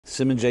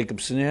Simon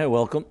Jacobson here.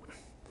 Welcome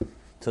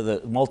to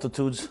the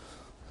multitudes,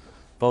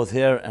 both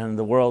here and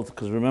the world.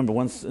 Because remember,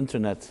 once the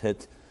internet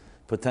hit,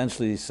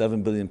 potentially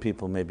 7 billion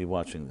people may be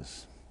watching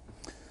this.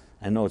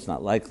 I know it's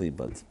not likely,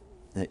 but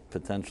hey,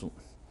 potential.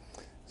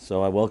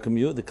 So I welcome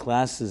you. The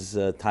class is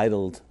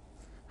titled,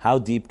 How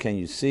Deep Can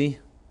You See?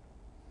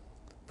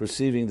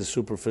 Perceiving the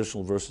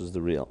Superficial versus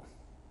the Real.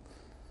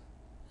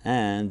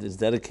 And it's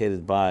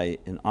dedicated by,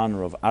 in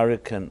honor of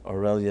Arik and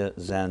Aurelia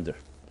Zander.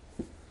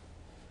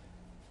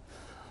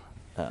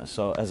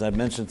 So as I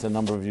mentioned to a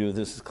number of you,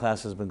 this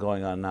class has been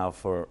going on now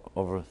for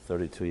over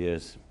 32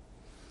 years,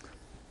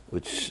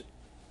 which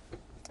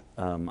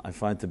I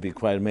find to be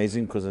quite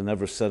amazing because I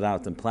never set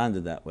out and planned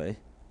it that way.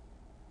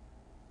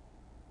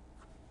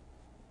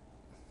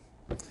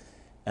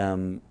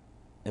 It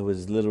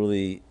was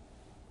literally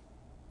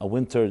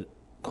a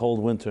cold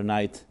winter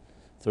night,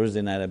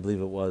 Thursday night I believe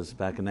it was,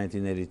 back in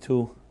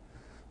 1982,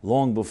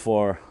 long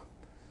before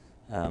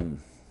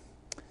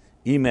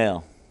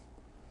email,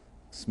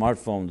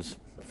 smartphones,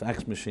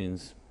 fax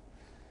machines,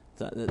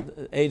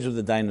 the age of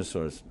the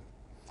dinosaurs,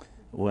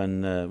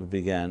 when we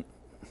began,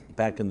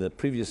 back in the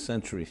previous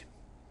century.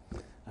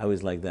 I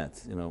always like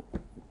that, you know.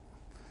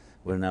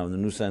 We're now in the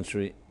new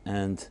century,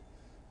 and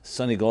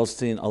Sonny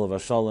Goldstein, Olav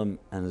Shalom,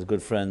 and his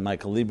good friend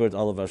Michael Liebert,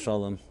 Olav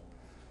Shalom,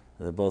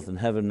 they're both in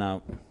heaven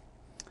now,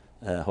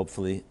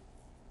 hopefully,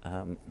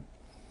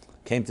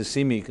 came to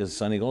see me because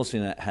Sonny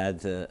Goldstein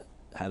had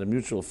a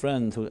mutual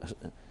friend who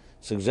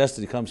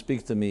suggested he come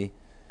speak to me,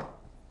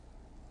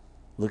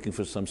 looking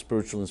for some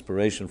spiritual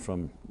inspiration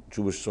from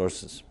Jewish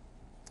sources.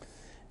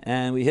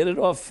 And we hit it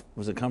off. It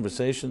was a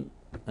conversation,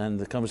 and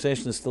the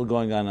conversation is still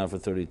going on now for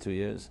 32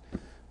 years.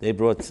 They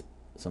brought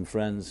some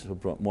friends, who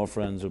brought more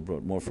friends, who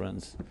brought more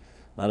friends.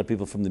 A lot of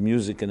people from the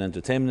music and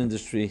entertainment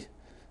industry,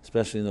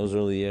 especially in those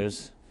early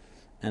years.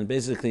 And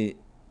basically,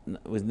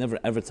 we never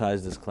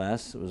advertised this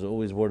class. It was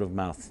always word of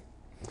mouth.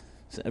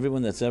 So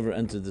everyone that's ever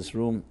entered this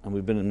room, and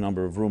we've been in a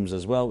number of rooms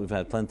as well, we've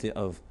had plenty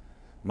of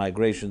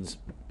migrations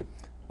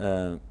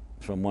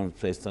from one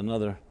place to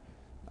another.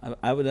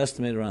 I would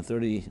estimate around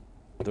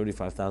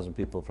 35,000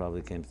 people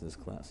probably came to this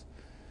class.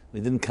 We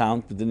didn't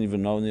count, we didn't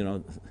even know,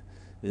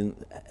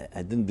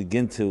 I didn't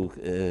begin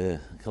to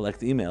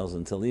collect emails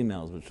until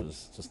emails, which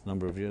was just a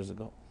number of years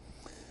ago.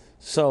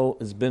 So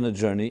it's been a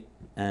journey,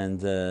 and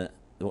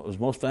what was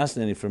most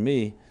fascinating for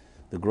me,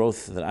 the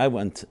growth that I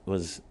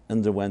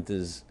underwent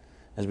is,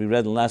 as we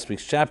read in last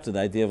week's chapter, the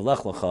idea of Lech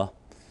Lecha,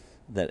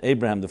 that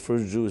Abraham, the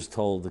first Jew, is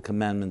told the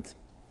commandment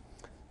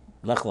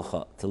Lech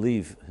Lecha, to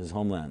leave his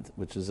homeland,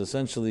 which is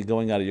essentially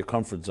going out of your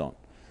comfort zone.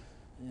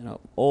 You know,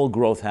 all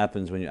growth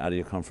happens when you're out of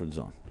your comfort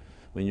zone.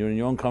 When you're in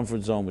your own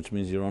comfort zone, which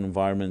means your own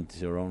environment,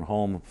 your own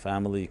home,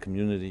 family,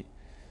 community,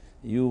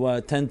 you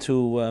tend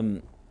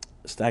to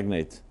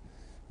stagnate.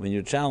 When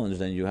you're challenged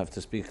and you have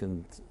to speak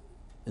and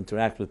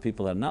interact with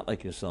people that are not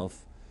like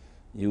yourself,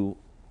 you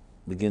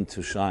begin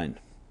to shine.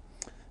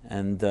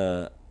 And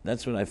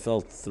that's what I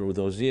felt through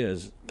those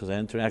years, because I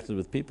interacted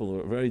with people who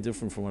were very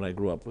different from what I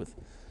grew up with.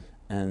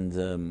 And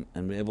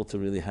be able to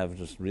really have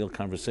just real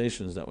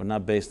conversations that were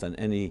not based on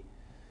any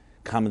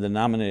common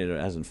denominator,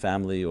 as in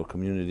family or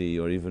community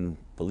or even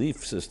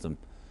belief system.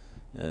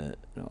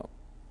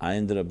 I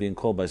ended up being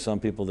called by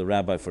some people the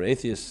rabbi for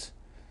atheists,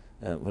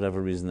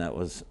 whatever reason that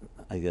was.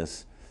 I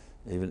guess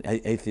even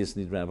atheists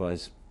need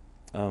rabbis.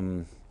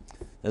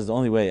 That's the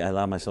only way I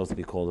allow myself to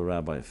be called a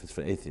rabbi, if it's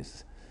for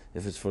atheists.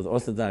 If it's for the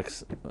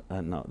Orthodox,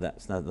 no,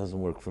 that doesn't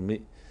work for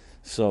me.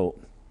 So.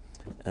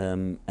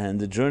 And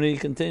the journey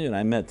continued.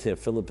 I met here,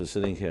 Philip is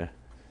sitting here.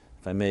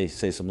 If I may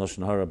say some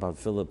Lashon Hara about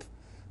Philip,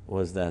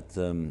 was that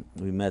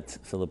we met,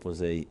 Philip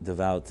was a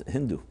devout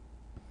Hindu,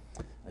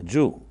 a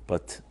Jew,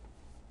 but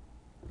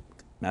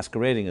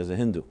masquerading as a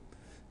Hindu.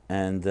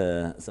 And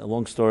it's a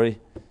long story.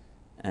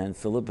 And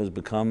Philip has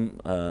become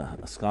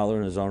a scholar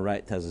in his own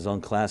right, has his own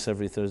class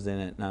every Thursday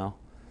night now.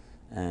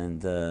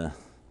 And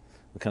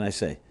what can I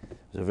say? It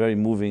was a very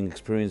moving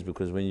experience,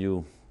 because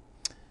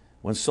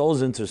when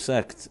souls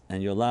intersect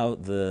and you allow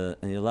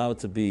it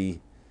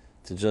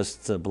to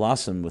just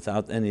blossom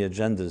without any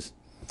agendas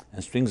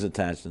and strings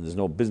attached, and there's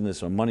no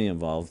business or money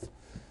involved,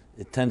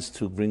 it tends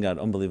to bring out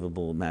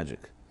unbelievable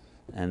magic.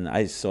 And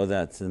I saw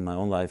that in my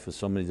own life with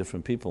so many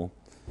different people.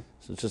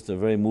 So it's just a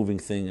very moving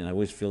thing, and I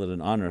always feel it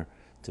an honor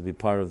to be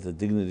part of the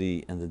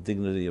dignity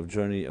of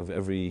journey of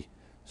every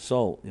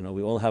soul. You know,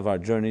 we all have our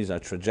journeys, our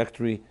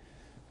trajectory,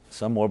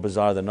 some more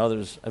bizarre than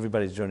others.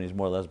 Everybody's journey is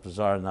more or less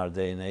bizarre in our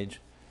day and age,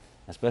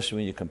 especially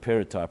when you compare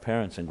it to our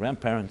parents and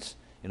grandparents.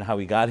 You know, how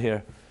we got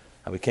here,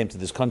 how we came to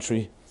this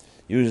country,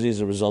 usually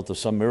as a result of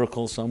some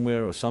miracle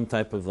somewhere or some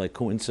type of like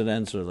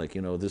coincidence, or like,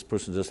 this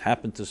person just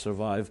happened to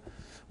survive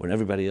when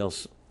everybody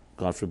else,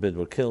 God forbid,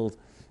 were killed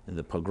in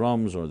the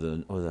pogroms or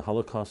the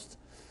Holocaust.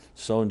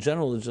 So in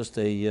general, it's just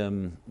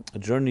a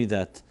journey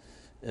that,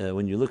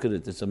 when you look at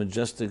it, it's a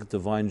majestic,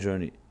 divine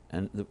journey.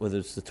 And whether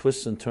it's the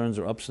twists and turns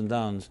or ups and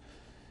downs,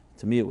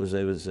 to me it was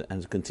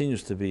and it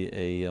continues to be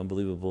a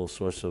unbelievable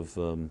source of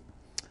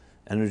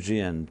energy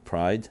and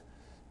pride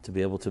to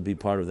be able to be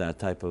part of that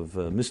type of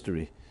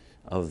mystery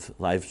of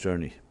life's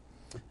journey.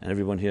 And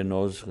everyone here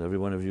knows, every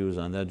one of you is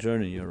on that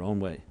journey your own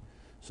way.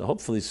 So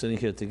hopefully sitting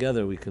here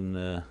together we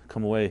can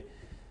come away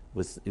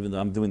with, even though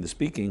I'm doing the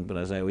speaking, but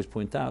as I always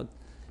point out,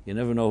 you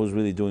never know who's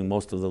really doing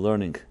most of the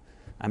learning.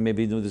 I may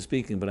be doing the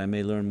speaking, but I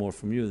may learn more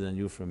from you than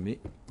you from me.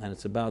 And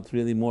it's about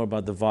really more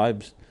about the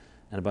vibes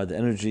and about the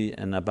energy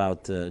and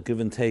about give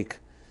and take.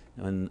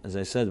 And as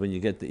I said, when you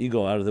get the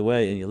ego out of the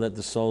way and you let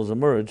the souls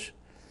emerge,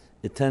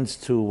 it tends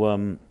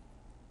to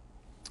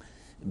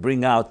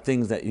bring out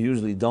things that you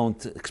usually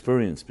don't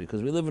experience,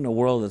 because we live in a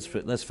world that's,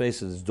 let's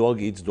face it, it's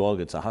dog eats dog.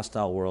 It's a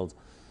hostile world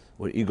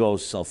where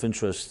egos,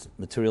 self-interest,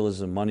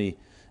 materialism, money,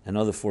 and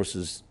other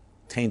forces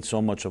taint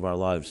so much of our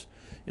lives.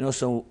 You know,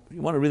 so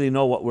you want to really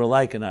know what we're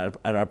like at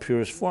our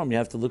purest form, you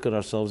have to look at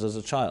ourselves as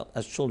a child,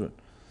 as children.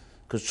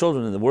 Because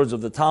children, in the words of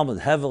the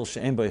Talmud, hevel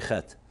she'en bo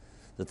chet.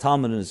 The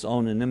Talmud in its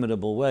own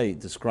inimitable way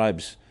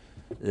describes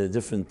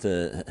different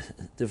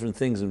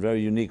things in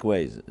very unique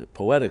ways,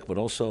 poetic, but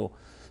also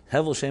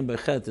hevel she'en bo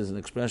chet is an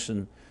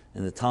expression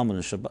in the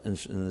Talmud,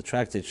 in the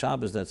tractate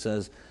Shabbos, that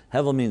says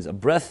hevel means a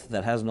breath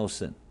that has no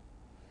sin.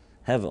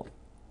 Hevel,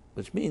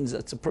 which means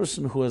it's a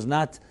person who has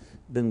not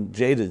been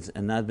jaded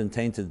and not been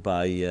tainted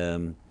by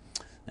and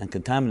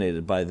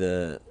contaminated by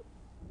the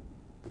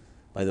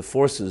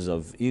forces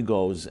of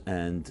egos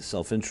and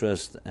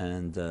self-interest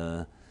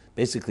and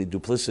basically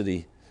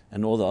duplicity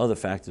and all the other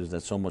factors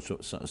that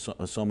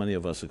so many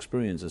of us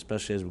experience,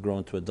 especially as we grow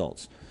into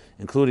adults,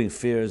 including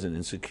fears and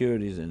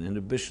insecurities and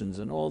inhibitions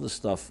and all the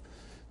stuff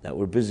that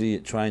we're busy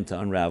trying to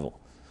unravel.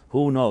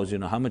 Who knows,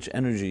 how much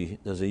energy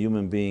does a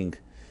human being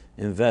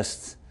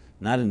invest,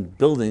 not in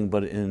building,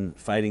 but in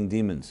fighting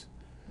demons?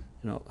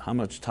 How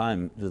much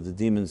time do the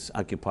demons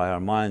occupy our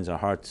minds, our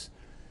hearts?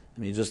 I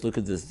mean, you just look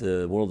at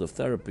the world of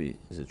therapy.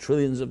 Is it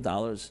trillions of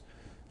dollars?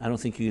 I don't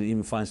think you can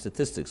even find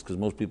statistics, because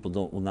most people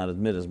will not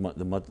admit as much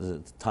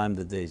the time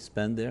that they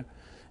spend there.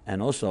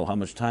 And also how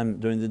much time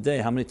during the day,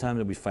 how many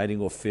times are we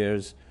fighting off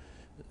fears,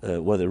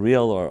 whether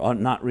real or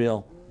not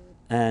real,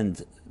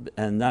 and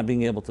not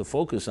being able to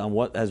focus on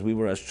what, as we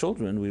were as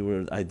children, we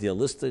were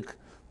idealistic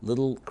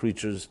little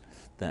creatures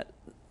that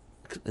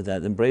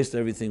embraced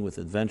everything with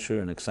adventure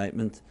and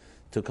excitement,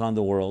 took on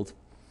the world,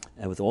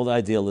 and with all the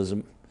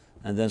idealism.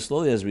 And then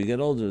slowly, as we get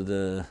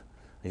older,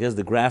 I guess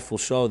the graph will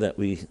show that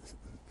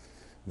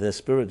the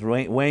spirit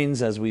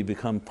wanes as we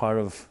become part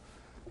of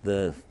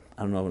I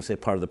don't know, I would say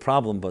part of the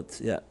problem, but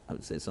yeah, I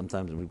would say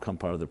sometimes we become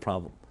part of the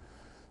problem.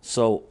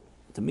 So,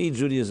 to me,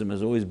 Judaism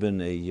has always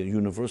been a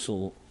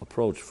universal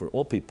approach for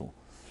all people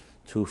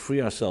to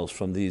free ourselves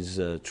from these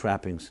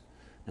trappings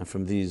and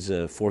from these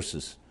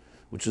forces,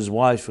 which is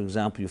why, for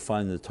example, you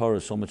find in the Torah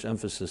so much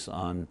emphasis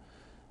on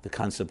the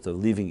concept of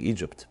leaving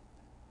Egypt,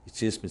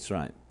 Yetzias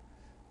Mitzrayim.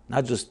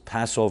 Not just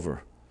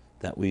Passover,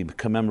 that we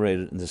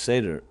commemorated in the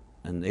Seder,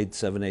 an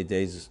 8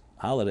 days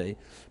holiday,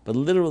 but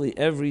literally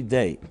every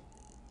day,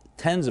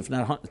 tens if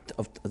not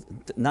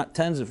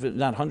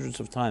hundreds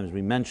of times,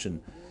 we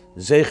mention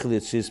Zeichel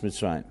Yetzias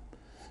Mitzrayim.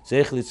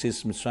 Zeichel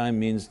Yetzias Mitzrayim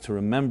means to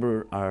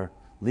remember our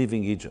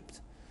leaving Egypt.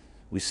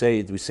 We say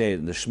it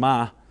in the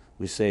Shema,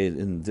 we say it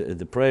in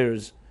the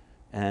prayers,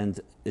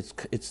 and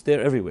it's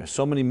there everywhere.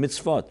 So many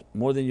mitzvot,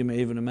 more than you may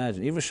even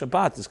imagine. Even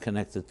Shabbat is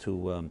connected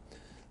to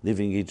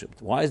leaving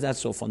Egypt. Why is that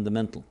so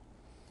fundamental?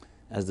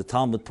 As the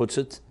Talmud puts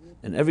it,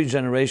 in every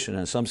generation,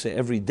 and some say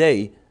every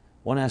day,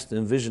 one has to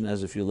envision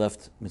as if you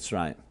left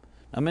Mitzrayim.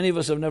 Now, many of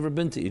us have never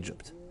been to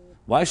Egypt.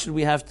 Why should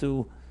we have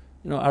to?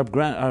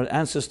 Our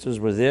ancestors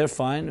were there,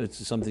 fine.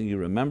 It's something you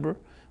remember.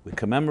 We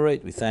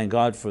commemorate. We thank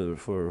God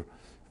for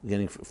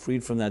getting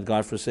freed from that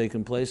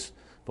God-forsaken place.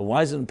 But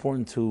why is it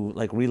important to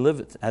relive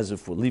it as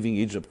if we're leaving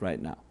Egypt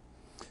right now?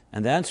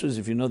 And the answer is,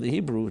 if you know the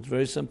Hebrew, it's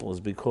very simple.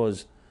 It's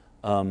because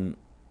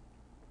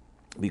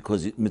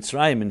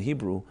Mitzrayim in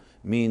Hebrew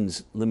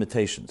means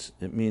limitations.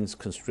 It means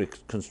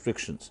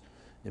constrictions.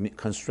 It means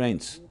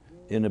constraints,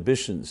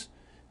 inhibitions.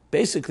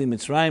 Basically,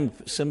 Mitzrayim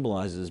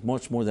symbolizes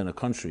much more than a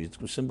country. It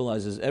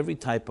symbolizes every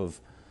type of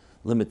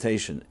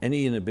limitation,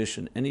 any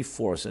inhibition, any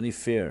force, any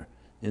fear,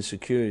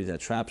 insecurity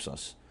that traps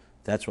us.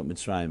 That's what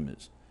Mitzrayim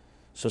is.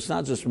 So it's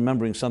not just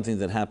remembering something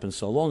that happened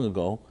so long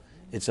ago.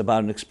 It's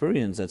about an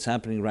experience that's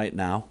happening right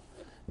now.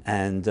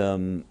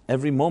 And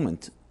every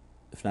moment,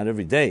 if not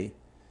every day,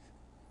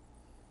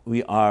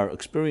 we are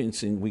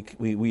experiencing,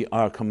 we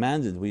are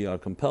commanded, we are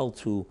compelled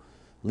to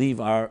leave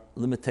our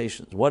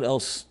limitations. What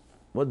else,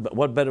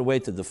 what better way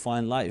to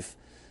define life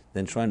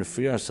than trying to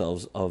free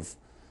ourselves of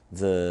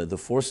the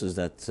forces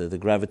that, the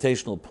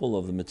gravitational pull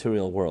of the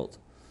material world?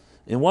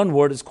 In one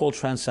word, it's called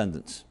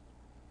transcendence.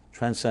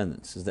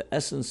 Transcendence is the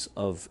essence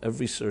of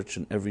every search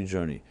and every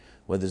journey,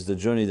 whether it's the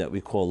journey that we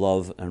call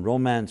love and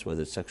romance,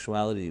 whether it's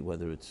sexuality,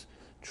 whether it's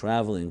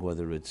traveling,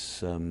 whether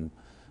it's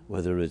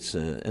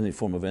any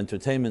form of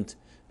entertainment.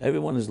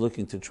 Everyone is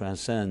looking to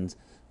transcend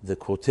the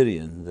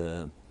quotidian,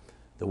 the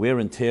wear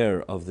and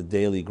tear of the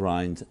daily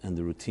grind and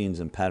the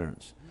routines and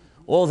patterns.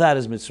 All that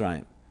is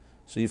Mitzrayim.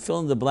 So you fill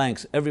in the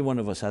blanks. Every one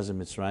of us has a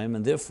Mitzrayim,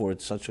 and therefore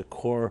it's such a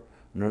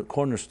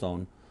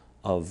cornerstone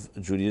of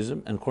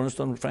Judaism and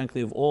cornerstone,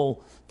 frankly, of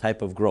all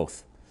type of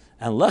growth.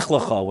 And Lech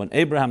Lecha, when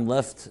Abraham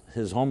left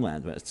his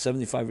homeland at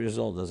 75 years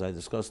old, as I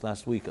discussed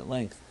last week at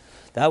length,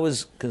 that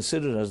was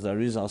considered, as the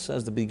Arizal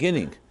says, the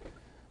beginning,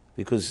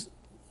 because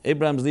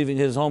Abraham's leaving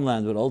his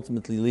homeland would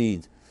ultimately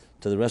lead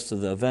to the rest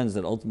of the events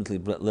that ultimately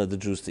led the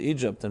Jews to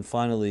Egypt and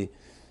finally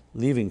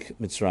leaving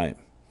Mitzrayim.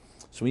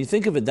 So when you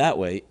think of it that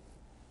way,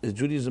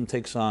 Judaism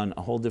takes on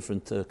a whole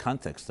different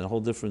context, a whole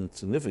different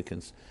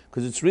significance,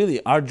 because it's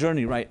really our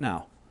journey right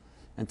now.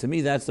 And to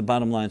me, that's the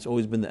bottom line. It's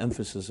always been the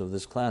emphasis of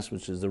this class,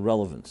 which is the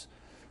relevance.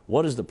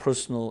 What is the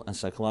personal and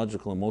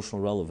psychological,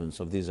 emotional relevance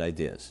of these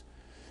ideas?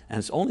 And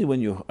it's only when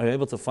you are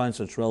able to find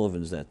such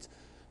relevance that,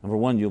 number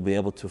one, you'll be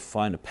able to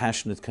find a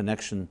passionate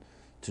connection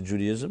to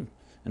Judaism,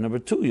 and number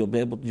two,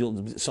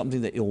 you'll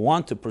something that you'll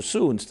want to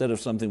pursue instead of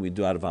something we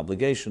do out of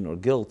obligation or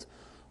guilt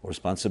or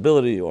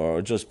responsibility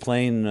or just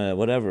plain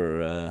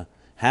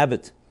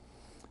habit.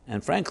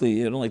 And frankly,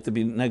 you don't like to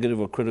be negative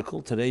or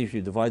critical. Today, if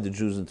you divide the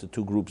Jews into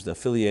two groups, the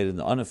affiliated and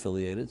the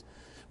unaffiliated,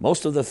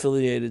 most of the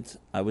affiliated,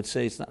 I would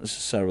say, it's not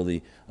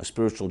necessarily a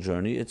spiritual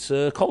journey, it's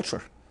a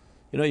culture.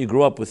 You know, you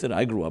grew up with it,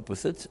 I grew up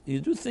with it. You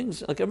do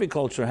things, like every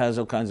culture has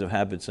all kinds of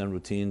habits and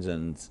routines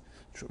and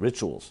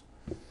rituals.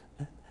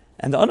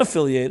 And the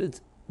unaffiliated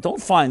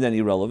don't find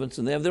any relevance,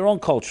 and they have their own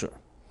culture.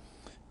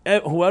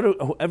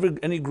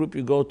 Any group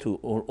you go to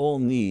all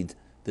need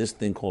this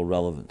thing called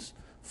relevance.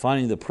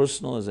 Finding the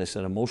personal, as I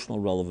said, emotional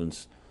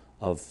relevance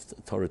of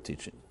Torah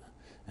teaching.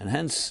 And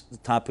hence, the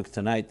topic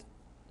tonight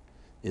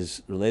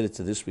is related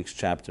to this week's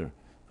chapter,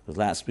 because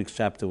last week's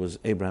chapter was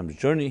Abraham's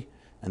journey,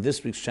 and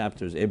this week's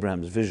chapter is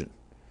Abraham's vision.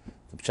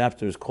 The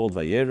chapter is called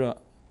Vayera,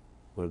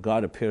 where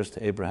God appears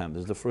to Abraham.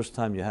 This is the first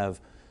time you have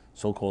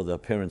so-called the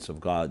appearance of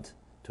God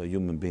to a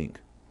human being.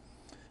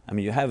 I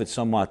mean, you have it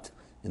somewhat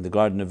in the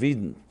Garden of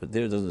Eden, but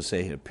there it doesn't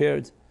say he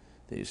appeared.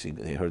 There you see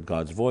they heard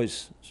God's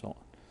voice, so on.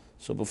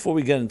 So before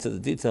we get into the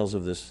details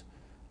of this,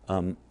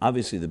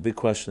 obviously the big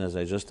question, as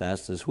I just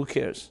asked, is who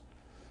cares?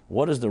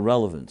 What is the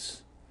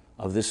relevance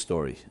of this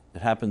story?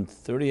 It happened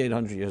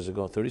 3,800 years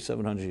ago,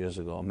 3,700 years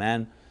ago. A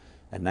man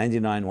at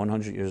 99,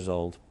 100 years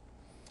old,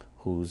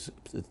 who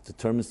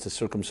determines to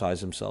circumcise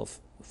himself,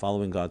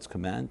 following God's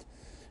command,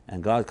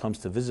 and God comes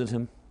to visit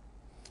him.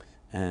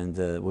 And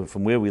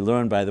from where we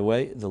learn, by the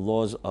way, the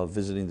laws of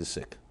visiting the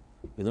sick.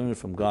 We learn it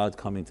from God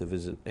coming to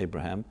visit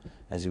Abraham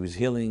as he was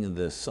healing in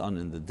the sun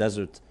in the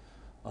desert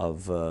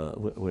of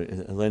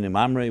Eleni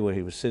Mamre, where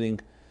he was sitting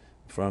in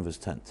front of his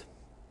tent.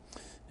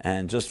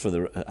 And just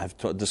for I've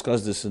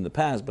discussed this in the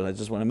past, but I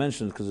just want to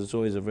mention it because it's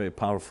always a very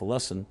powerful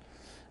lesson.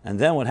 And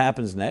then what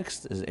happens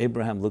next is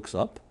Abraham looks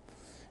up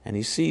and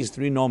he sees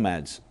three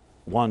nomads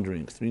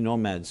wandering, three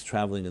nomads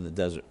traveling in the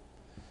desert.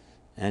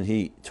 And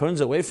he turns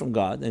away from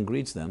God and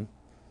greets them.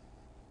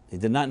 He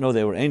did not know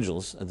they were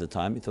angels at the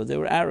time. He thought they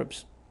were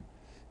Arabs.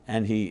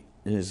 And he,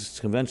 in his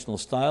conventional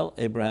style,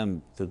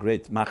 Abraham, the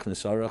great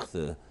Machnes Arach,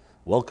 the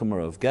welcomer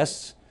of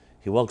guests,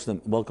 he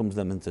welcomes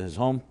them into his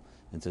home,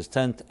 into his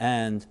tent,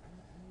 and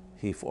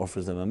he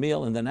offers them a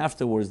meal. And then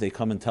afterwards, they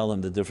come and tell him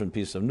the different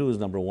piece of news.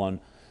 Number one,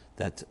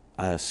 that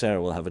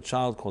Sarah will have a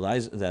child called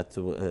Isaac, that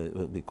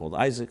will be called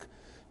Isaac.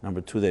 Number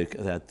two,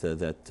 that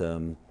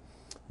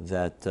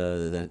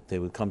they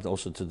would come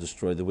also to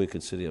destroy the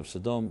wicked city of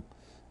Sodom,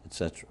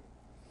 etc.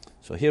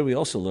 So here we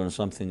also learn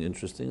something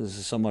interesting. This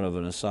is somewhat of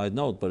an aside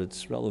note, but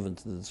it's relevant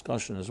to the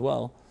discussion as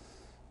well.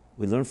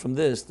 We learn from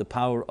this the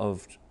power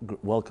of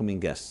welcoming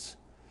guests.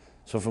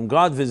 So from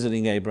God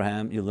visiting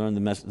Abraham, you learn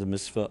the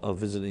mitzvah of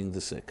visiting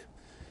the sick.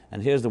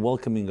 And here's the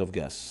welcoming of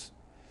guests.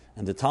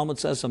 And the Talmud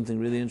says something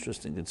really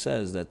interesting. It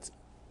says that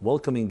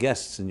welcoming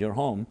guests in your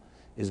home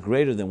is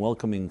greater than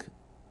welcoming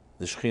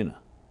the Shekhinah,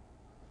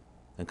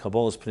 and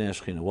Kabbalah's Pnei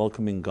Shekhinah,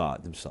 welcoming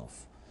God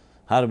himself.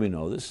 How do we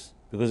know this?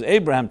 Because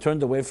Abraham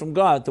turned away from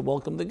God to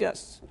welcome the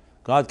guests.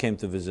 God came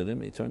to visit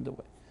him, he turned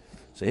away.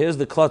 So here's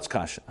the klutz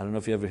kasha. I don't know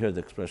if you ever heard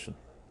the expression.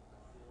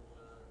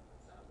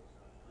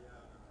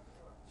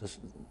 Just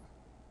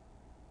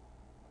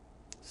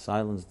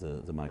silence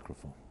the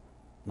microphone.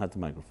 Not the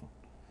microphone,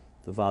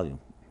 the volume.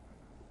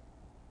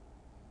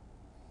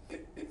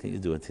 Can you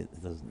do it?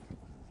 It doesn't.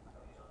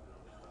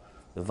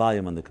 The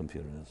volume on the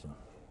computer, that's all.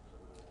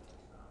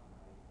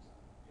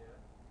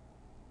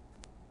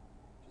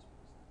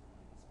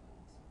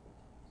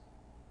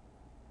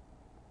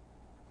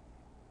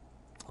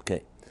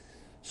 Okay,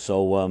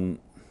 so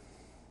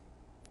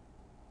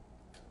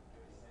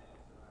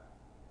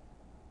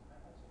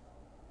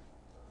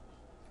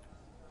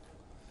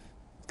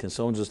can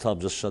someone just help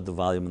just shut the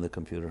volume on the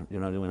computer? You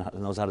know anyone who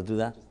knows how to do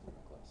that?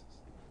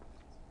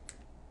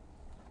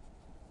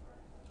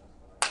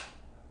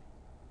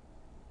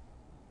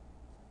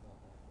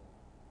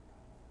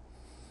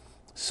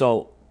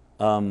 So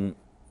the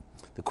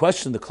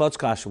question, the klutz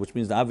kasha, which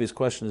means the obvious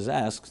question is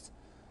asked.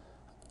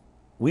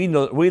 We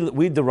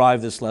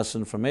derive this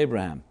lesson from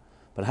Abraham.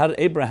 But how did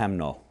Abraham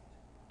know?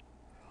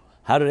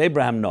 How did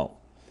Abraham know?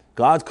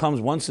 God comes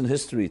once in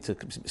history to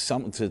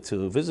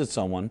visit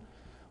someone.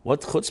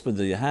 What chutzpah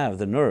do you have,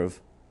 the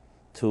nerve,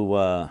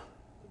 to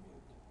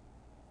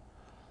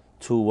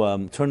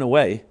turn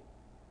away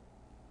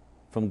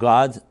from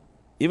God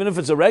even if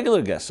it's a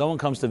regular guest, someone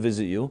comes to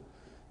visit you,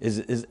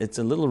 it's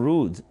a little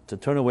rude to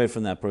turn away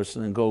from that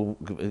person and go,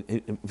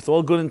 with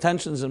all good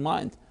intentions in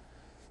mind,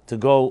 to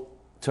go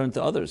turn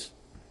to others.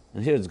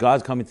 And here it's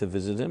God coming to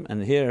visit him,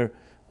 and here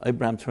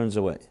Abraham turns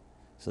away.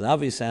 So the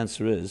obvious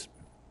answer is,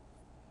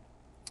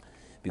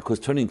 because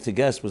turning to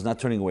guests was not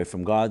turning away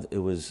from God, it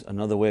was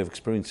another way of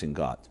experiencing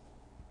God.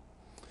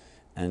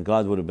 And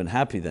God would have been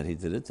happy that he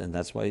did it, and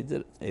that's why he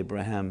did it.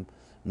 Abraham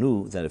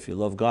knew that if you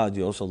love God,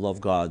 you also love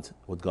God,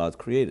 what God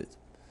created,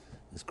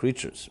 his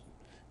creatures.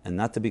 And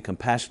not to be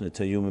compassionate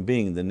to a human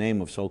being in the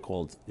name of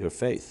so-called your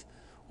faith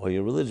or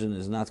your religion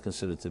is not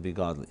considered to be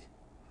godly.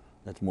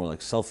 That's more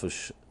like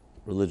selfish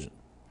religion.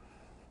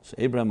 So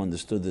Abraham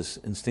understood this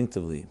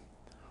instinctively.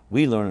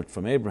 We learn it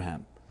from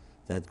Abraham,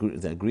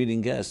 that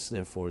greeting guests,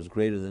 therefore, is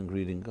greater than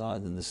greeting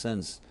God in the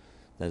sense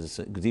that it's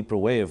a deeper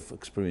way of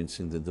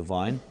experiencing the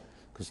divine,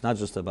 because it's not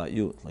just about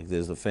you. Like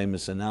there's the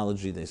famous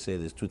analogy, they say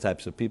there's two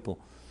types of people.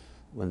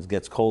 When it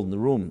gets cold in the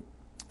room,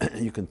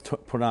 you can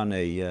put on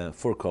a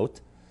fur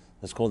coat.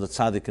 That's called a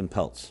tzaddik in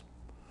pelts.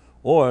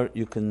 Or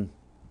you can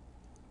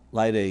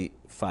light a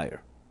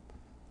fire.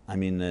 I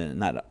mean,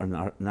 not in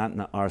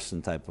an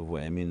arson type of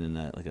way. I mean, in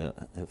like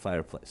a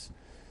fireplace.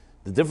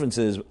 The difference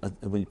is,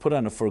 when you put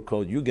on a fur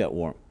coat, you get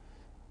warm.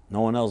 No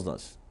one else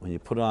does. When you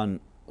put on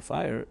a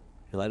fire,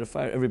 you light a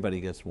fire,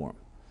 everybody gets warm.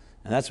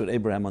 And that's what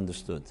Abraham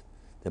understood.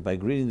 That by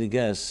greeting the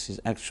guests, he's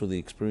actually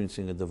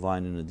experiencing a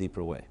divine in a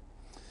deeper way.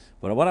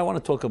 But what I want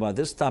to talk about,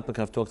 this topic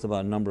I've talked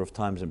about a number of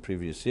times in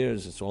previous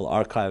years. It's all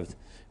archived.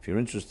 If you're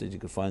interested, you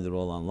can find it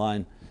all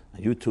online,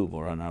 on YouTube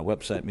or on our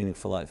website,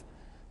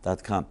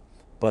 meaningfullife.com.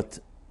 But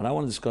what I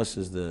want to discuss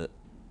is the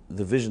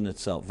vision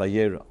itself,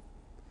 Vayera,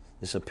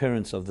 this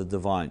appearance of the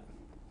divine,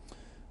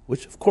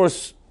 which of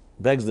course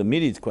begs the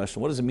immediate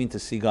question, what does it mean to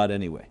see God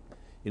anyway?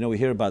 You know, we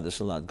hear about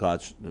this a lot.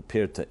 God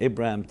appeared to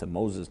Abraham, to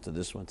Moses, to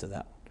this one, to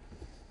that one.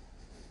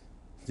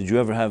 Did you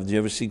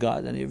ever see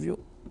God, any of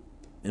you?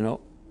 You know,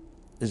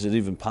 is it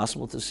even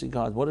possible to see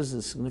God? What is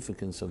the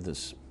significance of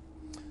this?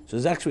 So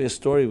there's actually a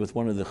story with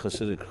one of the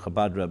Hasidic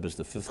Chabad Rebbes,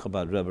 the fifth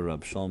Chabad Rebbe,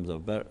 Rab Shalom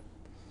Zavber,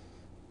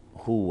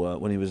 who,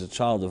 when he was a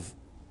child of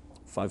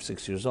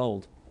 5-6 years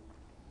old,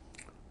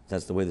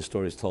 that's the way the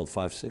story is told,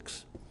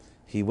 5-6,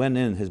 he went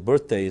in, his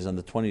birthday is on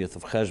the 20th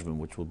of Cheshvan,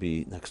 which will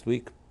be next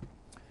week,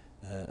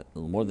 a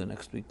little more than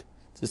next week,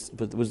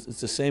 but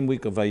it's the same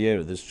week of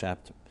Vayera, this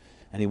chapter.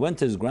 And he went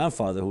to his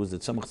grandfather, who was the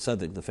Tzemach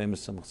Tzedek, the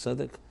famous Tzemach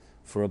Tzedek,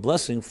 for a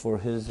blessing for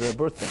his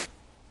birthday.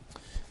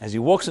 As he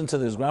walks into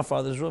his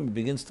grandfather's room, he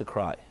begins to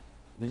cry.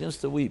 He begins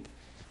to weep.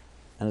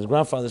 And his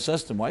grandfather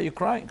says to him, "Why are you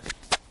crying?"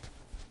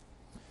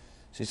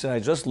 So he said, "I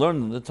just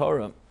learned in the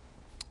Torah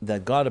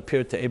that God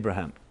appeared to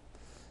Abraham.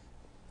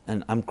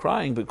 And I'm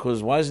crying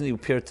because why doesn't he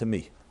appear to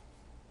me?"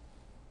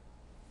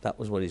 That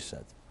was what he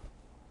said.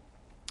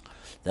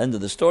 The end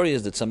of the story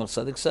is that Tzemach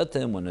Tzedek said to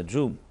him, when a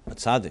Jew, a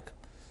tzaddik,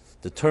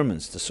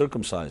 determines to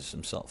circumcise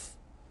himself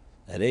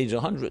at age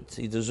 100,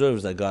 he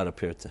deserves that God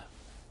appeared to him.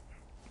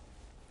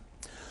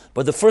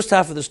 But the first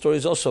half of the story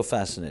is also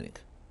fascinating.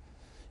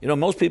 You know,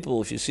 most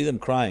people, if you see them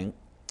crying,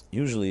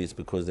 usually it's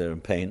because they're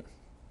in pain,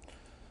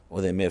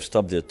 or they may have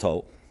stubbed their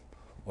toe,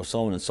 or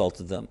someone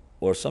insulted them,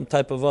 or some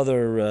type of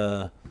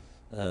other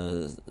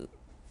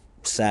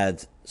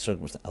sad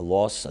circumstance, a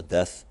loss, a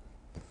death,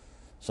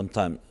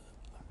 sometime.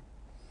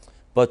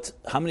 But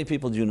how many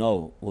people do you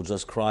know will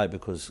just cry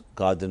because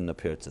God didn't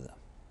appear to them?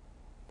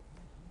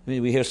 I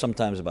mean, we hear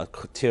sometimes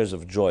about tears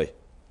of joy.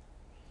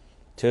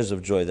 Tears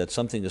of joy, that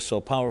something is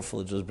so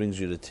powerful it just brings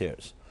you to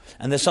tears.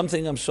 And there's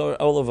something I'm sure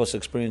all of us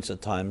experience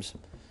at times.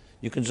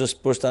 You can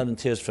just burst out in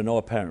tears for no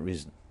apparent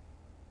reason.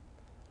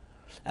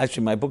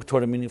 Actually, my book,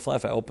 Toward a Meaningful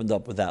Life, I opened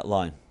up with that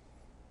line.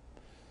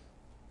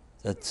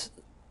 That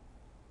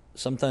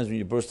sometimes when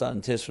you burst out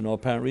in tears for no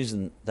apparent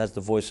reason, that's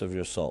the voice of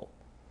your soul.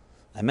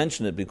 I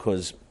mention it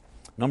because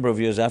a number of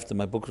years after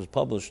my book was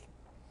published,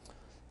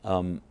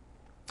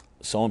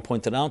 someone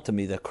pointed out to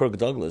me that Kirk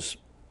Douglas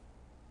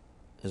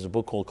has a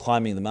book called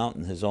Climbing the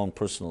Mountain, his own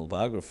personal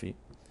biography,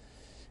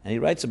 and he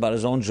writes about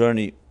his own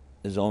journey,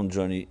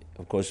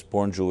 of course,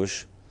 born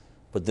Jewish,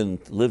 but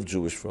didn't live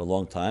Jewish for a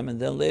long time, and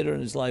then later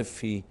in his life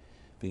he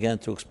began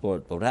to explore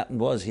it. But what happened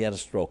was he had a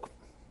stroke.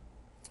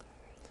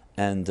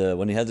 And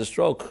when he had the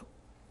stroke,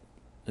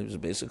 he was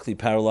basically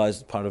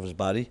paralyzed part of his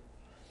body,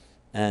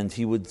 and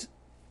he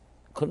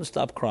couldn't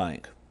stop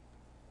crying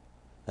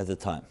at the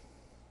time.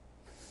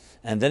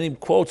 And then he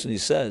quotes and he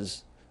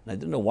says, and I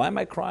didn't know, why am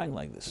I crying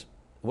like this?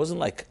 It wasn't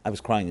like I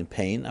was crying in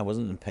pain. I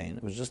wasn't in pain.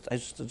 It was just, I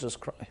used to just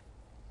cry.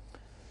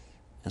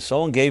 And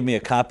someone gave me a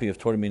copy of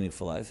Toward a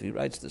Meaningful Life. He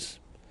writes this.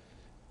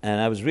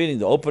 And I was reading,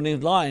 the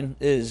opening line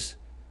is,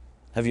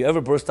 have you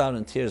ever burst out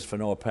in tears for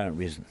no apparent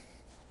reason?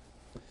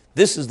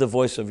 This is the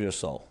voice of your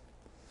soul.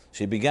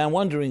 She began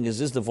wondering, is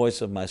this the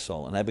voice of my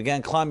soul? And I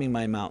began climbing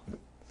my mountain,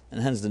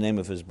 and hence the name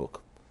of his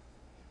book.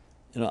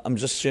 You know, I'm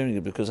just sharing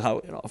it because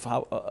how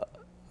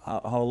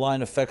a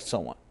line affects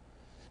someone.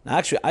 Now,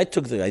 actually, I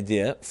took the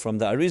idea from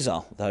the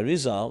Arizal.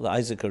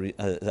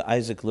 The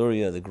Isaac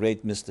Luria, the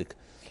great mystic,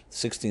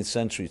 16th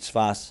century,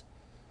 Tzfas,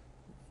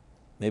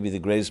 maybe the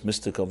greatest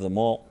mystic of them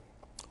all,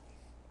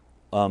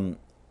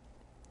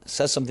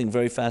 says something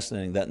very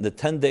fascinating, that in the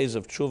 10 days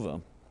of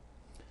Tshuva,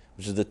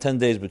 which is the 10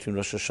 days between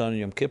Rosh Hashanah and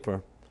Yom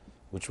Kippur,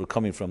 which we're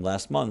coming from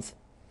last month,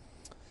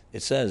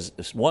 it says,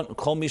 someone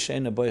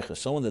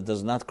that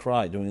does not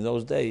cry during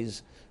those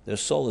days, their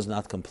soul is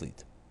not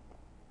complete.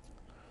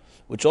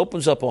 Which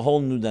opens up a whole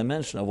new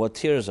dimension of what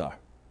tears are.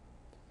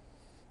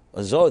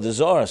 The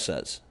Zohar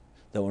says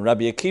that when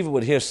Rabbi Akiva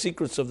would hear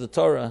secrets of the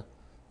Torah,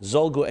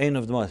 Zolgu ein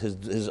of Dmat,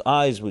 his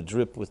eyes would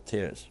drip with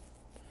tears.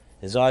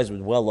 His eyes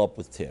would well up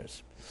with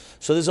tears.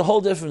 So there's a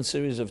whole different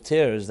series of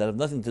tears that have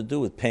nothing to do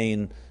with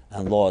pain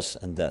and loss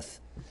and death.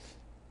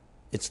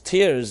 It's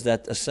tears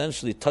that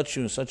essentially touch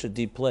you in such a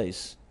deep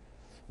place,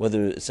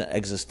 whether it's an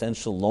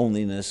existential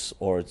loneliness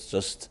or it's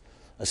just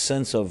a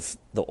sense of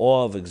the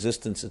awe of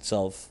existence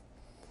itself.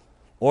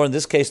 Or in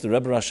this case, the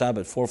Rebbe Rashab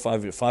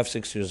at 5,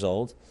 6 years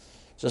old,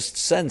 just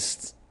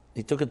sensed,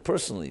 he took it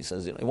personally. He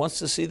says, he wants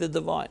to see the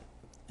divine.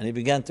 And he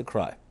began to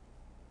cry.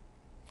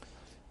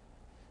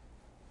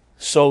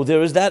 So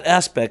there is that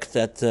aspect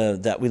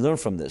that we learn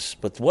from this.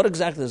 But what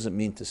exactly does it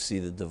mean to see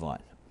the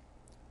divine?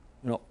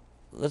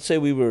 Let's say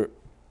we were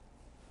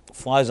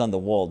flies on the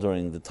wall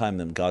during the time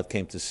that God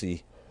came to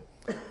see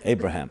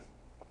Abraham.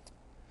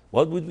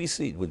 What would we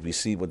see? Would we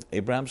see what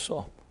Abraham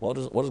saw? What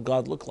does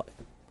God look like?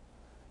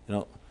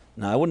 Now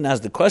I wouldn't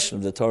ask the question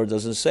if the Torah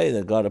doesn't say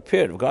that God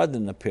appeared. If God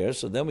didn't appear,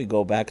 so then we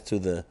go back to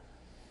the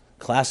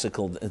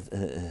classical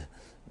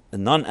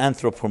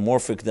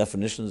non-anthropomorphic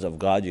definitions of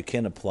God. You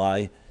can't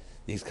apply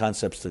these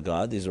concepts to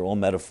God. These are all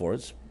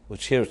metaphors,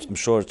 which here I'm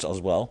sure it's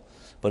as well.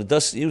 But it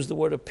does use the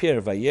word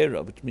appear,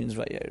 vayera, which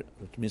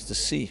means to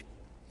see.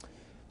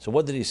 So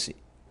what did he see?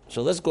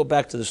 So let's go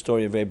back to the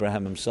story of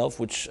Abraham himself,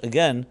 which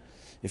again,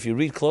 if you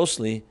read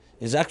closely,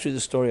 is actually the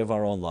story of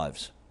our own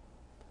lives.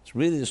 It's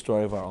really the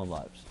story of our own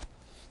lives.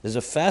 There's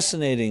a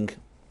fascinating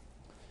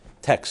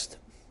text,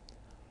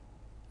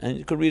 and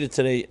you could read it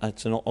today.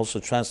 It's also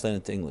translated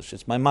into English.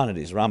 It's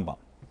Maimonides, Rambam.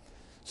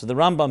 So the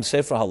Rambam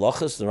Sefer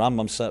Halachas, the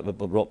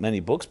Rambam wrote many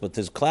books, but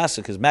his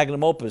classic, his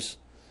magnum opus,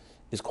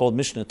 is called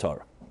Mishnah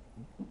Torah.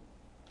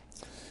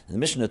 And the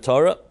Mishnah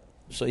Torah,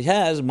 so he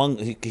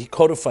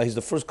codifies, he's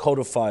the first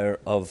codifier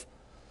of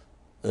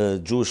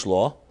Jewish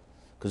law,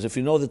 because if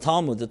you know the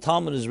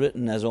Talmud is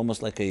written as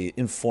almost like an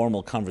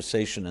informal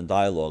conversation and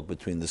dialogue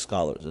between the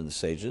scholars and the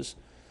sages.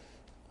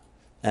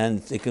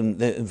 And like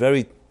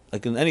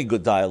in any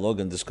good dialogue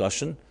and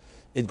discussion,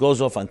 it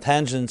goes off on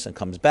tangents and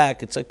comes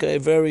back. It's like a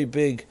very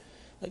big,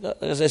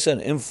 as I said,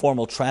 an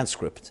informal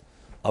transcript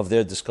of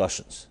their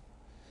discussions.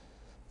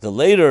 The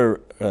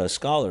later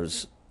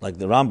scholars, like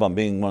the Rambam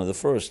being one of the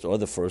first, or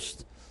the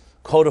first,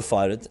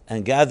 codified it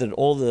and gathered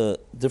all the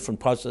different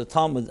parts of the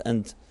Talmud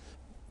and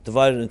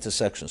divided it into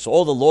sections. So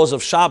all the laws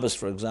of Shabbos,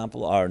 for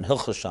example, are in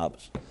Hilchos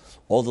Shabbos.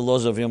 All the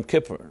laws of Yom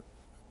Kippur,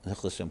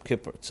 Hilchos Yom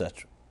Kippur,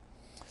 etc.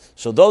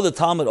 So though the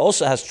Talmud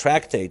also has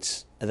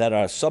tractates that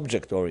are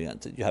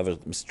subject-oriented, you have a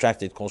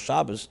tractate called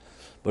Shabbos,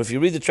 but if you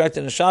read the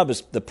tractate in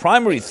Shabbos, the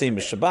primary theme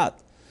is Shabbat.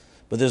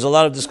 But there's a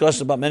lot of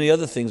discussion about many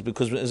other things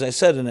because, as I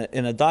said,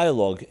 in a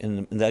dialogue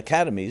in the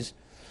academies,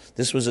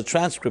 this was a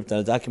transcript and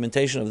a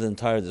documentation of the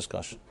entire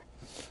discussion.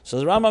 So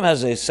the Rambam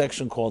has a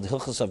section called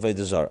Hilchos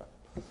Avodah Zarah,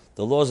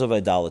 the laws of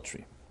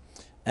idolatry.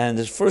 And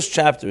this first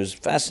chapter is a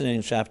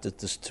fascinating chapter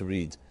to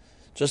read.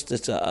 Just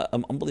it's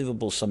an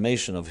unbelievable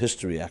summation of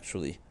history,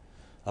 actually,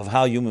 of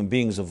how human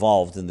beings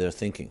evolved in their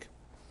thinking.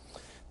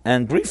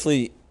 And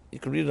briefly, you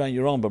can read it on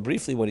your own, but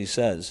briefly what he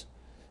says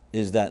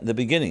is that in the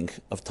beginning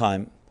of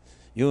time,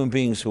 human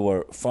beings who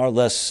were far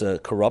less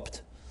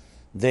corrupt,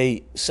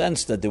 they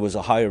sensed that there was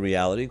a higher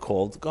reality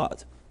called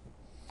God.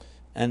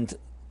 And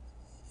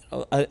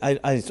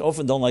I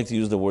often don't like to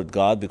use the word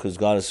God because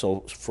God is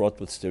so fraught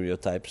with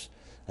stereotypes.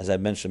 As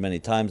I've mentioned many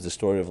times, the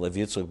story of Lev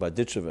Yitzchak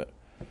Berditchever,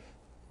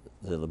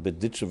 the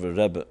Berditchever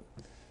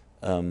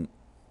Rebbe,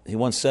 he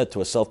once said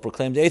to a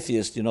self-proclaimed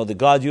atheist, the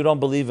God you don't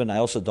believe in, I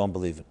also don't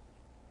believe in.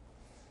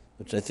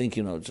 Which I think,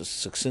 just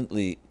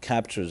succinctly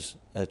captures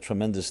a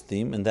tremendous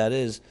theme, and that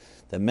is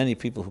that many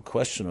people who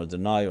question or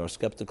deny or are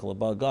skeptical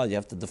about God, you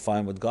have to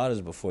define what God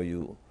is before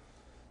you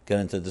get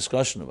into a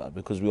discussion about it,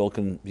 because we all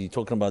can be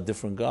talking about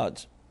different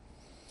gods.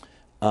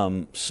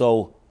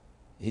 So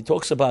he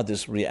talks about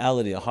this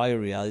reality, a higher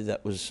reality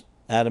that was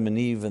Adam and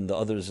Eve and the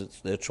others that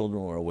their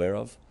children were aware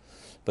of.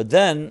 But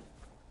then,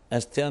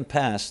 as time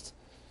passed,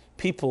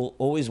 people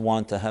always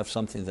want to have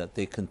something that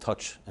they can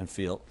touch and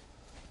feel,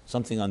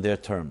 something on their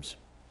terms.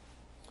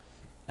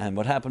 And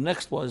what happened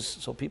next was,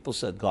 so people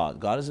said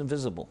God is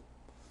invisible.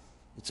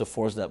 It's a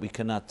force that we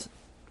cannot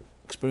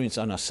experience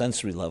on a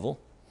sensory level.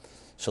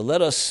 So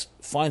let us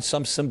find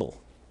some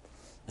symbol.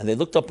 And they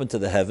looked up into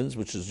the heavens,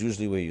 which is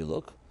usually where you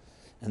look,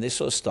 and they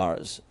saw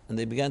stars, and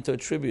they began to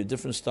attribute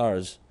different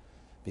stars,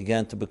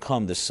 began to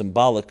become the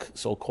symbolic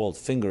so-called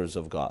fingers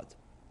of God.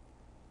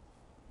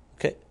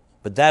 Okay,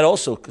 but that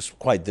also is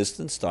quite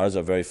distant. Stars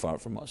are very far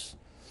from us.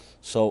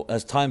 So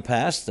as time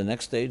passed, the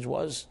next stage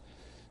was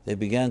they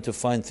began to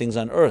find things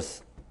on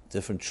earth,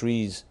 different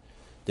trees,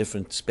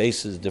 different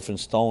spaces,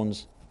 different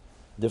stones.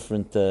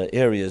 different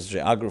areas,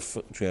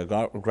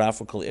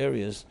 geographical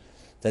areas,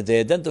 that they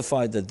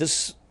identified that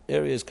this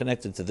area is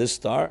connected to this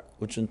star,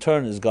 which in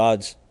turn is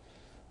God's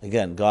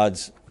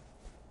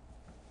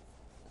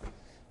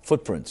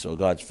footprints, or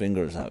God's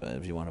fingers,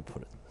 however you want to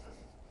put it.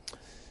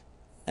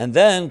 And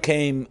then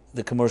came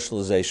the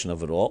commercialization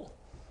of it all.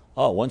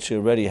 Once you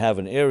already have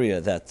an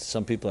area that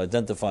some people are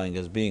identifying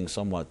as being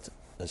somewhat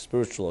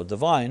spiritual or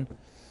divine,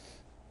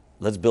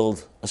 let's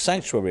build a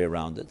sanctuary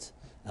around it,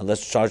 and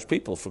let's charge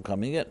people for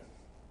coming in.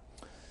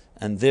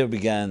 And there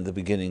began the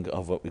beginning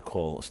of what we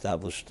call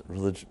established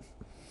religion,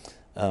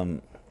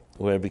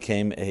 where it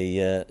became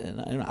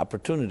an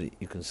opportunity,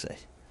 you can say.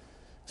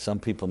 Some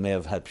people may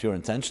have had pure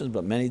intentions,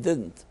 but many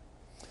didn't.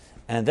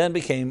 And then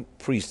became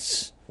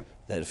priests,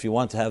 that if you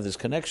want to have this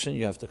connection,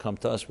 you have to come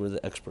to us, we're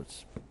the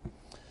experts.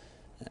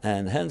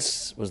 And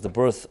hence was the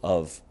birth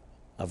of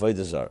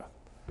Avodah Zarah,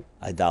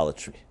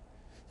 idolatry.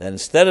 That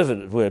instead of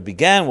it, where it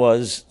began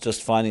was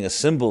just finding a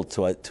symbol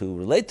to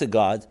relate to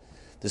God,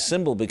 the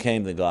symbol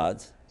became the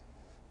God.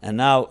 And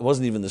now it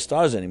wasn't even the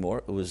stars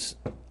anymore, it was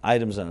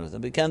items and everything.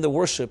 It began the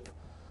worship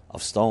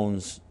of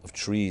stones, of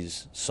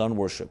trees, sun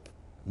worship,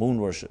 moon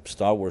worship,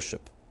 star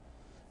worship.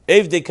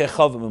 Evdei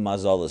kechavim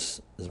mazalis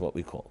is what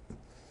we call it.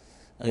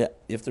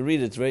 You have to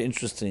read it, it's very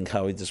interesting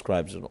how he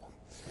describes it all.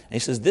 And he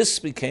says this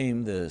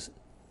became the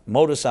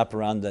modus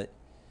operandi,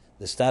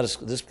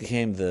 this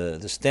became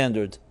the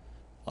standard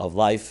of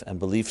life and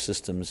belief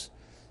systems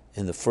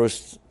in the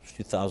first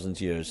few thousand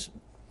years,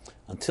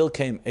 until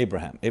came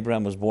Abraham.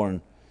 Abraham was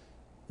born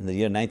in the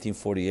year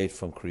 1948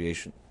 from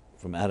creation,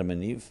 from Adam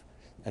and Eve,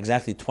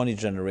 exactly 20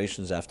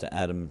 generations after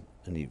Adam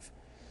and Eve.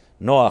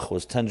 Noah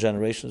was 10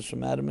 generations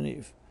from Adam and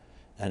Eve,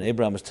 and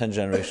Abraham was 10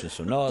 generations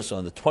from Noah. So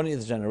in the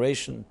 20th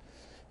generation,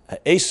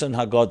 Eson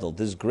HaGadol,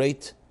 this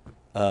great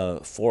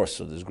force,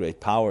 or this great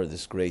power,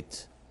 this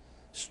great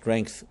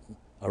strength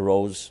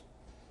arose.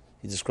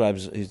 He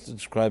describes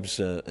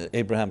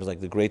Abraham as like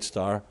the great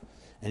star,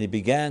 and he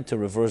began to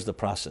reverse the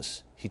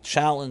process. He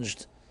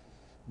challenged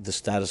the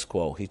status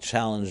quo. He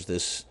challenged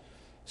this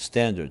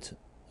standard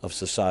of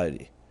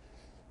society.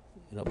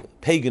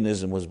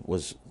 Paganism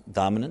was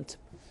dominant.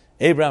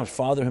 Abraham's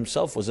father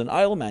himself was an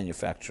idol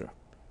manufacturer.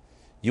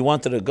 You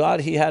wanted a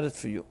god, he had it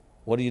for you.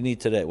 What do you need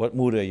today? What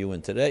mood are you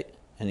in today?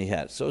 And he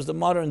had it. So it was the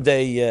modern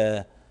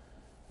day,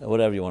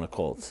 whatever you want to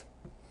call it,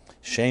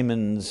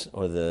 shamans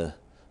or the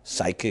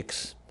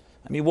psychics.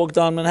 I mean, you walk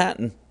down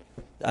Manhattan,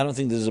 I don't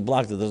think there's a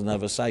block that doesn't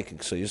have a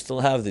psychic. So you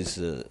still have these,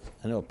 I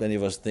know many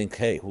of us think,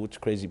 hey, who's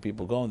crazy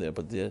people going there?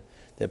 But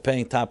they're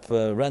paying top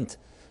rent.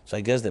 So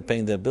I guess they're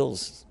paying their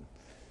bills.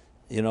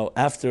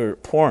 After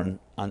porn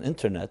on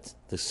internet,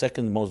 the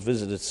second most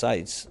visited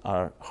sites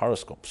are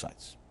horoscope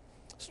sites,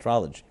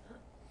 astrology.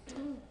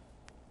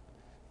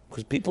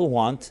 Because people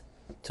want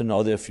to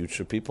know their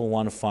future. People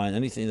want to find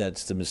anything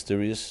that's the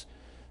mysterious,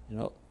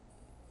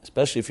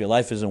 especially if your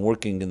life isn't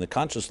working in the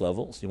conscious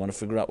levels. You want to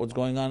figure out what's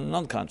going on in the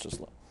unconscious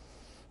level.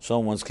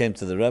 Someone once came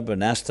to the Rebbe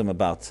and asked him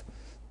about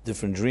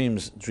different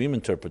dreams, dream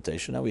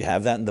interpretation. Now we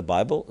have that in the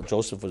Bible.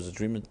 Joseph was a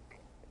dreamer.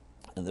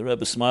 And the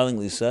Rebbe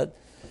smilingly said,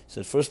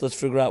 first let's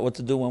figure out what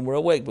to do when we're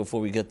awake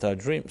before we get to our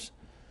dreams.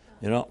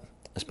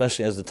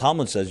 Especially as the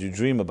Talmud says, you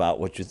dream about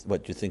what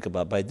you think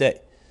about by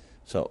day.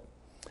 So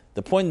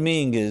the point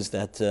being is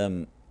that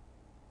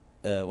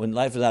when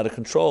life is out of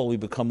control, we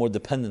become more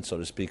dependent, so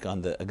to speak,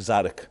 on the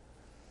exotic.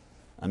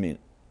 I mean,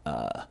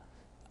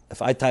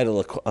 if I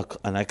title,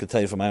 and I could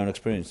tell you from my own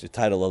experience, you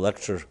title a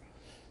lecture,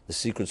 The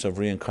Secrets of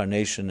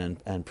Reincarnation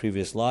and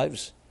Previous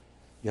Lives,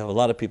 you have a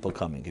lot of people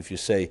coming. If you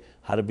say,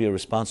 how to be a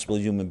responsible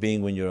human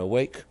being when you're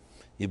awake,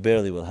 you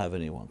barely will have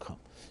anyone come.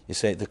 You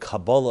say, the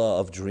Kabbalah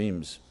of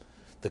dreams,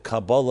 the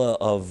Kabbalah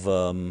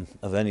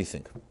of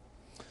anything.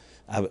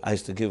 I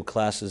used to give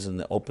classes in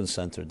the Open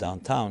Center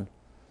downtown,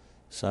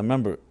 so I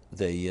remember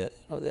they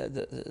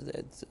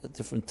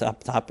different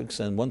topics,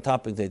 and one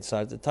topic they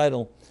decided to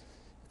title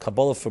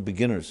Kabbalah for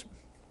Beginners,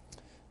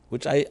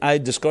 which I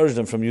discouraged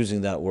them from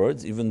using that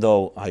word, even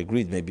though I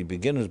agreed maybe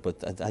beginners,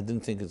 but I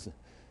didn't think it's...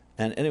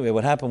 And anyway,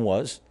 what happened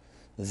was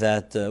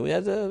that we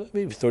had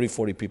maybe 30,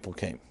 40 people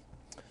came.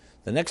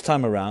 The next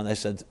time around, I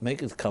said,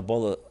 make it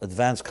Kabbalah,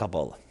 advanced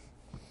Kabbalah.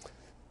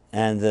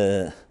 And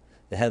they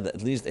had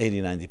at least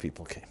 80, 90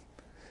 people came.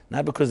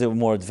 Not because they were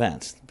more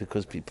advanced,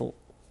 because people,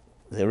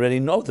 they already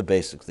know the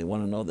basics. They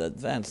want to know the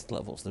advanced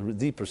levels, the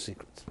deeper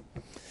secrets.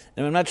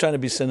 And I'm not trying to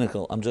be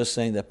cynical. I'm just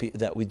saying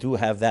that we do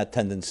have that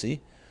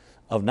tendency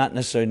of not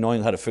necessarily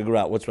knowing how to figure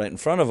out what's right in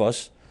front of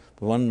us.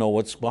 We want to know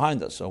what's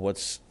behind us, or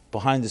what's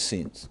behind the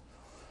scenes.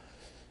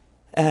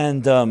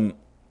 And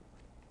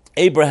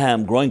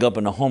Abraham, growing up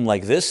in a home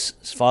like this,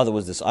 his father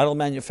was this idol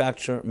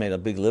manufacturer, made a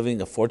big living,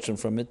 a fortune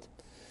from it.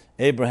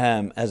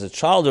 Abraham, as a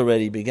child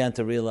already, began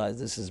to realize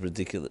this is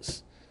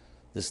ridiculous.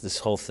 This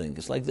whole thing.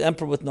 It's like the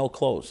emperor with no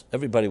clothes.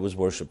 Everybody was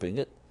worshiping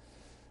it.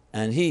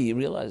 And he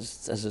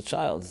realized as a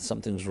child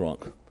something's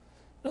wrong.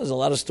 There's a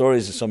lot of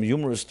stories, some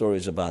humorous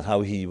stories about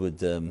how he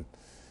would,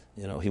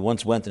 he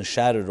once went and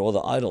shattered all the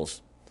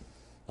idols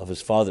of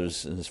his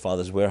father's, in his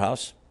father's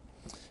warehouse.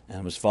 And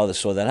when his father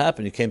saw that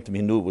happen, he came to me,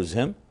 he knew it was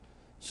him.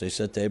 So he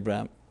said to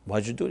Abraham,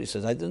 why'd you do it? He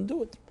says, I didn't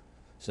do it.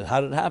 He said,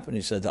 how did it happen?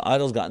 He said, the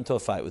idols got into a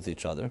fight with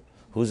each other.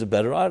 Who's a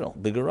better idol,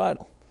 bigger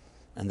idol?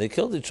 And they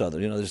killed each other.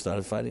 They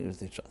started fighting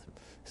with each other.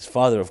 His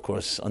father, of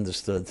course,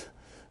 understood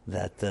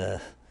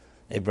that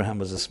Abraham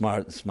was a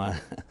smart,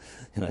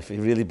 if he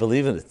really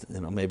believed in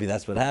it, maybe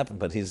that's what happened.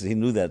 But he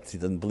knew that he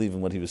didn't believe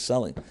in what he was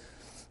selling.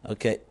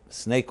 Okay,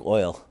 snake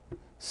oil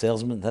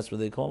salesman, that's what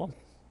they call them.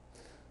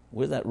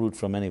 Where's that root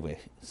from anyway?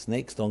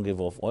 Snakes don't give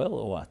off oil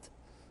or what?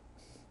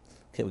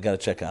 Okay, we got to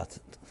check out.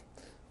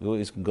 We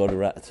always can go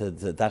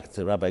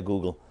to Rabbi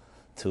Google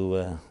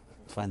to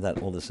find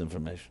out all this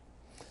information.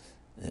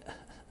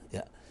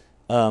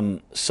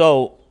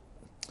 So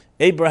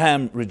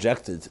Abraham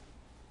rejected,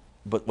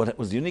 but what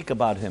was unique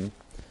about him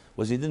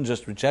was he didn't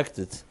just reject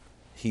it,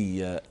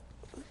 he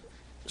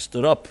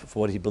stood up for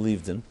what he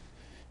believed in,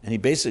 and he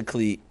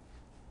basically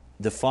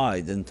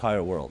defied the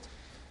entire world,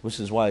 which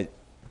is why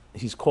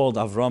he's called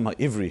Avram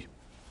HaIvri.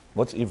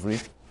 What's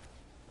Ivri?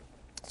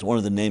 It's one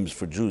of the names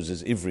for Jews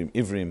is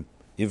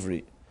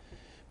Ivri,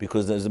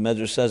 because as the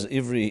Medrash says,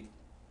 Ivri,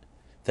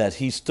 that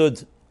he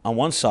stood on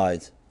one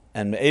side,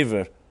 and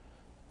Me'aver,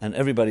 and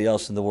everybody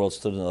else in the world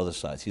stood on the other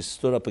side. He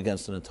stood up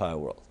against an entire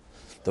world.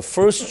 The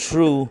first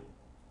true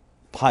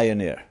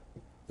pioneer,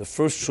 the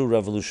first true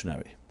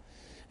revolutionary.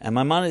 And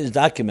Maimonides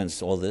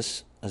documents all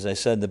this, as I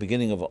said in the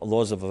beginning of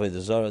Laws of Avodah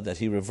Zarah, that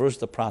he reversed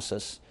the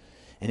process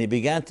and he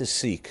began to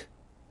seek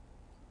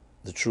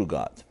the true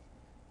God.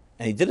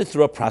 And he did it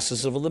through a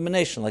process of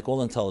elimination, like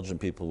all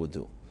intelligent people would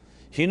do.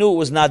 He knew it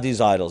was not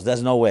these idols.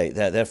 There's no way.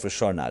 They're for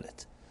sure not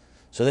it.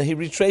 So then he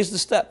retraced the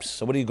steps.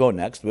 So where do you go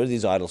next? Where do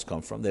these idols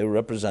come from? They were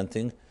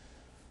representing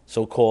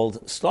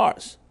so-called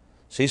stars.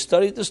 So he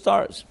studied the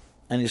stars,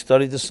 and he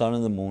studied the sun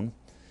and the moon.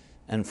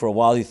 And for a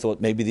while he thought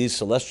maybe these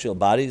celestial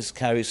bodies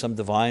carry some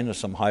divine or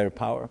some higher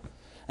power.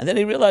 And then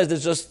he realized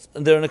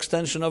they're an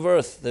extension of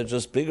Earth. They're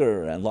just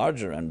bigger and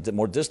larger and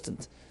more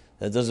distant.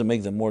 That doesn't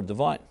make them more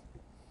divine.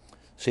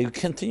 So he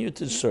continued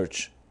to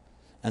search.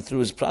 And through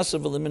his process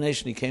of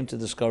elimination, he came to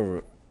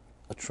discover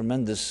a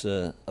tremendous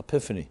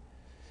epiphany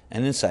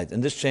and insight.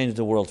 And this changed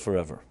the world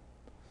forever.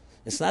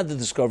 It's not the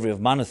discovery of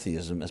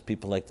monotheism, as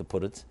people like to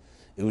put it.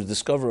 It was the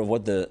discovery of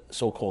what the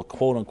so-called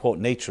quote-unquote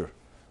nature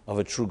of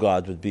a true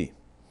God would be.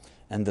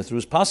 And through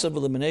his process of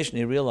elimination,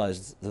 he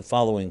realized the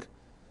following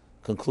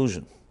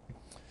conclusion.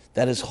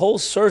 That his whole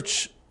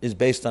search is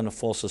based on a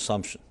false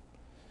assumption.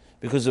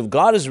 Because if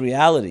God is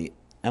reality,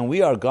 and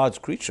we are God's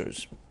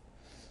creatures,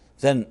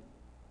 then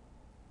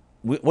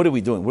what are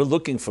we doing? We're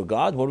looking for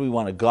God. What do we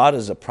want? God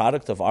as a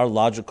product of our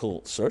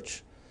logical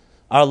search?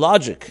 Our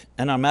logic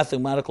and our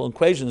mathematical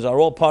equations are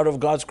all part of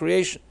God's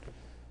creation.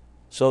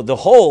 So the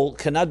whole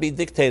cannot be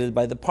dictated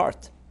by the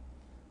part.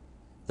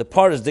 The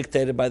part is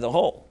dictated by the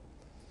whole.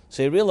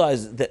 So he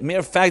realized that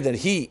mere fact that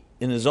he,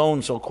 in his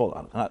own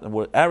so-called, not the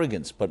word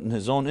arrogance, but in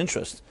his own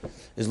interest,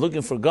 is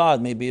looking for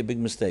God may be a big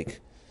mistake.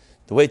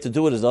 The way to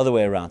do it is the other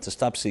way around, to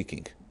stop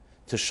seeking,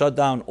 to shut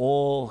down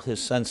all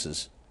his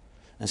senses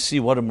and see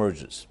what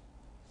emerges,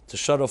 to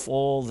shut off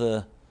all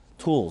the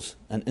tools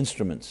and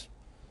instruments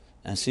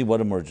and see what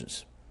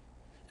emerges.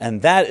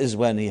 And that is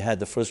when he had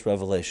the first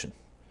revelation.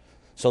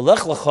 So Lech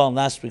Lecha in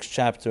last week's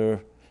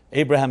chapter,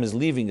 Abraham is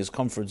leaving his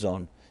comfort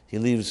zone. He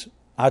leaves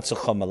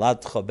Artzecha,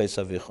 Maladcha, Beis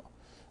Avicha.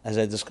 As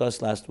I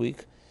discussed last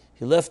week,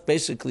 he left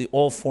basically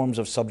all forms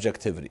of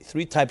subjectivity.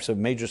 3 types of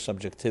major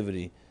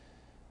subjectivity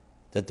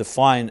that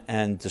define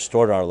and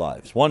distort our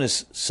lives. One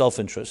is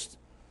self-interest,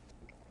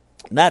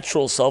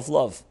 natural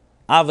self-love,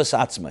 avas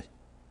atzmai.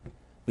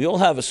 We all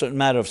have a certain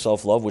matter of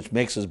self-love which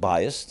makes us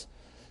biased,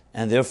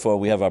 and therefore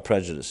we have our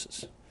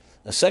prejudices.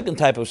 A second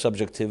type of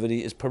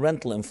subjectivity is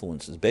parental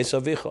influences, Beis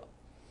Avicha,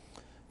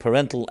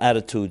 parental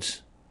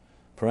attitudes,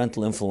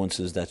 parental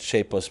influences that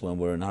shape us when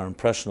we're in our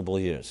impressionable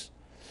years.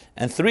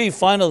 And 3,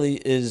 finally,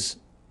 is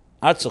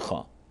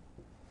Artzecha,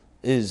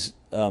 is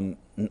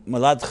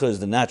Maladcha is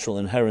the natural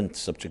inherent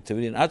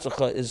subjectivity, and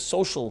Artzecha is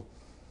social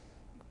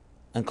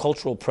and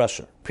cultural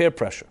pressure, peer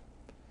pressure.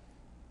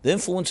 The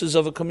influences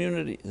of a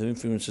community, the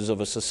influences of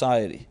a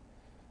society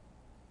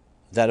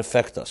that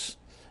affect us.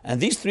 And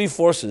these 3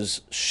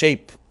 forces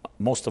shape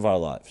most of our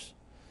lives.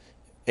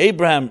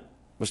 Abraham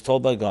was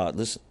told by God,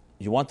 listen,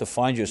 you want to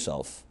find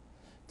yourself,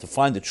 to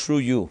find the true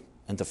you,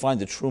 and to find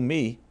the true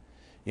me,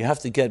 you have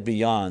to get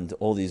beyond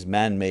all these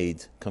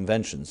man-made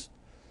conventions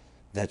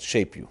that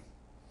shape you.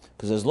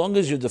 Because as long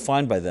as you're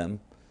defined by them,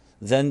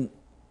 then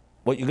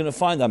what you're going to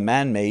find are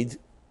man-made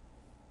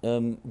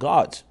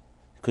gods,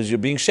 because you're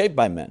being shaped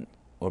by men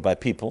or by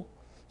people.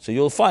 So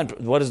you'll find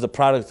what is the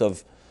product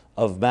of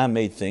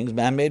man-made things,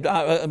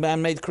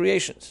 man-made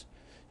creations.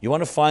 You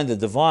want to find the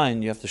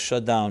divine, you have to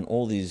shut down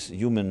all these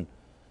human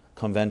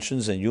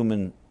conventions and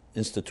human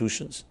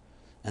institutions.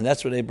 And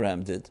that's what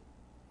Abraham did.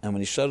 And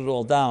when he shut it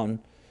all down,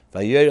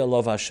 Vayera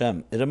Lov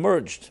Hashem, it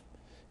emerged.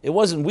 It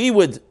wasn't, we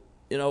would,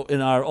 in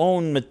our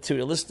own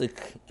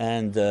materialistic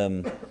and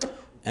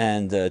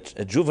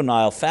a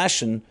juvenile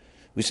fashion,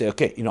 we say,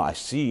 okay, I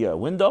see a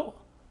window,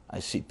 I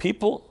see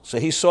people, so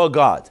he saw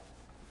God.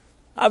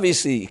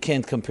 Obviously, you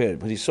can't compare it,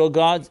 but he saw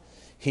God.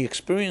 he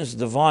experienced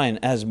divine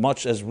as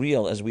much as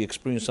real as we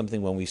experience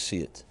something when we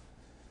see it.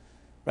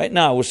 Right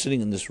now, we're sitting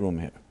in this room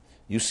here.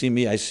 You see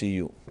me, I see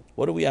you.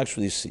 What do we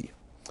actually see?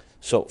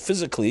 So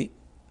physically,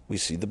 we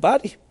see the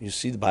body. You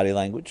see the body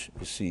language.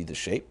 You see the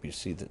shape. You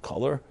see the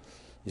color.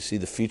 You see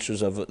the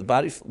features of the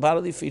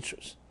bodily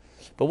features.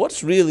 But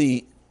what's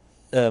really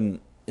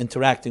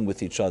interacting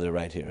with each other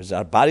right here? Is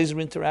our bodies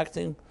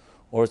interacting,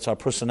 or it's our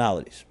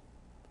personalities?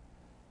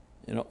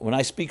 You know, when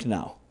I speak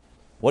now,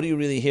 what are you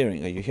really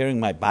hearing? Are you hearing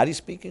my body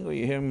speaking, or are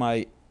you hearing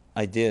my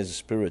ideas,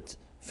 spirit,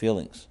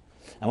 feelings?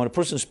 And when a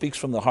person speaks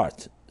from the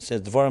heart, it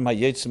says, Dvarim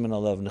hayetzim min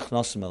halev,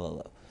 nichnasim el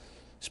halev.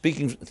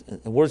 Speaking,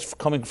 words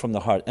coming from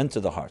the heart,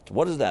 enter the heart.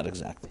 What is that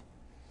exactly?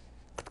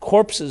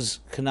 Corpses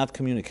cannot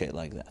communicate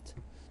like that.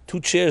 Two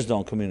chairs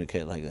don't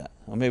communicate like that.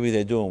 Or maybe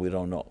they do and we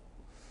don't know.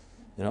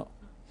 You know?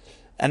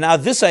 And now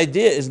this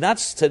idea is not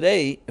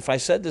today, if I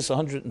said this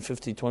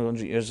 150,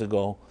 200 years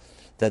ago,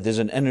 that there's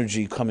an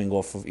energy coming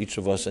off of each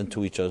of us and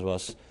to each of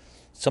us,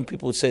 some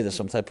people would say there's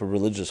some type of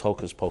religious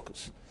hocus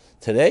pocus.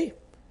 Today,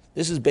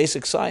 this is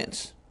basic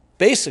science.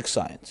 Basic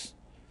science.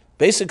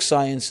 Basic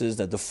science is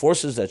that the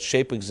forces that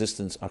shape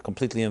existence are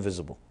completely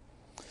invisible.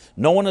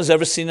 No one has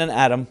ever seen an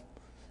atom,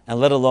 and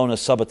let alone a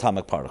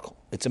subatomic particle.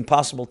 It's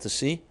impossible to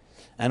see,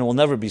 and it will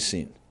never be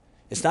seen.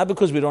 It's not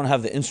because we don't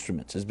have the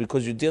instruments. It's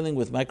because you're dealing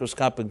with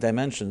microscopic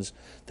dimensions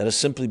that are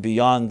simply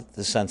beyond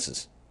the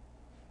senses.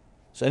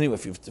 So anyway,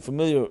 if you're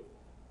familiar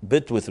a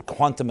bit with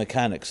quantum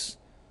mechanics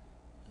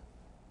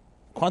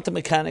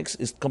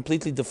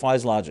completely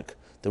defies logic.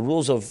 The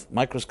rules of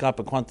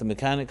microscopic quantum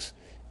mechanics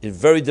is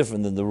very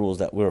different than the rules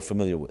that we're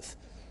familiar with.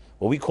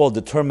 What we call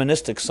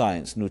deterministic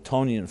science,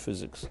 Newtonian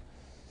physics.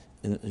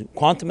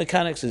 Quantum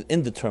mechanics is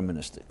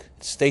indeterministic.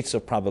 It's states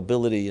of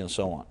probability and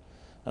so on.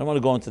 I don't want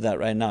to go into that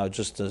right now,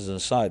 just as an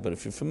aside, but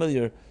if you're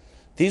familiar,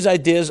 these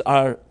ideas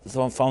are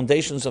the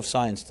foundations of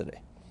science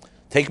today.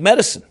 Take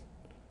medicine.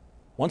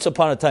 Once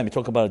upon a time, you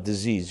talk about a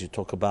disease, you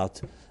talk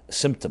about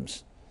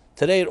symptoms.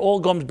 Today, it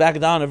all comes back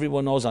down,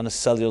 everyone knows, on a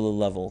cellular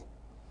level,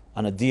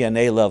 on a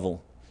DNA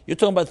level. You're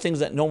talking about things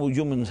that no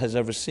human has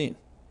ever seen.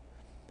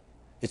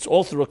 It's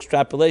all through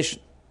extrapolation.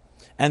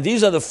 And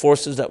these are the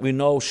forces that we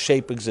know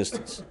shape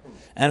existence.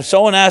 And if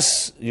someone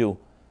asks you,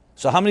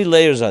 so how many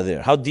layers are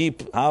there? How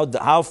deep,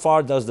 how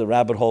far does the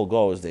rabbit hole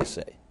go, as they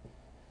say?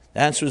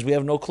 The answer is we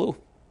have no clue.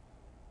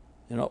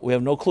 You know, we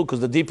have no clue, because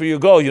the deeper you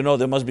go, you know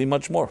there must be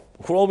much more.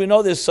 For all we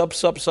know, there's an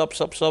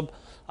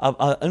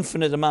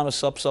infinite amount of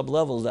sub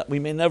levels that we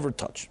may never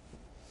touch.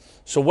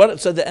 So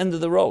what's at the end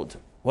of the road?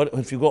 What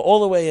if you go all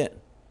the way in?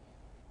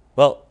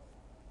 Well,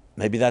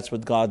 maybe that's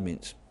what God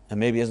means. And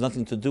maybe it has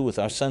nothing to do with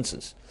our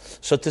senses.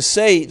 So to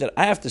say that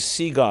I have to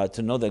see God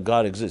to know that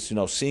God exists, you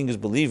know, seeing is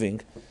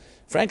believing,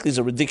 frankly, is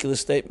a ridiculous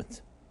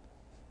statement.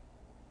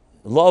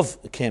 Love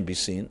can't be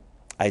seen.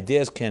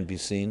 Ideas can't be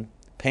seen.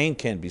 Pain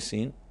can't be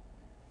seen.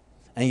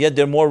 And yet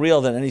they're more real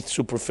than any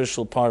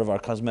superficial part of our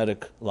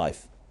cosmetic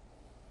life.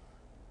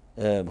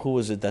 Who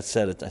was it that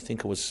said it? I think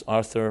it was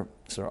Sir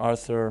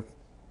Arthur.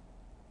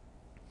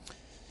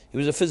 He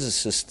was a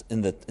physicist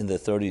in the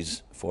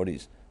 30s,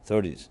 40s,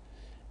 30s.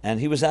 And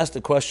he was asked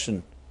the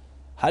question,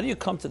 how do you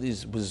come to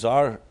these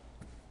bizarre,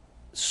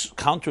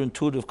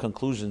 counterintuitive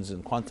conclusions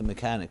in quantum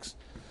mechanics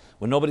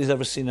when nobody's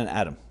ever seen an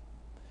atom?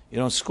 You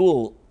know, in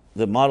school,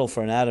 the model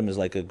for an atom is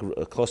like a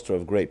cluster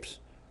of grapes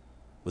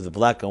with the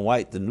black and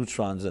white, the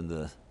neutrons and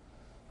the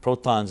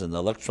protons and the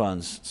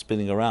electrons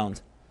spinning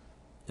around.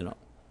 You know,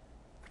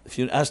 if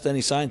you ask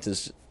any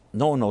scientist,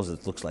 no one knows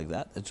it looks like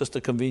that. It's just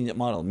a convenient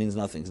model. It means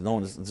nothing.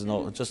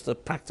 It's just a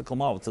practical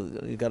model.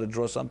 You got to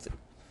draw something.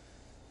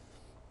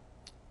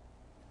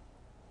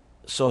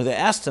 So they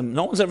asked him,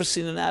 no one's ever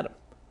seen an atom.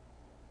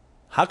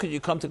 How could you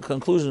come to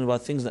conclusions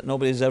about things that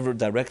nobody's ever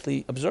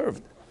directly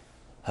observed?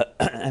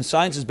 And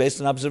science is based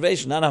on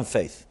observation, not on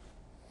faith.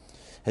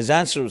 His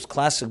answer was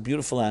classic,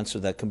 beautiful answer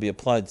that can be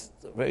applied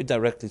very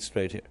directly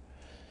straight here.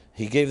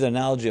 He gave the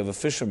analogy of a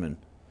fisherman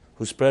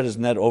who spread his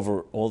net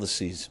over all the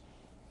seas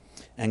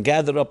and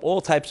gathered up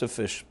all types of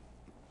fish,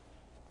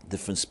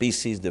 different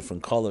species,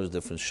 different colors,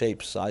 different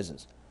shapes,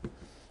 sizes,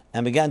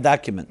 and began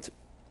documenting.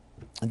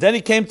 And then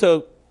he came to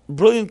a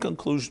brilliant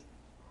conclusion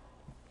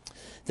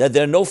that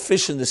there are no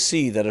fish in the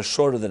sea that are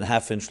shorter than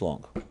 ½ inch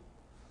long.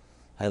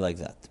 I like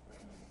that.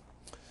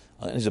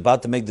 And he's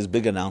about to make this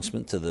big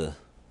announcement to the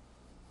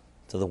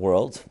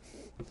world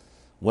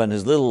when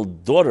his little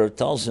daughter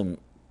tells him,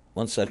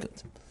 1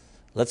 second,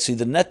 let's see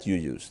the net you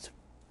used.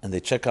 And they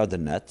check out the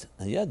net,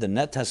 and yeah, the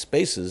net has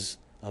spaces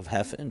of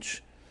 ½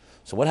 inch.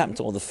 So what happened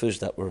to all the fish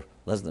that were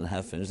less than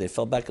 ½ inch? They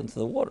fell back into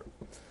the water.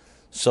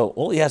 So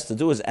all he has to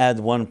do is add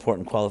one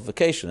important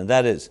qualification, and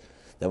that is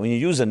that when you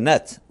use a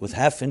net with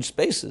 ½ inch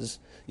spaces,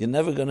 you're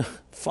never going to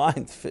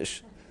find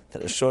fish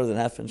that are shorter than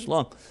 ½ inch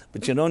long.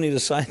 But you don't need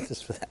a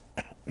scientist for that.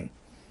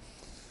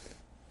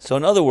 So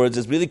in other words,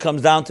 it really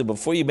comes down to,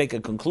 before you make a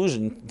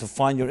conclusion, to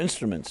find your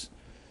instruments.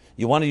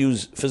 You want to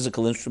use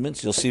physical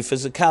instruments, you'll see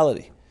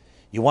physicality.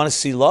 You want to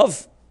see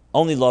love?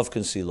 Only love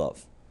can see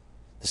love.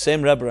 The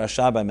same Rebbe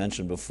Rashab I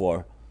mentioned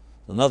before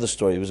Another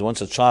story, he was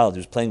once a child, he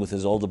was playing with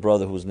his older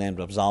brother who was named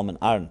Rab Zalman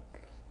Arn,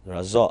 the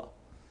Razah.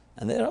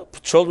 And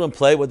children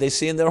play what they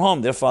see in their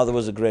home. Their father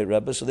was a great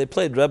Rebbe, so they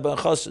played Rebbe and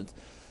Chassid.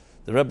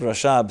 The Rebbe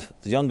Rashab,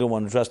 the younger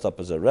one, dressed up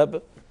as a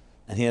Rebbe,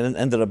 and he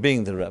ended up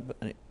being the Rebbe.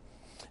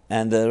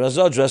 And the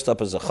Razah dressed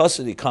up as a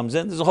Chassid, he comes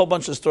in. There's a whole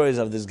bunch of stories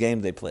of this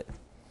game they played.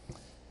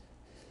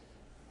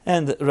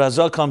 And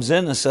Razah comes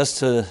in and says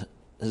to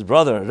his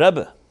brother,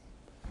 Rebbe,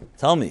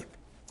 tell me,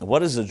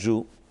 what is a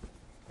Jew?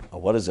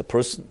 Or what is a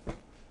person?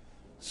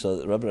 So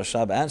the Rebbe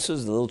Rashab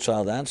answers, the little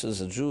child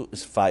answers, a Jew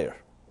is fire.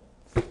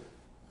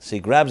 So he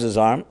grabs his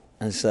arm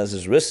and says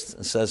his wrist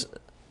and says,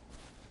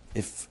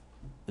 if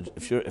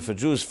a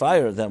Jew is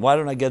fire, then why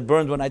don't I get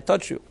burned when I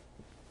touch you?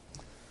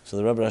 So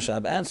the Rebbe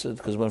Rashab answered,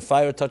 because when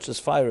fire touches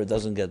fire, it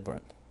doesn't get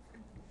burned.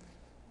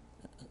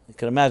 You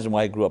can imagine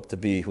why he grew up to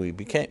be who he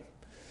became.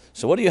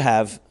 So what do you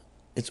have?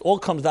 It all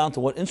comes down to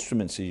what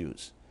instruments you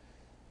use.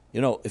 You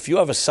know, if you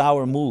have a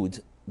sour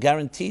mood,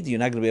 guaranteed you're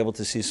not going to be able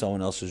to see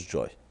someone else's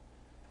joy.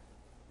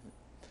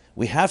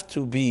 We have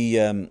to be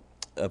in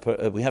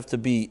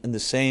the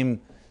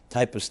same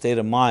type of state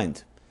of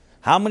mind.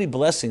 How many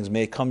blessings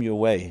may come your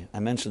way? I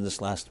mentioned this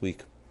last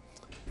week.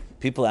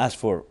 People ask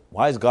for,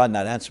 why is God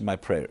not answering my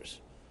prayers?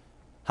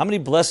 How many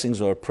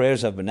blessings or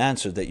prayers have been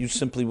answered that you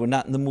simply were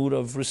not in the mood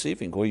of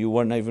receiving, or you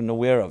weren't even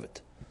aware of it?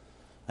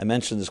 I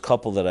mentioned this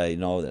couple that I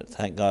know that,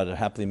 thank God, are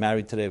happily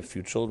married today with a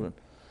few children.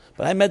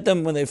 But I met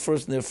them when their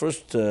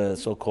first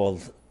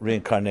so-called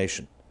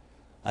reincarnation.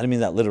 I don't mean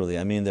that literally.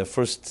 I mean their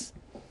first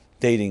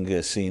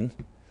dating scene,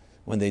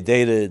 when they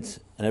dated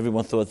and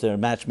everyone thought they're a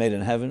match made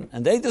in heaven,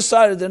 and they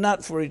decided they're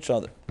not for each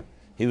other.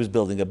 He was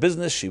building a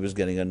business, she was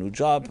getting a new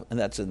job, and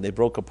that's it. And they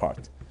broke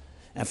apart.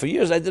 And for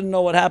years I didn't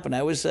know what happened. I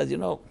always said,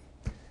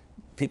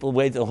 people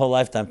wait their whole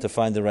lifetime to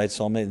find the right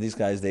soulmate. These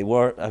guys, they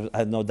were, I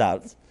had no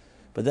doubt.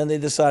 But then they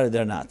decided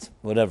they're not,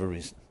 whatever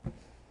reason.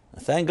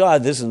 Thank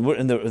God, we're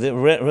in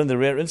the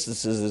rare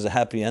instances, there's a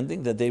happy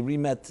ending, that they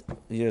re-met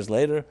years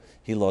later.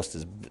 He lost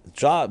his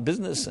job,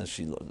 business, and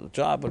she lost the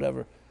job,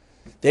 whatever.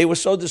 They were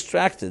so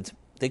distracted,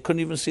 they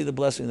couldn't even see the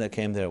blessing that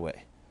came their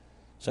way.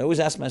 So I always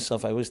ask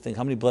myself, I always think,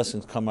 how many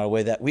blessings come our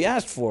way that we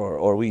asked for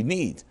or we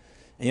need,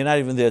 and you're not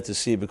even there to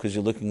see because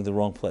you're looking in the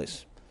wrong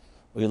place,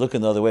 or you're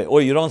looking the other way,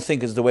 or you don't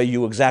think it's the way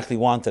you exactly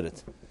wanted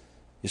it.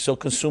 You're so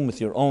consumed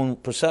with your own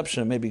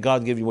perception, maybe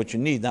God gave you what you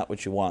need, not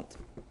what you want.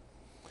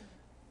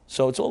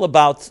 So it's all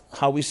about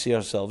how we see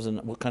ourselves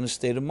and what kind of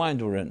state of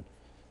mind we're in,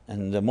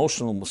 and the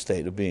emotional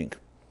state of being.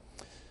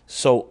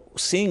 So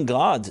seeing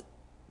God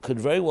could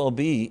very well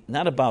be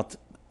not about,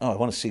 I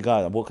want to see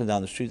God. I'm walking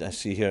down the street, I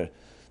see here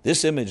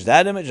this image,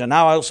 that image, and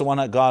now I also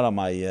want God on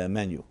my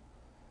menu.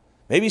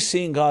 Maybe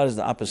seeing God is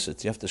the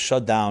opposite. You have to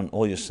shut down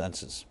all your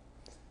senses.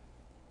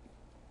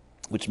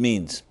 Which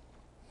means,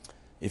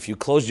 if you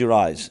close your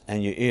eyes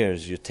and your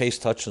ears, your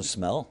taste, touch, and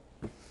smell,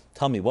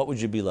 tell me, what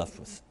would you be left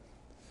with?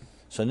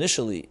 So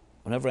initially,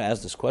 whenever I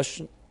ask this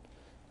question,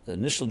 the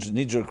initial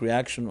knee-jerk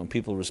reaction when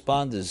people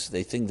respond is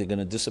they think they're going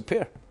to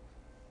disappear.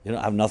 I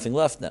have nothing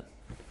left then.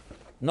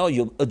 No,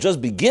 you'll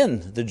just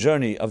begin the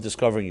journey of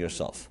discovering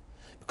yourself.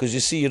 Because you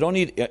see, you don't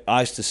need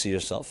eyes to see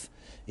yourself.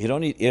 You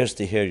don't need ears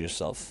to hear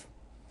yourself.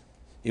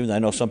 Even though I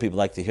know some people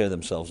like to hear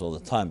themselves all the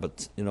time,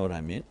 but you know what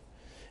I mean.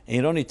 And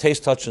you don't need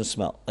taste, touch, and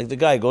smell. Like the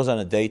guy goes on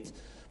a date,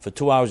 for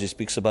 2 hours he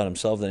speaks about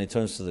himself, then he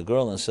turns to the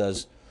girl and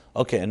says,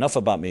 okay, enough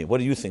about me. What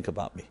do you think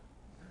about me?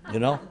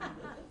 So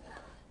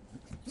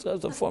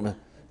that's the formula.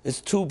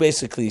 It's two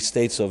basically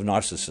states of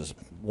narcissism.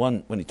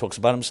 One when he talks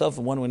about himself,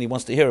 and one when he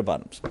wants to hear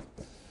about himself.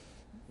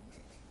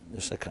 You're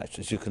a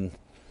psychiatrist. You can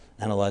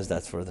analyze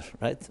that further,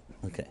 right?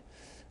 Okay.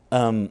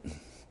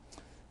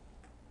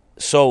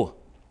 So,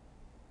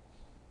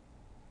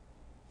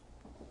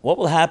 what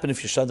will happen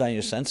if you shut down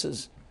your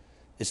senses?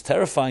 It's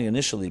terrifying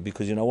initially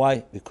because you know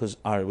why? Because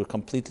we're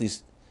completely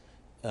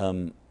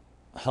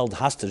held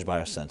hostage by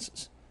our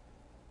senses.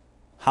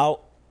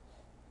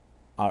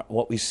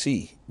 What we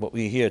see, what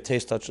we hear,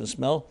 taste, touch, and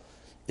smell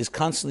is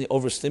constantly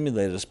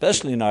overstimulated,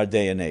 especially in our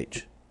day and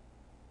age.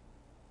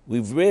 We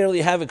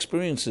rarely have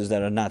experiences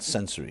that are not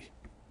sensory.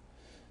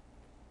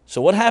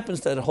 So what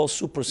happens to that whole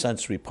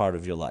supersensory part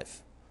of your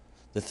life?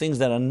 The things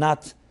that are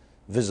not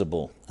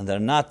visible, and they're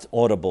not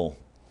audible,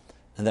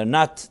 and they're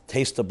not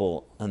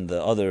tasteable, and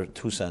the other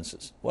two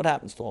senses. What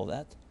happens to all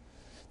that?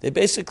 They're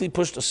basically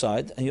pushed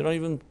aside, and you don't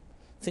even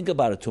think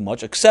about it too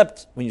much,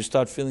 except when you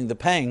start feeling the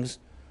pangs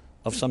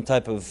of some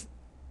type of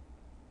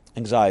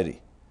anxiety.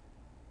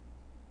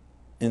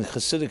 In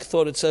Hasidic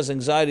thought, it says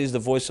anxiety is the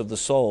voice of the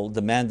soul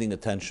demanding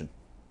attention.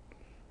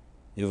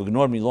 You've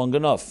ignored me long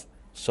enough,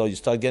 so you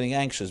start getting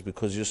anxious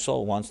because your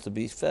soul wants to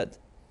be fed.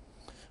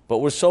 But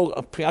we're so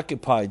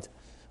preoccupied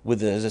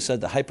with, as I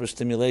said, the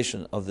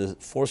hyperstimulation of the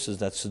forces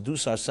that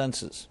seduce our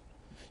senses.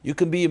 You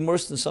can be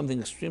immersed in something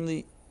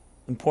extremely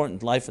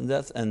important, life and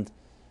death, and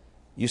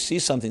you see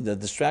something that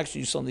distracts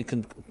you, you suddenly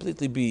can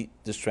completely be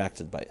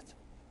distracted by it.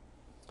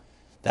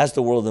 That's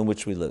the world in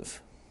which we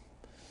live.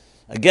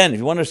 Again, if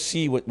you want to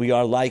see what we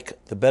are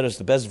like, the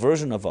best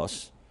version of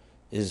us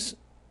is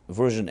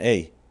version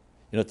A.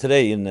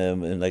 Today in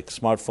like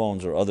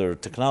smartphones or other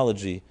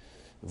technology,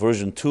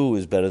 version 2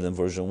 is better than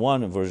version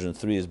 1, and version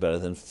 3 is better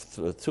than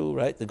 2,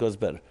 right? It goes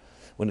better.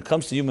 When it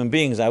comes to human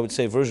beings, I would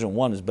say version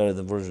 1 is better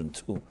than version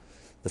 2.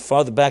 The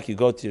farther back you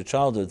go to your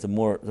childhood, the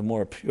more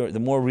pure, the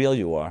more real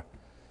you are,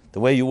 the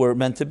way you were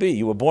meant to be.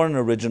 You were born an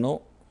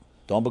original.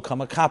 Don't become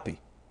a copy.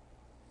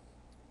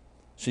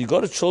 So you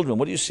go to children.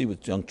 What do you see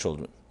with young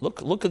children?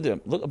 Look at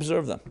them.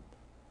 Observe them.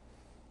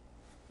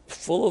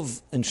 Full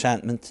of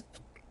enchantment,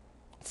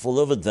 full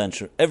of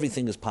adventure.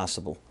 Everything is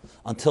possible.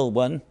 Until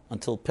when?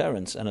 Until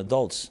parents and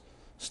adults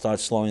start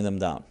slowing them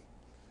down.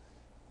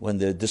 When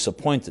they're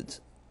disappointed.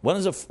 When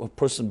does a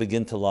person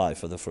begin to lie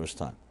for the first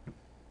time?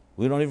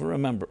 We don't even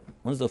remember.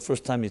 When's the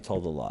first time you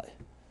told a lie?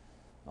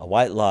 A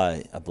white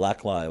lie, a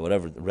black lie,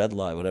 whatever, a red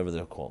lie, whatever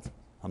they're called.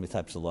 How many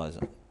types of lies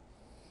are there?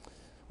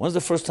 When's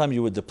the first time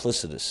you were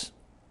duplicitous?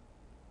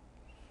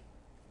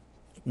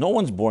 No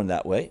one's born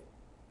that way.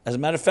 As a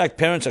matter of fact,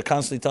 parents are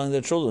constantly telling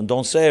their children,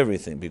 don't say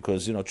everything,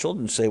 because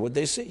children say what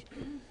they see.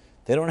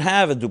 They don't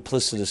have a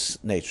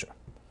duplicitous nature.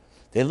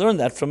 They learn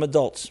that from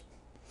adults.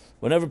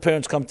 Whenever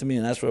parents come to me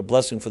and ask for a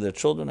blessing for their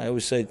children, I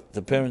always say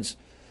to parents,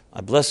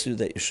 I bless you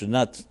that you should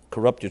not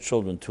corrupt your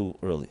children too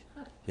early.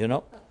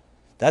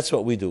 That's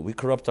what we do. We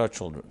corrupt our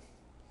children.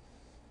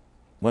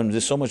 When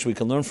there's so much we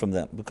can learn from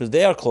them, because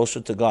they are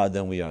closer to God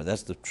than we are.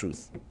 That's the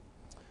truth.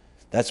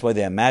 That's why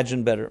they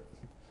imagine better.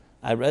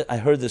 I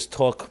heard this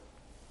talk,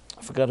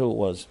 I forgot who it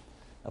was,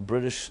 a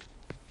British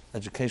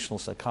educational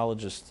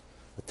psychologist,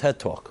 a TED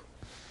Talk,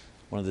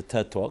 one of the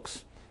TED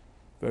Talks,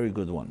 very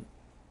good one,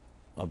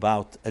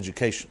 about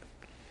education.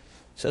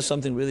 It says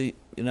something really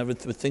you never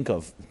would think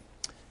of.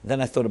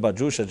 Then I thought about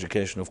Jewish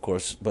education, of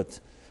course,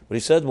 but what he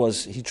said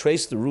was he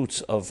traced the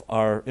roots of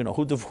our,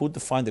 who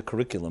defined the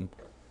curriculum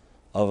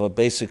of a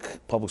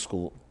basic public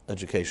school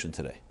education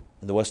today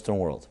in the Western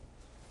world.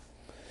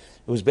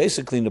 It was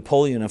basically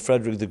Napoleon and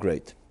Frederick the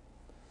Great,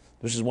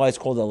 which is why it's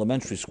called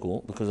elementary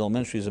school, because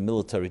elementary is a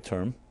military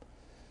term.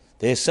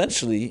 They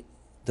essentially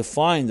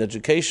defined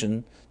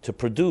education to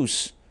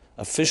produce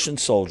efficient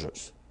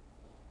soldiers.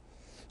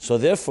 So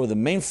therefore, the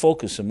main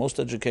focus in most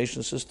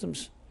education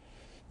systems,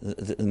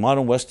 in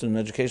modern Western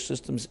education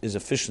systems, is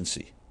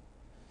efficiency.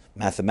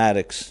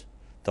 Mathematics,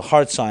 the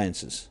hard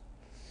sciences,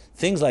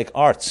 things like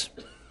arts,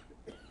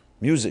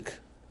 music,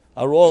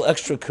 are all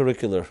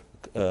extracurricular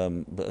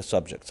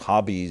subjects,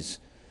 hobbies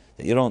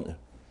that you don't.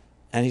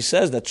 And he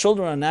says that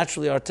children are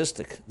naturally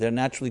artistic. They're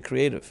naturally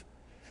creative.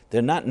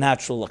 They're not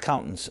natural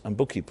accountants and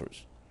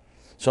bookkeepers.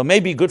 So it may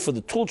be good for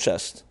the tool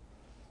chest,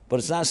 but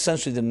it's not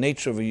essentially the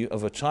nature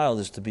of a child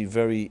is to be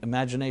very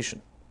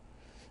imagination.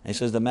 And he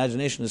says the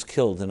imagination is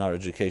killed in our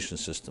education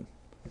system.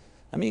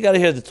 I mean, you got to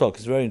hear the talk.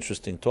 It's a very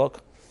interesting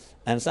talk.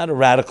 And it's not a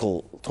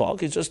radical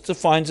talk. He just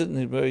defines it in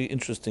a very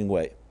interesting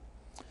way.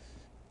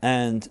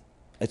 And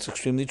it's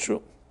extremely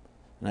true.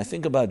 And I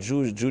think about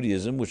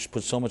Judaism, which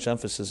puts so much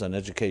emphasis on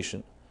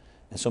education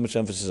and so much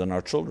emphasis on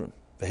our children.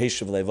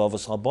 There's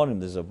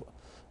a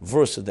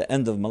verse at the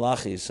end of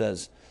Malachi, it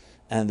says,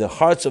 and the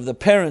hearts of the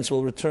parents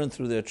will return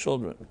through their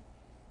children.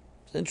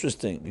 It's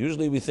interesting.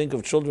 Usually we think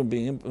of children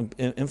being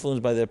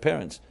influenced by their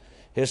parents.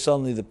 Here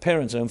suddenly the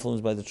parents are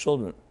influenced by the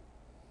children.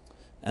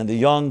 And the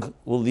young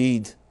will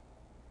lead.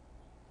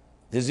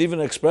 There's even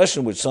an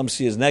expression which some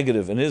see as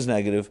negative, and is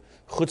negative.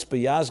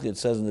 Chutzpah yazgid, it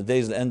says in the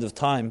days of the end of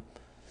time,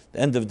 the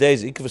end of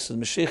days, Ikvus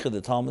Mashiach, the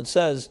Talmud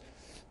says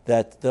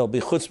that there'll be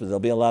chutzpah, there'll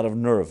be a lot of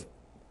nerve.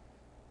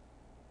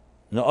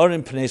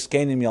 Na'orim pnei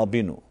skenim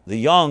yalbinu. The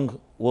young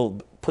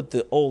will put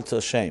the old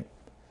to shame.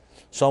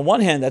 So on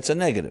one hand, that's a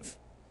negative,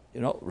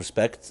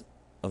 respect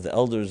of the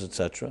elders,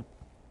 etc.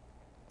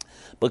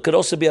 But it could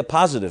also be a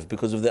positive,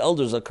 because if the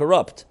elders are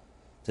corrupt,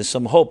 there's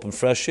some hope and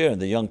fresh air in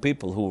the young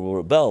people who will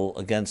rebel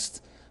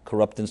against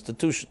corrupt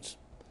institutions.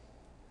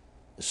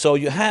 So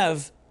you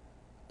have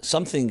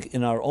something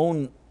in our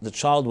own, the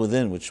child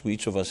within, which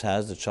each of us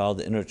has,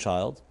 the inner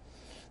child,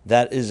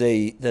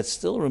 that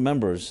still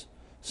remembers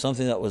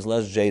something that was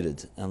less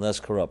jaded and less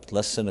corrupt,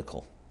 less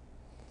cynical.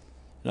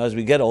 As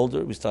we get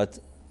older, we start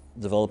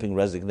developing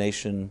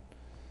resignation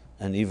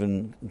and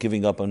even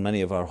giving up on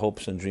many of our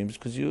hopes and dreams,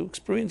 because you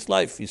experience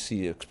life,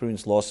 you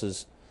experience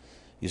losses,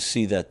 you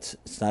see that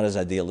it's not as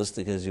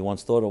idealistic as you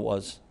once thought it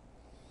was.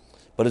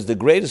 But it's the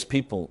greatest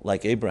people,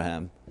 like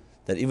Abraham,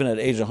 that even at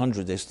age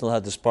 100, they still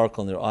had the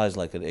sparkle in their eyes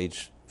like at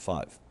age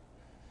 5.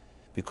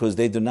 Because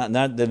they're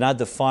not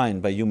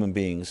defined by human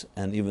beings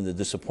and even the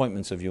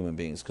disappointments of human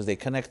beings, because they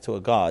connect to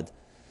a God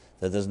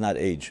that does not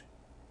age.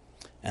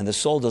 And the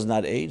soul does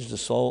not age, the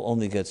soul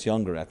only gets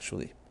younger,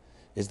 actually.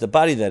 It's the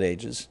body that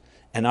ages,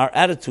 and our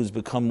attitudes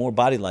become more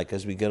body-like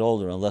as we get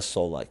older and less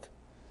soul-like.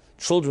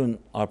 Children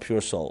are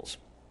pure souls.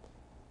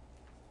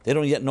 They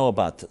don't yet know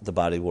about the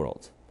body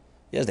world.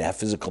 Yes, they have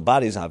physical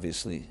bodies,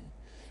 obviously,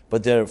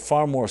 but they're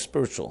far more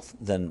spiritual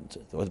than.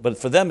 But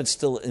for them, it's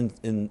still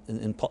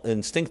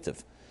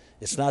instinctive.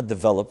 It's not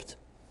developed,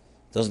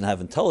 doesn't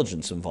have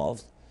intelligence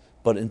involved,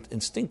 but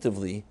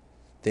instinctively,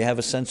 they have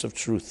a sense of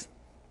truth.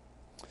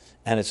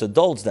 And it's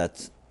adults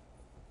that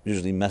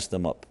usually mess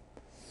them up.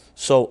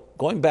 So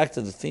going back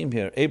to the theme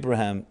here,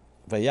 Abraham,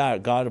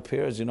 Vayar, God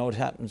appears, you know what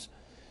happens?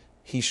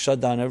 He shut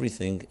down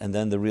everything, and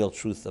then the real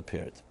truth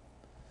appeared.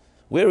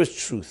 Where is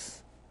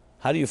truth?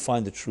 How do you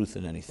find the truth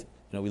in anything?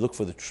 We look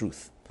for the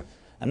truth.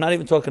 I'm not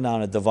even talking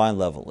on a divine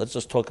level. Let's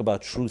just talk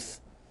about truth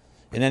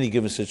in any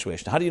given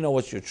situation. How do you know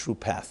what's your true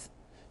path?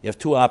 You have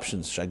two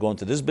options. Should I go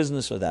into this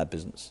business or that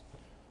business?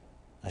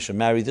 I should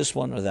marry this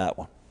one or that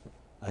one.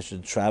 I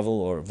should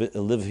travel or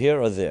live here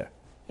or there.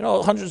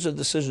 Hundreds of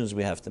decisions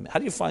we have to make. How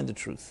do you find the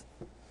truth?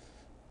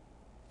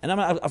 And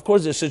of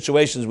course, there's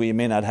situations where you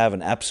may not have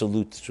an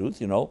absolute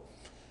truth.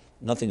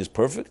 Nothing is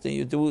perfect, and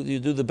you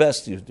do the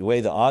best. You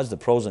weigh the odds, the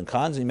pros and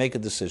cons, and you make a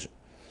decision.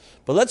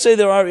 But let's say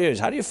there are areas.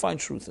 How do you find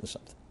truth in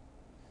something?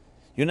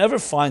 You never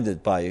find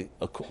it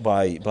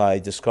by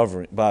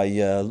discovering, by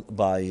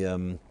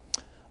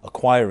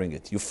acquiring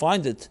it. You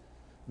find it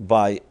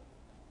by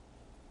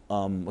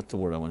what's the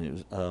word I want to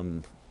use?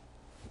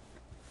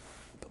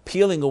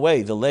 Peeling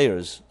away the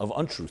layers of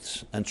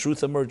untruths, and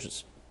truth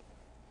emerges.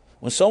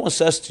 When someone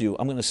says to you,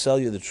 I'm going to sell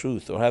you the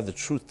truth, or have the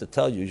truth to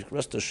tell you, you can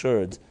rest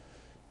assured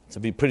to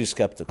be pretty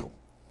skeptical.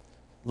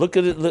 Look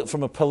at it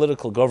from a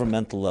political,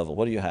 governmental level.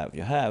 What do you have?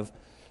 You have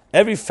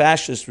every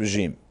fascist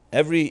regime,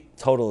 every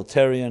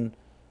totalitarian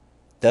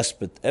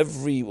despot,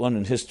 everyone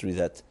in history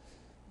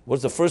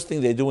what's the first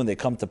thing they do when they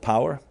come to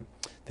power?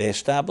 They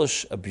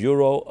establish a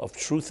bureau of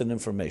truth and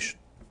information.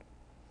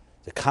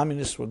 The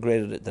communists were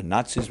great at it. The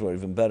Nazis were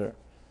even better.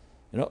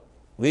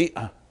 They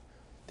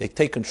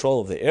take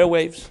control of the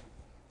airwaves,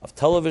 of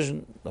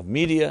television, of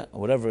media, or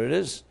whatever it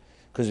is,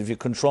 because if you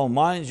control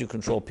minds, you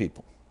control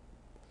people.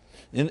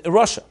 In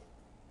Russia,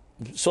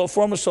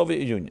 former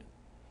Soviet Union,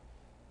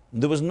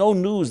 there was no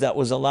news that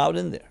was allowed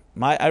in there.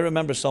 I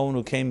remember someone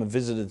who came and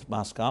visited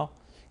Moscow,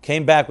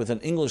 came back with an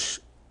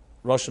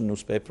English-Russian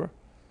newspaper,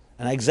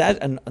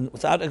 and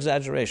without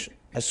exaggeration,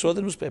 I saw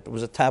the newspaper. It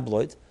was a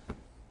tabloid.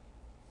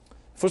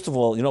 First of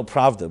all,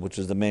 Pravda, which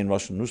is the main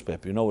Russian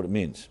newspaper, you know what it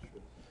means.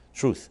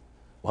 Truth.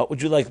 What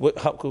would you like?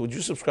 How would you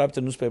subscribe to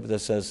a newspaper that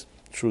says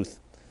truth?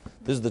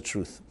 This is the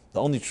truth,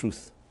 the only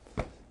truth.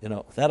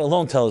 That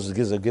alone tells us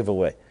gives a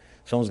giveaway.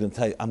 Someone's going to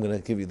tell you, I'm going to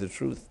give you the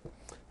truth.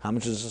 How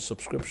much is a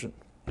subscription?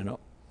 And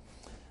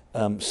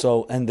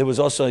there was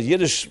also a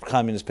Yiddish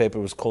communist paper.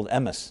 It was called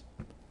Emes.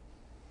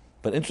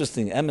 But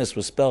interesting, Emes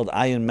was spelled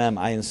Ayin Mem,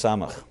 Ayin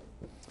Samach.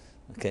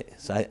 Okay,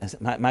 so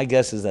my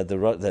guess is that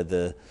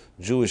the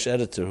Jewish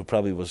editor, who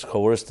probably was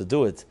coerced to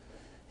do it,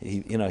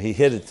 he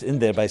hid it in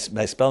there by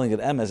spelling it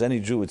Emes.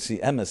 Any Jew would see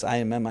Emes,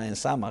 Ayin Mem, Ayin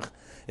Samach.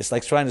 It's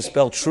like trying to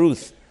spell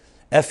truth,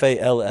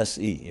 False.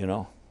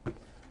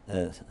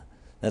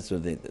 That's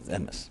what they did,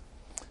 Emes.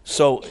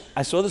 So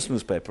I saw this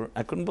newspaper.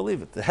 I couldn't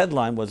believe it. The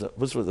headline was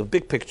a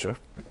big picture,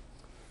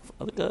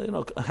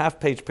 a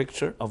half-page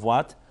picture of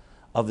what?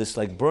 Of this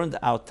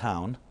burned-out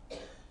town,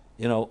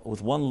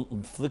 with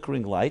one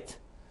flickering light,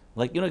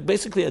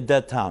 basically a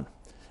dead town.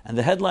 And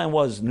the headline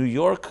was, New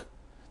York,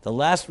 the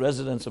last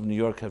residents of New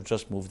York have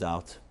just moved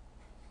out.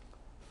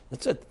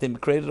 That's it. They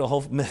created a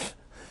whole myth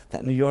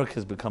that New York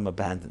has become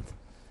abandoned.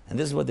 And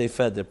this is what they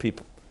fed their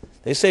people.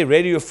 They say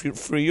Radio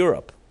Free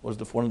Europe was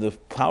one of the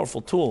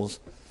powerful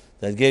tools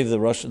that gave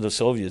the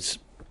Soviets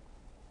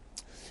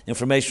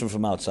information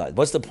from outside.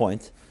 What's the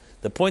point?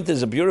 The point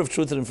is a Bureau of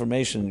Truth and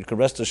Information, you can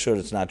rest assured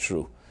it's not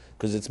true,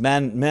 because it's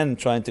men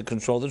trying to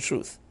control the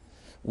truth.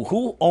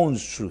 Who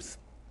owns truth?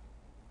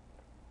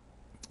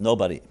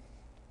 Nobody.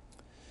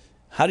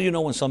 How do you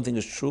know when something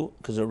is true?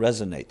 Because it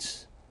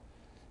resonates.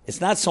 It's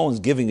not someone's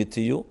giving it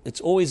to you. It's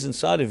always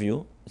inside of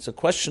you. It's a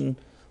question,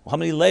 how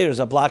many layers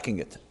are blocking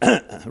it?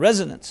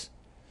 Resonance.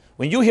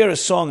 When you hear a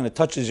song and it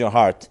touches your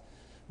heart,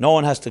 no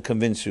one has to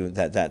convince you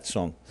that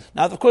song.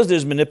 Now, of course,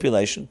 there's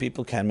manipulation.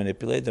 People can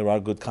manipulate. There are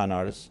good con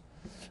artists.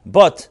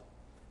 But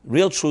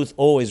real truth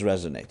always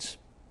resonates.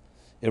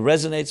 It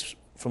resonates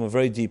from a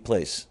very deep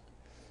place.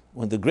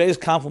 When the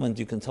greatest compliment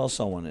you can tell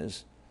someone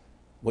is,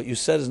 what you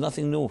said is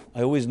nothing new.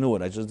 I always knew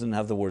it. I just didn't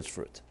have the words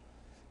for it.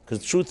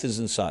 Because truth is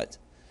inside.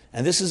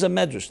 And this is a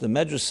medrash. The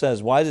medrash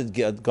says, why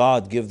did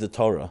God give the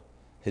Torah,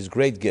 his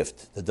great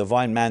gift, the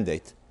divine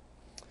mandate,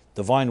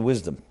 divine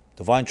wisdom,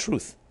 divine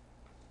truth,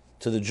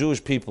 to the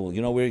Jewish people?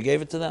 You know where he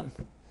gave it to them?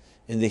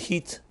 In the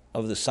heat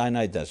of the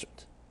Sinai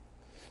desert.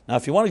 Now,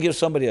 if you want to give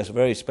somebody a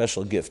very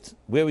special gift,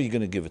 where are you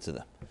going to give it to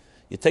them?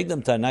 You take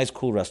them to a nice,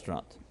 cool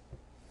restaurant,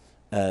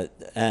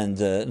 and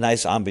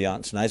nice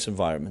ambiance, nice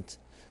environment.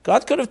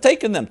 God could have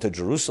taken them to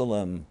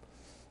Jerusalem,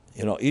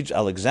 each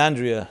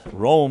Alexandria,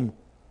 Rome,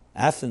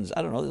 Athens.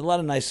 I don't know. There's a lot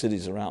of nice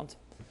cities around.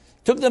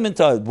 Took them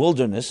into a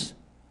wilderness.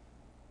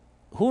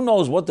 Who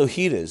knows what the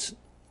heat is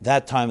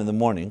that time in the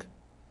morning?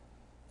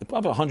 It's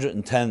probably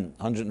 110,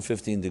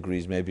 115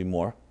 degrees, maybe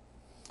more.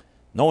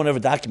 No one ever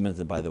documented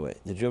it, by the way.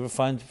 Did you ever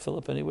find,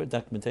 Philip, anywhere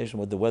documentation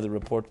what the weather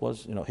report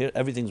was? Here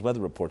everything's weather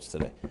reports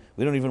today.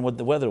 We don't even know what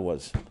the weather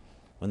was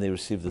when they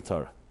received the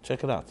Torah.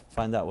 Check it out.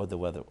 Find out what the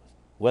weather was.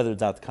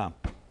 Weather.com.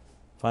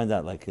 Find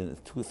out,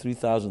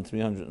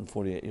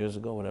 3,348 years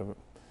ago, whatever.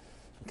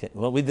 Okay.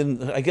 Well, we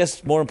didn't. I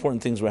guess more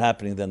important things were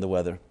happening than the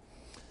weather,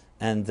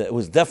 and it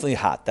was definitely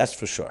hot. That's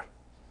for sure.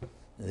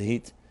 The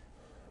heat.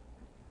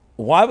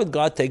 why would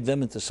God take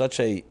them into such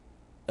a,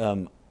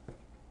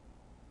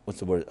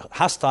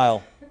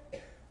 hostile,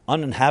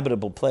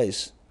 uninhabitable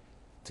place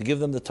to give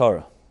them the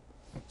Torah?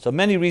 So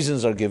many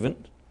reasons are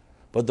given,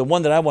 but the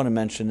one that I want to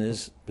mention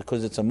is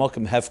because it's a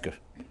mokum hefker.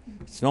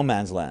 It's no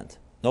man's land.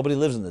 Nobody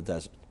lives in the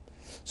desert.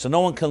 So no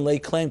one can lay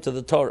claim to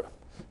the Torah.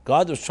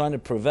 God was trying to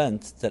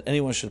prevent that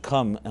anyone should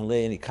come and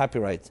lay any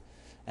copyright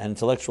and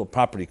intellectual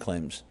property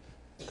claims.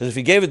 Because if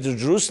he gave it to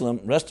Jerusalem,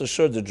 rest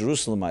assured the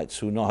Jerusalemites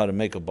who know how to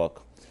make a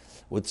buck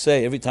would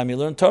say, every time you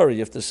learn Torah, you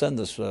have to send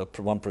us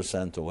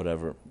 1% or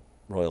whatever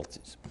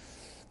royalties.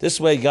 This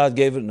way God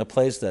gave it in a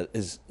place that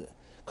is,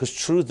 because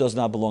truth does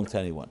not belong to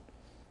anyone.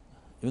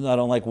 Even though I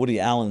don't like Woody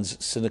Allen's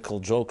cynical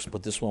jokes,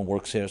 but this one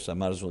works here, so I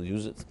might as well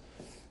use it.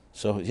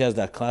 So he has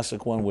that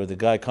classic one where the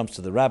guy comes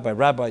to the rabbi,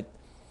 Rabbi,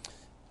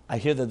 I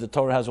hear that the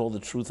Torah has all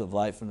the truth of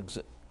life,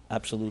 and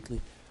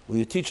absolutely. Will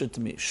you teach it to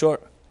me? Sure.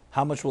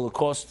 How much will it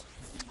cost?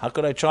 How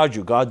could I charge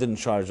you? God didn't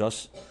charge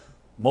us.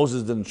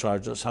 Moses didn't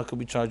charge us. How could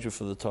we charge you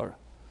for the Torah?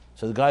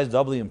 So the guy's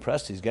doubly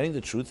impressed. He's getting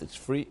the truth. It's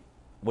free.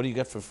 What do you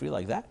get for free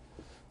like that?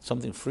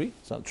 Something free?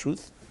 It's not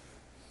truth.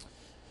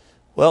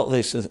 Well,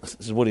 they said, this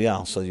is Woody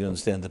Allen, so you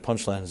understand the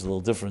punchline is a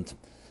little different.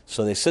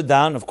 So they sit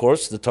down, of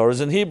course, the Torah is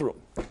in Hebrew.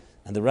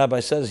 And the rabbi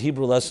says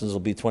Hebrew lessons will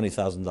be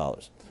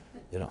 $20,000.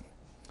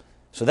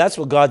 So that's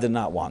what God did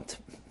not want.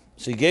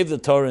 So he gave the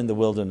Torah in the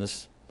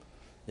wilderness.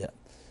 Yeah.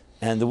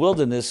 And the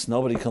wilderness,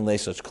 nobody can lay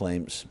such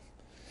claims.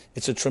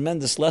 It's a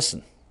tremendous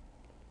lesson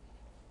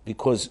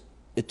because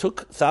it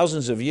took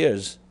thousands of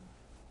years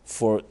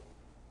for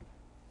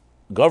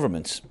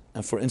governments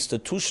and for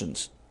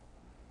institutions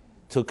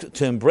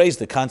to embrace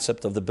the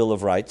concept of the Bill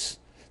of Rights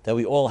that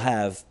we all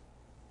have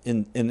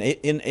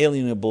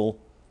inalienable,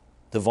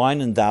 divine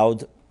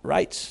endowed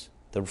rights.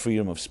 The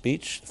freedom of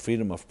speech,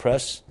 freedom of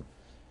press.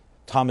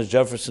 Thomas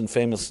Jefferson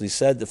famously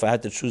said, if I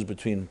had to choose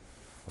between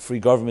a free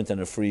government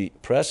and a free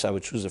press, I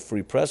would choose a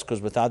free press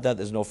because without that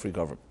there's no free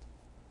government.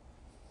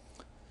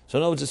 So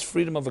in other words, it's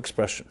freedom of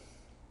expression.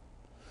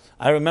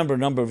 I remember a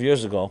number of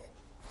years ago,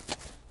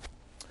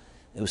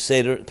 it was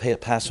Seder,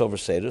 Passover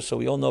Seder, so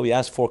we all know we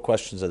asked 4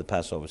 questions at the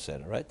Passover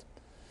Seder, right?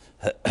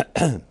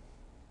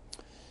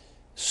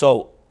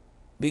 So,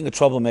 being a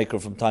troublemaker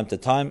from time to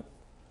time,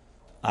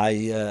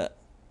 I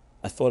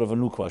thought of a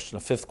new question,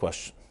 a 5th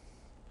question.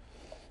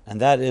 And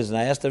that is, and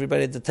I asked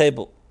everybody at the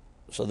table,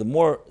 so the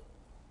more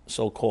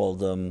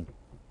so-called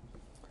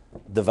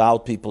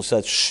devout people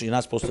said, shh, you're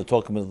not supposed to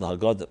talk about the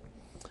Haggadah.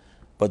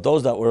 But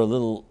those that were a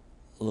little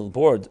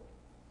bored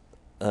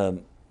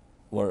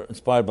were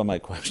inspired by my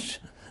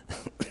question.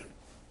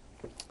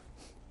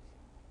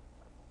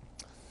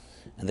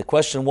 And the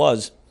question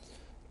was,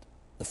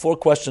 the 4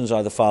 questions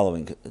are the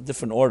following, a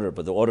different order,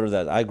 but the order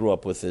that I grew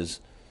up with is,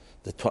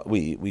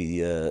 we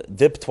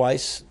dip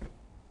twice,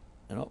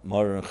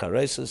 mortar and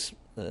charesis,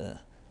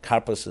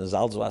 karpas and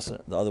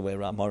Salzwasser, the other way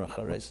around, mortar and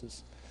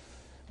charesis.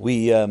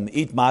 We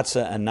eat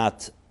matzah and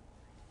not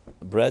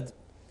bread,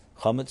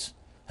 chametz,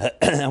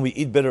 and we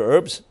eat bitter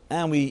herbs,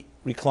 and we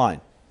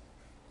recline.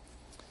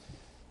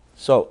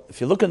 So,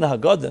 if you look in the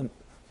Haggadah,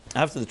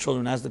 after the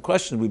children ask the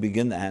question, we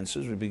begin the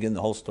answers, we begin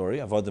the whole story,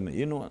 avodah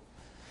me'inu.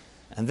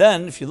 And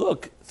then, if you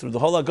look through the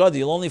whole Haggadah,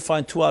 you'll only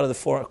find 2 out of the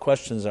 4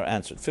 questions are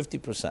answered,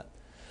 50%.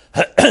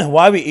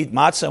 Why we eat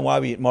matzah and why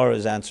we eat mortar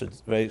is answered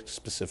very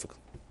specifically.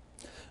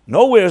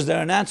 Nowhere is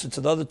there an answer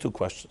to the other 2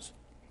 questions.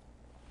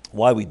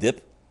 Why we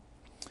dip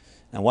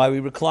and why we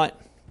recline.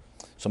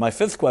 So my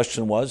 5th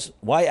question was,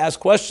 why ask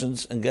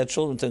questions and get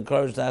children to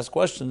encourage to ask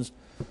questions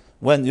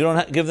when you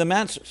don't give them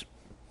answers?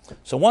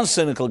 So one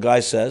cynical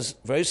guy says,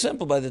 very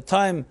simple, by the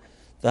time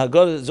the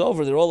Haggadah is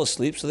over, they're all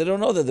asleep, so they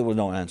don't know that there were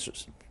no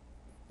answers.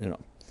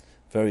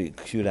 Very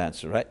cute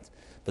answer, right?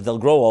 But they'll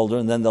grow older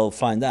and then they'll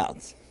find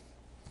out.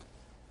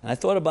 And I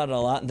thought about it a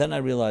lot, and then I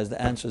realized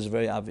the answer is a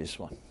very obvious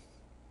one.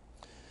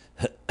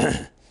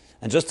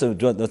 And just to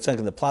do it,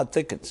 the plot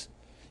thickens.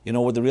 You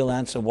know what the real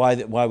answer,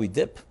 why we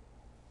dip?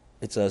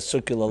 It's a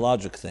circular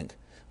logic thing.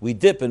 We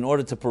dip in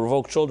order to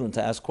provoke children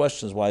to ask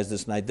questions, why is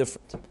this night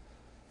different?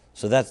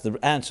 So that's the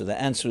answer. The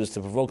answer is to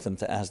provoke them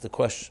to ask the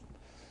question.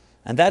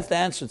 And that's the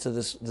answer to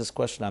this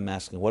question I'm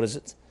asking. What is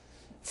it?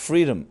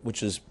 Freedom,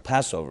 which is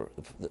Passover,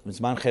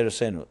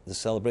 the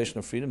celebration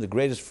of freedom. The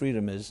greatest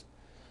freedom is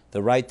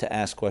the right to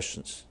ask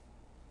questions.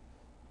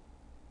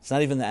 It's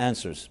not even the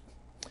answers.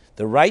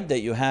 The right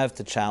that you have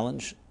to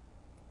challenge,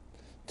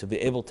 to be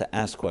able to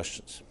ask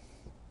questions.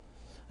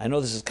 I know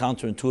this is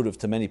counterintuitive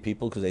to many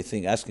people because they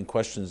think asking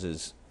questions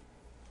is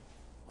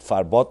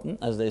farboten,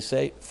 as they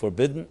say,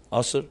 forbidden,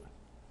 asur.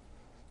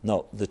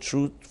 No, the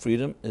true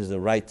freedom is the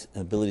right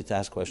and ability to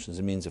ask questions.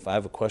 It means if I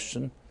have a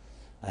question,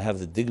 I have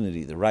the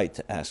dignity, the right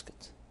to ask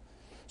it.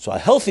 So a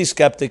healthy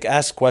skeptic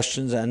asks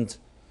questions and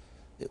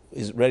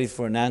is ready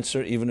for an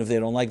answer even if they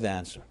don't like the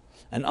answer.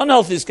 An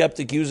unhealthy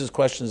skeptic uses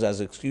questions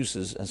as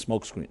excuses and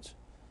smokescreens.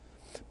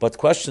 But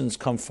questions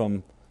come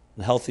from,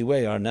 in a healthy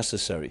way, are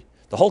necessary.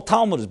 The whole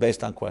Talmud is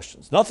based on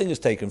questions. Nothing is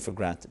taken for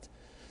granted.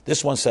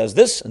 This one says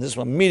this, and this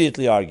one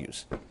immediately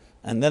argues.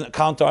 And then a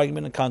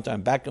counter-argument and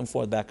counter-argument, back and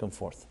forth, back and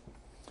forth.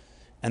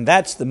 And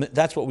that's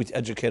what we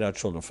educate our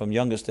children from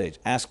youngest age.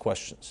 Ask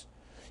questions.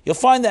 You'll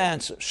find the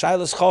answer.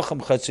 Shailas chacham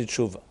chetzi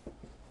tshuva.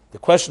 The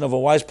question of a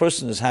wise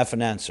person is half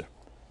an answer.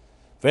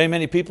 Very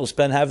many people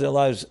spend half their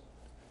lives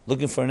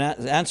looking for an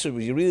answer,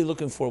 but you're really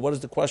looking for what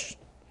is the question.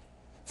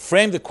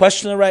 Frame the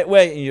question the right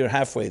way, and you're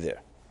halfway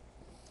there.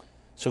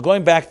 So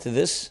going back to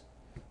this,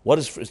 what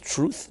is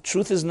truth?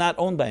 Truth is not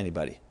owned by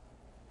anybody.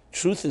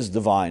 Truth is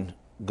divine.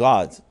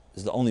 God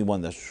is the only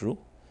one that's true.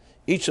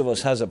 Each of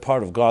us has a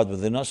part of God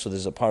within us, so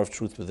there's a part of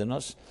truth within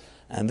us.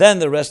 And then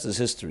the rest is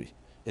history.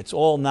 It's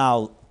all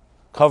now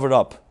covered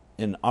up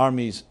in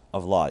armies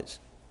of lies.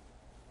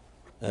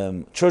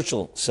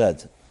 Churchill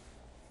said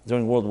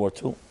during World War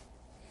II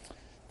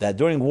that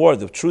during war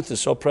the truth is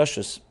so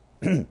precious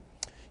you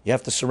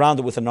have to surround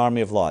it with an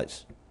army of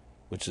lies,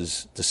 which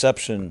is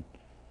deception,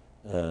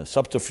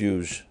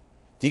 subterfuge,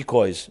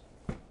 decoys,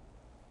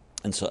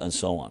 and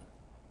so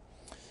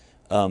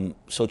on.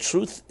 So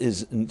truth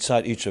is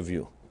inside each of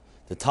you.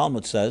 The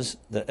Talmud says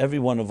that every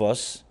one of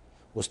us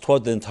was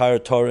taught the entire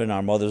Torah in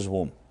our mother's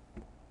womb.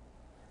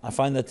 I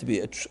find that to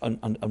be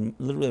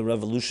literally a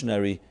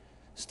revolutionary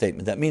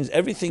statement. That means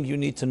everything you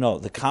need to know,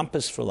 the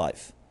compass for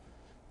life,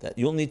 that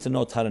you'll need to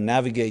know how to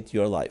navigate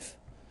your life,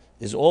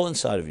 is all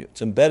inside of you.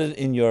 It's embedded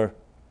in your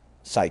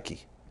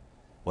psyche.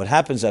 What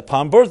happens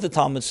upon birth, the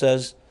Talmud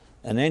says,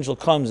 an angel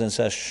comes and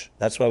says, shh.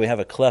 That's why we have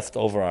a cleft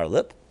over our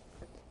lip.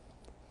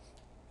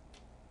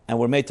 And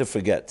we're made to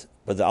forget.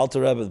 But the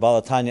Alter Rebbe, the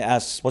Baal HaTanya,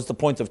 asks, what's the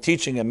point of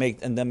teaching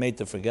and then made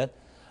to forget?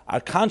 Our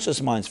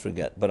conscious minds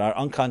forget, but our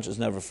unconscious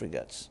never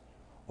forgets.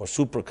 Or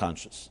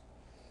superconscious.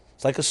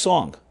 It's like a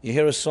song. You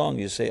hear a song,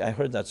 you say, I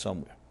heard that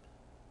somewhere.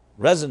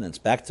 Resonance,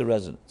 back to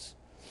resonance.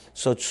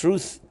 So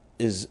truth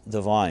is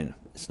divine.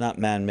 It's not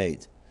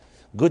man-made.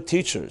 Good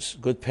teachers,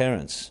 good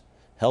parents,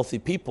 healthy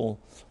people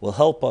will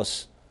help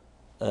us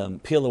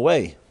peel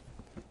away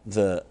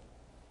the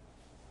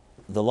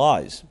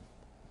lies,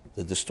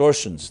 the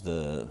distortions,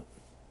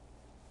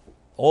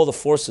 all the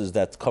forces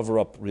that cover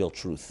up real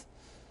truth.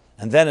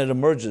 And then it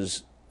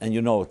emerges and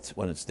you know it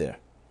when it's there.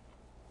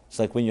 It's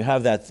like when you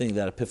have that thing,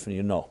 that epiphany,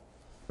 you know.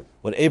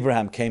 What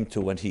Abraham came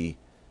to when he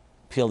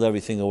peeled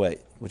everything away.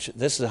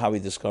 This is how he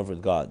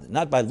discovered God.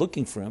 Not by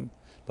looking for him,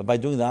 but by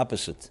doing the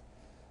opposite.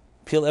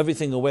 Peel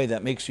everything away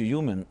that makes you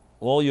human,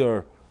 all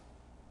your,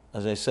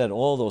 as I said,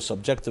 all those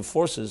subjective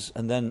forces,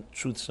 and then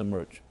truths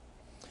emerge.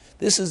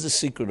 This is the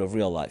secret of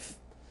real life.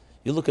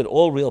 You look at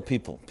all real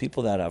people,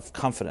 people that have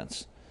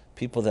confidence,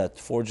 people that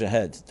forge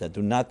ahead, that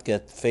do not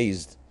get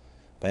phased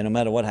by no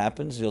matter what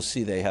happens, you'll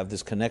see they have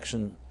this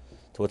connection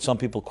to what some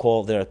people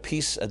call they're at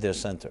peace at their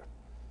center.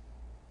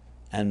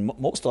 And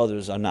most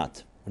others are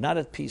not. We're not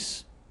at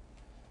peace.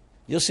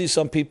 You'll see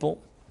some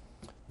people,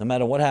 no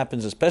matter what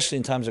happens, especially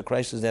in times of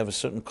crisis, they have a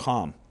certain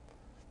calm.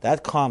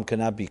 That calm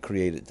cannot be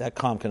created. That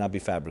calm cannot be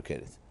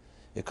fabricated.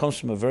 It comes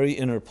from a very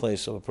inner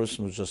place of a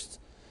person who just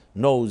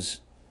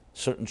knows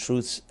certain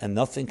truths and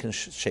nothing can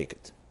shake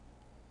it.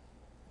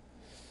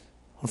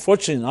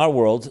 Unfortunately, in our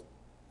world,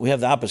 we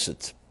have the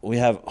opposite. We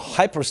have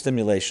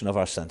hyperstimulation of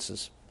our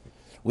senses.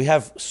 We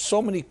have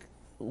so many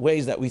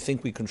ways that we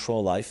think we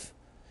control life.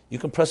 You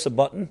can press a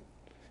button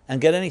and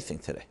get anything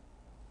today.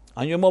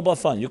 On your mobile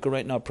phone, you can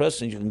right now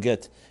press and you can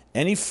get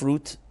any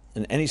fruit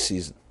in any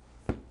season.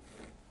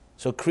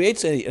 So it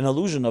creates an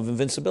illusion of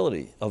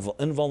invincibility, of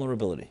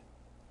invulnerability.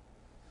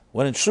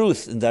 When in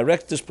truth, in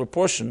direct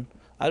disproportion,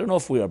 I don't know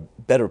if we are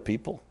better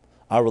people.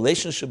 Our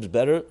relationship's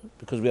better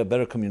because we have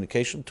better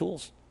communication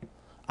tools.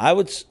 I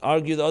would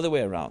argue the other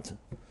way around.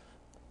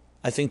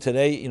 I think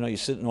today, you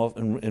sit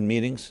in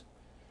meetings,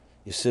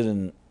 you sit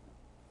in,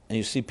 and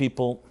you see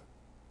people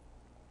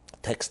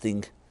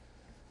texting,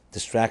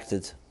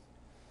 distracted.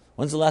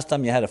 When's the last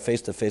time you had a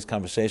face-to-face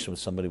conversation with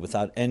somebody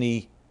without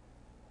any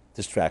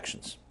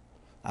distractions?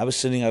 I was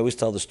sitting, I always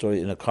tell the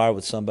story, in a car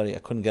with somebody, I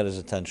couldn't get his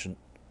attention.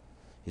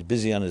 He's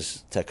busy on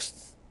his text.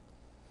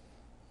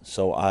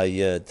 So I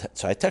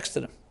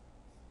texted him.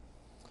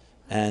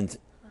 And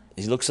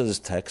he looks at his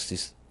text,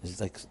 he's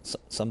like,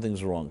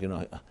 something's wrong,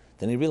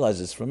 Then he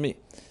realizes it's from me.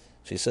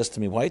 So he says to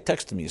me, why are you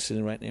texting me? You're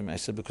sitting right near me. I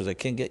said, because I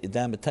can't get your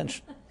damn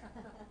attention.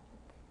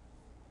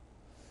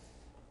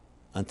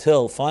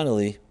 Until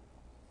finally,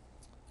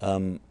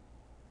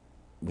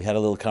 we had a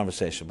little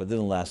conversation, but it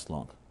didn't last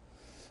long.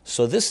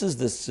 So this is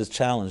this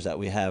challenge that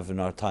we have in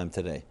our time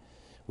today.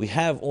 We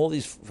have all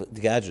these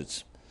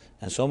gadgets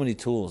and so many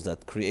tools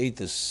that create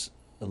this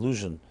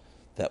illusion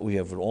that we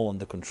have it all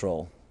under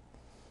control.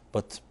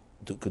 But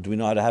do we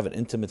know how to have an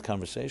intimate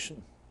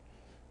conversation?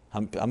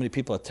 How many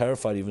people are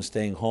terrified even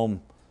staying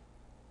home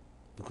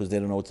because they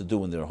don't know what to do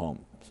when they're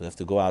home? So they have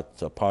to go out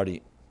to a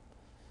party.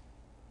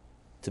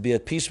 To be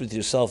at peace with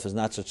yourself is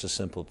not such a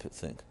simple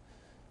thing.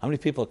 How many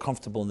people are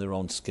comfortable in their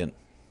own skin?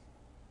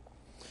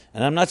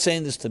 And I'm not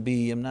saying this to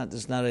be, this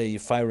is not a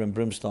fire and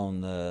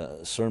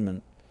brimstone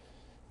sermon,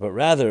 but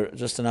rather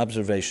just an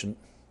observation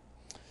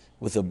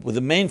with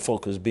the main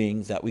focus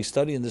being that we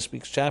study in this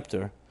week's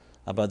chapter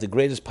about the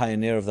greatest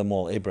pioneer of them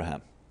all,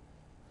 Abraham,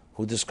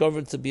 who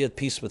discovered to be at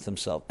peace with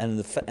himself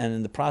and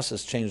in the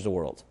process changed the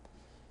world.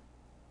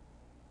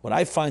 What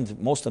I find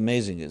most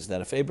amazing is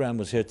that if Abraham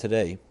was here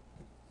today,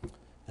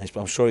 and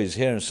I'm sure he's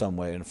here in some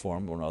way, in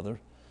form or another,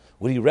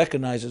 would he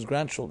recognize his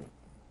grandchildren?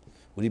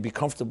 Would he be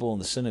comfortable in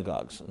the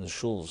synagogues and the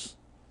shuls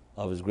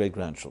of his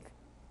great-grandchildren?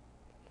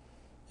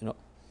 You know,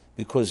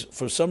 because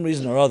for some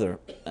reason or other,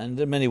 and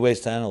there are many ways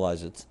to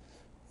analyze it,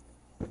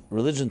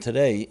 religion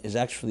today is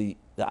actually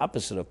the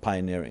opposite of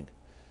pioneering.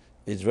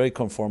 It's very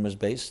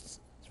conformist-based,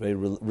 it's very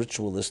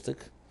ritualistic,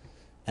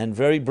 and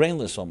very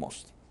brainless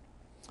almost.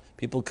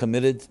 People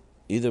committed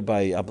either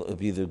by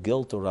either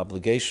guilt or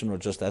obligation, or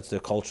just that's their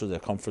culture, their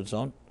comfort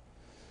zone.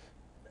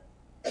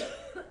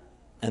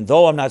 And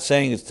though I'm not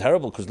saying it's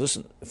terrible, because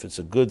listen, if it's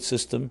a good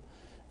system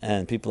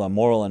and people are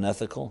moral and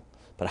ethical,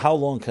 but how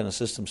long can a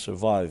system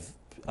survive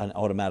on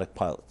automatic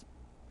pilot?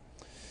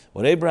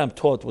 What Abraham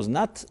taught was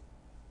not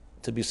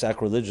to be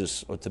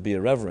sacrilegious or to be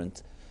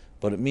irreverent,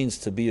 but it means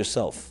to be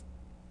yourself.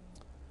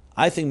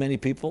 I think many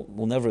people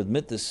will never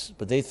admit this,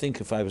 but they think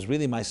if I was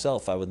really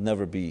myself, I would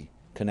never be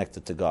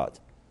connected to God.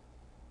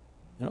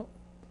 You know,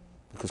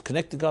 because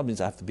connected to God means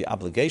I have to be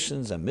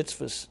obligations and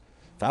mitzvahs.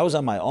 If I was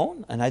on my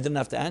own and I didn't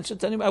have to answer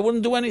to anybody, I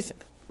wouldn't do anything.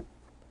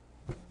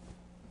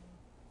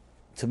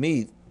 To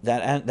me,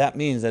 that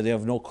means that they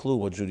have no clue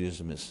what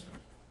Judaism is.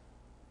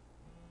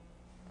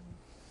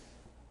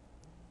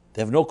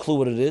 They have no clue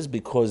what it is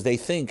because they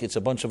think it's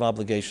a bunch of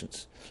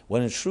obligations.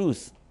 When in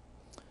truth,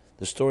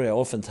 the story I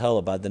often tell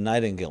about the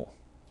nightingale,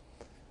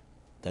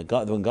 that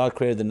when God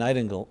created the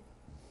nightingale,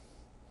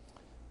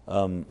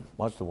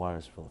 watch the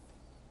wires, Philip.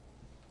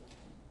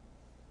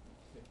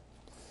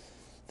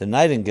 The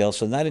nightingale,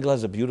 so the nightingale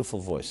has a beautiful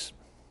voice.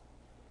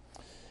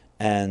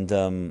 And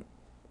so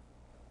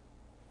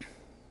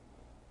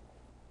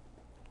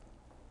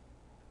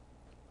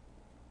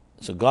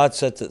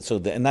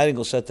the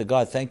nightingale said to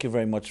God, thank you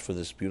very much for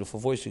this beautiful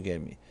voice you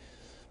gave me.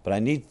 But I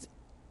need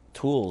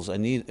tools, I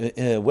need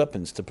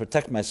weapons to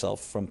protect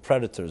myself from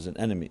predators and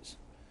enemies.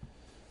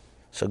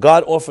 So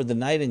God offered the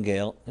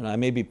nightingale, I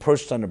may be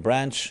perched on a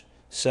branch,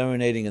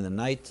 serenading in the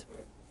night,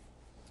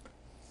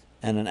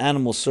 and an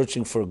animal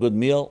searching for a good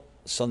meal,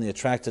 suddenly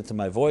attracted to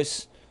my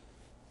voice.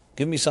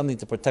 Give me something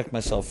to protect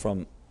myself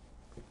from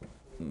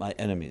my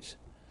enemies.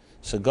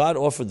 So God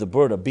offered the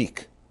bird a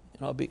beak,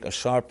 a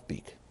sharp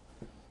beak.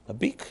 A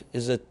beak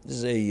is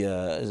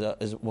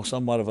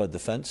somewhat of a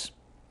defense.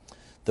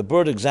 The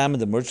bird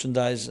examined the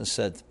merchandise and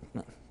said,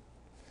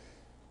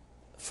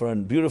 for a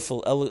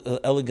beautiful,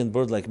 elegant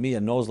bird like me, a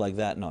nose like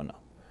that, no.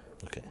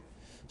 Okay.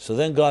 So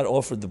then God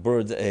offered the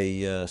bird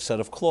a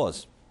set of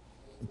claws.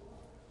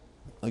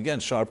 Again,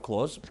 sharp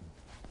claws.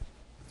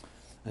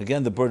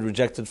 Again, the bird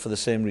rejected for the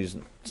same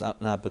reason. It's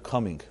not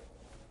becoming.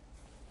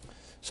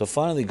 So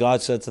finally,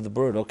 God said to the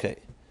bird, okay,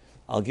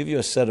 I'll give you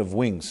a set of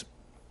wings.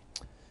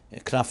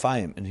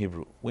 Knafayim in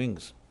Hebrew,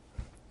 wings.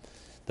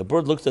 The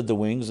bird looked at the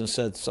wings and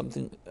said,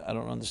 something, I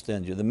don't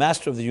understand you. The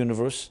master of the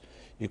universe,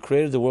 you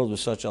created the world with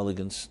such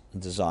elegance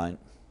and design.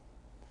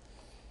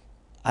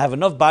 I have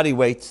enough body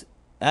weight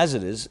as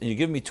it is, and you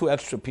give me 2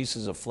 extra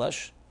pieces of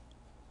flesh,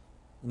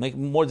 make it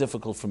more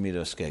difficult for me to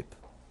escape.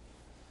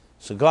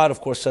 So God, of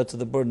course, said to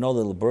the bird, no,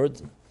 little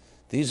bird,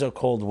 these are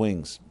called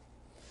wings.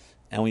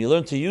 And when you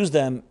learn to use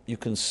them, you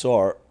can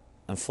soar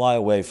and fly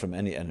away from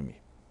any enemy.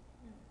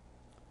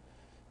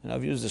 And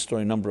I've used this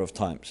story a number of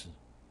times.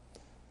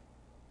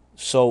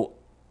 So,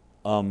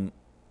 when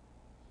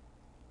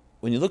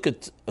you look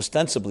at,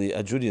 ostensibly,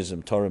 at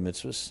Judaism, Torah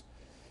mitzvahs,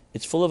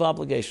 it's full of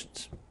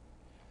obligations.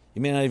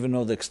 You may not even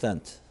know the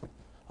extent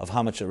of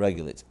how much it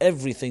regulates.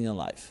 Everything in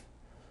life.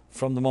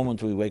 From the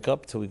moment we wake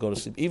up till we go to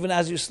sleep. Even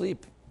as you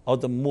sleep. We're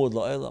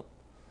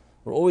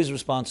always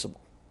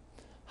responsible.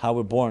 How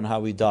we're born, how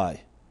we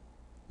die.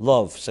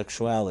 Love,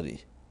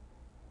 sexuality.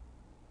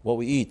 What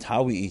we eat,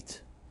 how we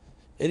eat.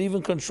 It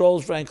even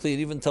controls, frankly, it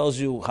even tells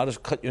you how to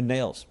cut your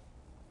nails.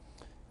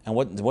 And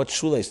what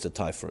shoelace to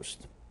tie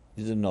first.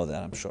 You didn't know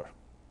that, I'm sure.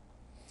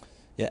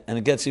 Yeah, and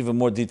it gets even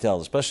more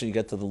detailed, especially you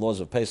get to the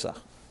laws of Pesach.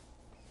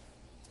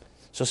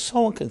 So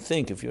someone can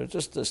think, if you're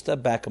just to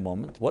step back a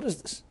moment, what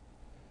is this?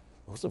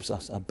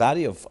 A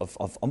body of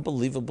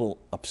unbelievable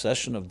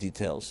obsession of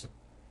details.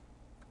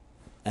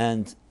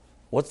 And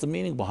what's the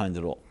meaning behind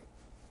it all?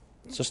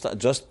 It's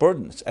just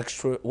burden, it's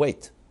extra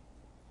weight.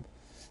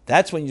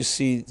 That's when you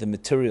see the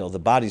material, the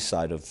body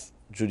side of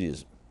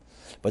Judaism.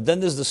 But then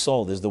there's the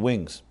soul, there's the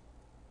wings.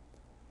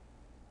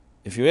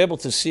 If you're able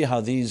to see how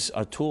these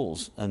are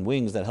tools and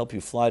wings that help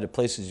you fly to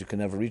places you can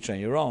never reach on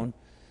your own,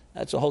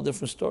 that's a whole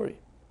different story.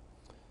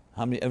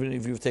 How many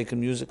of you have taken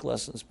music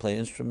lessons, play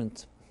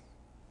instrument?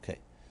 Okay.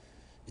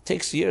 It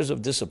takes years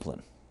of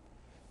discipline,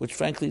 which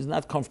frankly is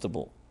not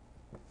comfortable.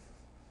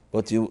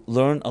 But you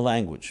learn a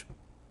language.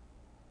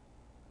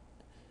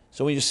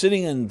 So when you're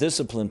sitting in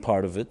discipline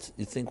part of it,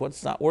 you think, well,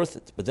 it's not worth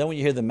it. But then when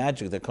you hear the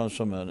magic that comes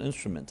from an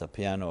instrument, a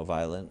piano, a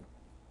violin,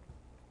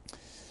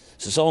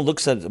 so someone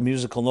looks at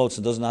musical notes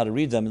and doesn't know how to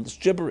read them, and it's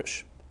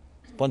gibberish,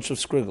 a bunch of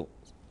scriggle.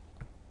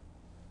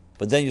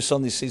 But then you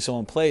suddenly see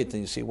someone play it,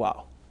 and you see,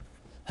 wow.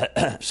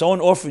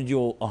 Someone offered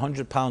you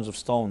 100 pounds of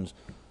stones,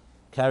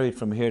 carried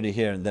from here to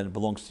here, and then it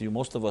belongs to you.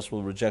 Most of us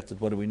will reject it.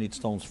 What do we need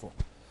stones for?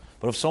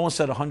 But if someone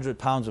said 100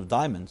 pounds of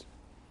diamonds,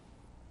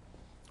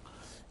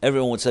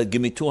 everyone would say,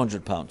 give me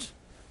 200 pounds.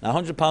 Now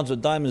 100 pounds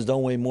of diamonds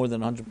don't weigh more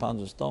than 100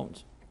 pounds of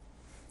stones.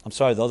 I'm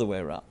sorry, the other way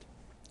around.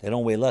 They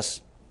don't weigh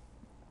less.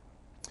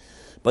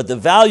 But the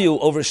value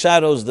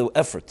overshadows the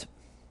effort.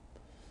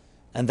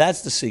 And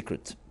that's the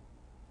secret.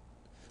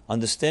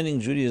 Understanding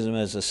Judaism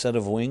as a set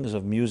of wings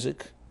of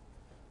music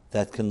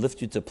that can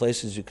lift you to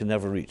places you can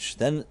never reach.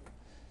 Then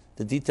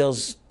the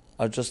details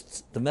are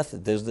just the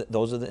method.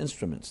 Those are the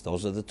instruments.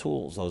 Those are the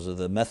tools. Those are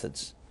the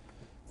methods,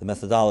 the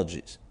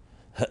methodologies.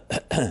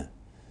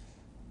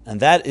 And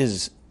that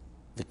is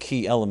the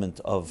key element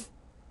of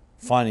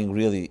finding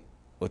really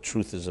what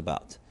truth is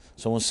about.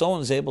 So when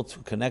someone is able to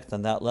connect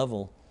on that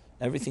level,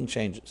 everything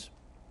changes.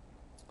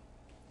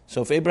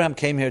 So if Abraham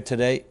came here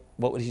today,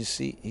 what would he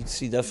see? He'd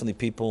see definitely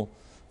people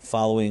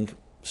following,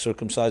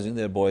 circumcising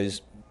their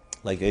boys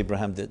like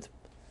Abraham did.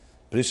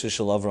 Brisha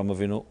shel Avram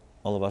Avinu,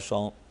 olav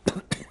shalom.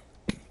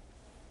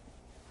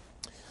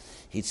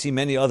 He'd see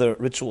many other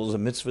rituals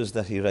and mitzvahs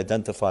that he'd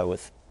identify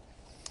with.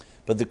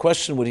 But the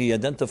question, would he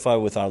identify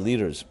with our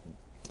leaders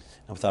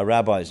and with our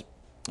rabbis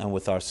and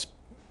with our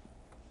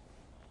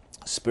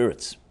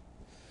spirits?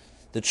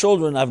 The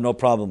children I have no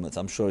problem with.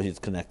 I'm sure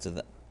he'd connect to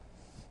them.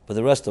 But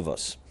the rest of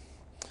us.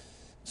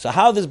 So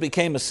how this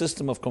became a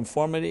system of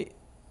conformity,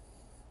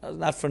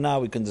 not for now,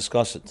 we can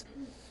discuss it.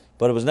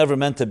 But it was never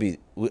meant to be.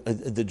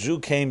 The Jew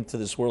came to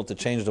this world to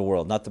change the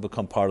world, not to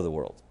become part of the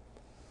world.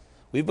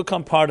 We've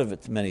become part of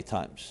it many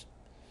times.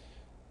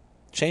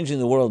 Changing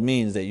the world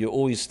means that you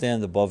always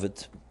stand above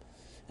it.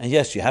 And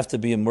yes, you have to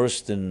be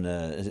immersed in,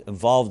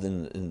 involved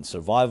in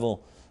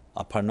survival,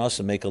 a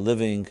parnasa, make a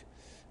living,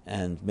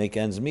 and make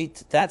ends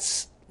meet.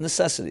 That's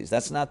necessities.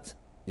 That's not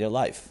your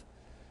life.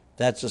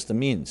 That's just the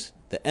means.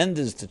 The end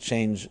is to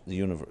change the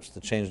universe, to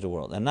change the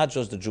world, and not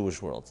just the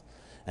Jewish world,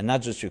 and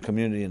not just your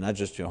community, and not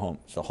just your home.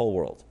 It's the whole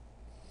world.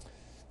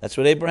 That's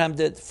what Abraham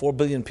did. 4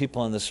 billion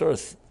people on this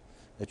earth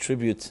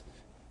attribute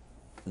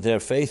their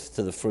faith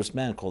to the first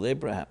man called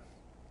Abraham.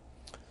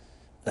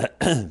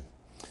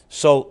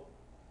 So,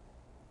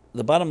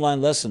 the bottom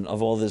line lesson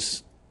of all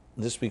this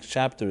week's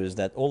chapter is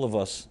that all of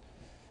us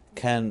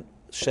can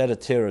shed a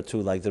tear or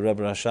two like the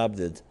Rebbe Rashab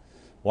did,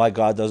 why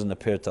God doesn't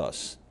appear to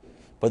us.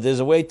 But there's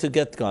a way to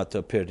get God to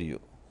appear to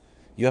you.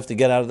 You have to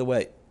get out of the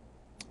way.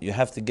 You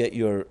have to get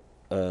your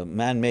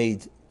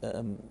man-made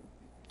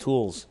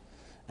tools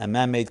and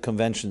man-made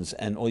conventions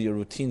and all your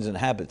routines and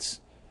habits.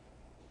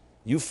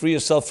 You free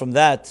yourself from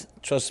that,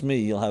 trust me,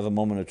 you'll have a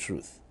moment of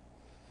truth.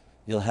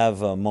 You'll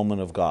have a moment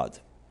of God.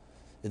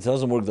 It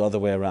doesn't work the other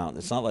way around.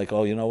 It's not like,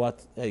 oh, you know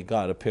what? Hey,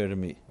 God, appear to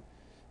me.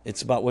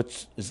 It's about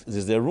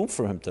is there room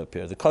for him to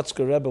appear? The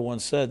Kotzker Rebbe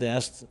once said, they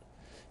asked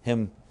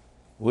him,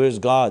 where's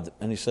God?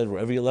 And he said,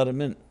 wherever you let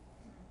him in.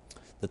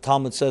 The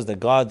Talmud says that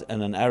God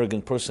and an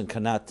arrogant person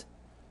cannot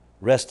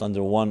rest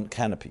under one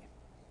canopy.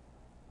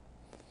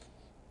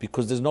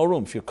 Because there's no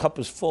room. If your cup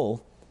is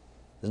full,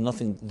 there's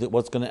nothing,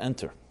 what's going to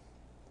enter?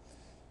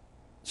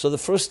 So the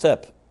first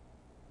step,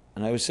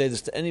 and I would say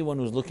this to anyone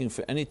who's looking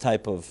for any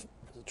type of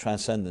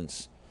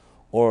transcendence,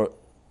 or,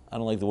 I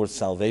don't like the word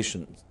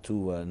salvation,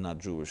 too not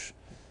Jewish,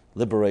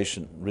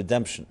 liberation,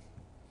 redemption.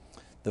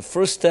 The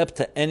first step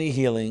to any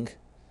healing,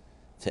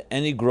 to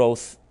any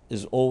growth,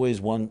 is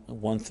always one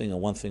thing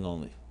and one thing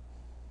only.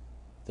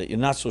 That you're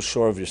not so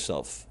sure of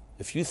yourself.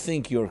 If you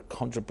think you're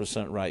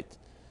 100% right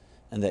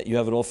and that you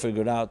have it all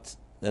figured out,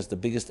 that's the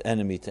biggest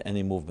enemy to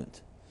any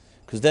movement.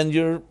 Because then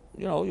you're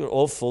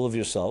all full of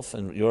yourself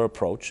and your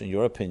approach and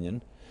your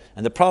opinion,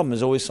 and the problem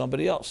is always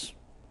somebody else.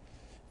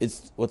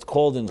 It's what's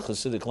called in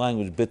Hasidic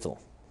language bittul.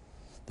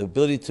 The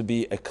ability to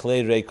be a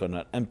clay reikon,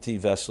 an empty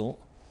vessel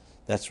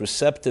that's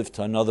receptive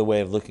to another way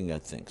of looking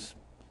at things.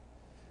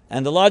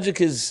 And the logic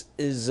is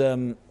what's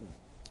the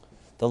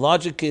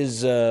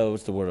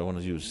word I want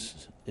to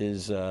use?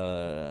 Is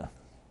not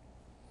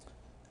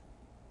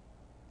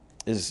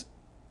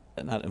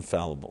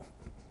infallible.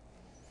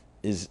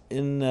 Is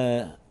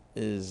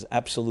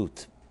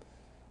absolute.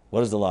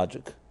 What is the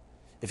logic?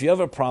 If you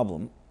have a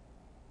problem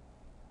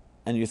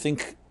and you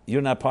think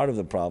you're not part of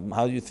the problem,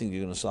 how do you think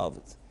you're going to solve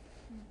it?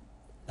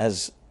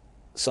 As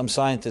some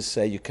scientists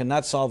say, you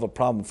cannot solve a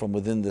problem from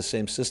within the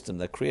same system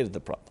that created the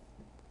problem.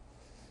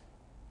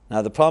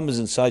 Now, the problem is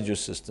inside your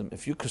system.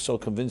 If you're so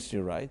convinced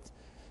you're right,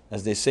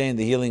 as they say in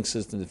the healing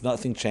system, if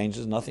nothing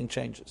changes, nothing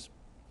changes.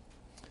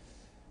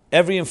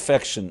 Every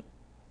infection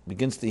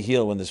begins to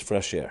heal when there's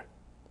fresh air.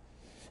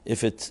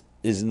 If it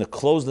is in a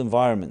closed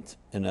environment,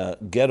 in a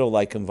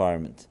ghetto-like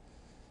environment,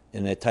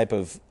 in a type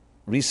of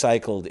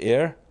recycled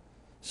air,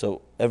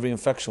 so every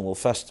infection will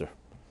fester.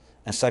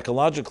 And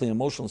psychologically and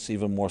emotionally, it's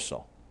even more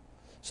so.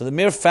 So the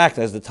mere fact,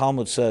 as the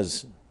Talmud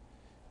says,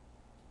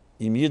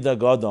 Im yida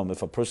gadam,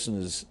 if a person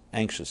is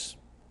anxious,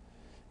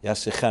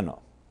 yasicheno.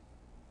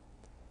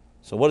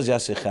 So what does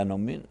yasicheno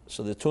mean?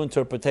 So there are two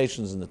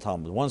interpretations in the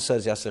Talmud. One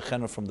says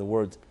yasicheno from the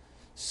word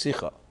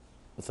sicha,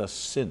 with a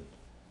sin,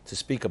 to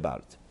speak about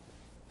it.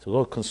 To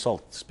go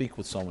consult, speak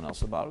with someone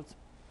else about it.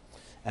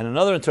 And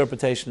another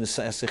interpretation is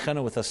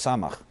yasicheno with a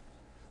samach,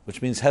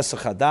 which means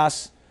hesach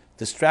hadas,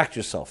 distract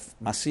yourself.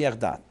 Masiach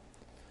dat.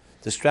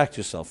 Distract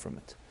yourself from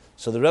it.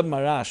 So the Rebbe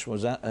Marash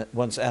was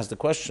once asked the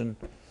question,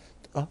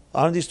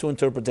 aren't these two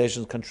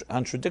interpretations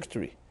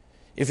contradictory?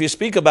 If you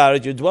speak about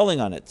it, you're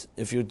dwelling on it.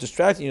 If you're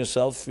distracting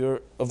yourself,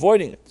 you're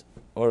avoiding it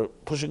or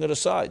pushing it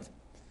aside.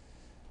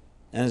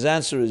 And his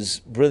answer is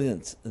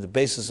brilliant, the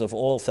basis of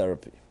all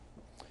therapy.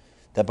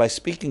 That by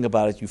speaking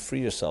about it, you free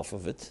yourself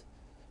of it.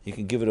 You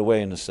can give it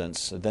away in a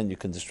sense, and then you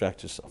can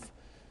distract yourself.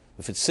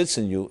 If it sits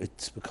in you,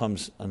 it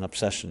becomes an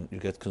obsession. You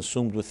get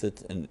consumed with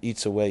it and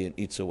eats away and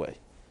eats away.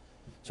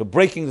 So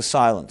breaking the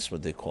silence,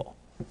 what they call,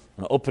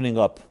 and opening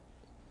up,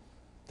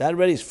 that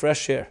already is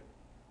fresh air.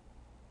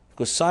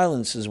 Because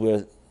silence is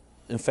where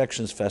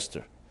infections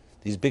fester.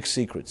 These big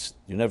secrets.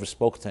 You never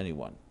spoke to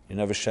anyone. You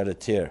never shed a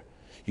tear.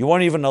 You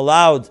weren't even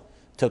allowed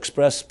to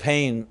express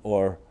pain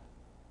or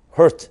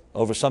hurt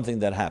over something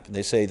that happened.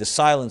 They say the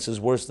silence is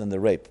worse than the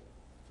rape.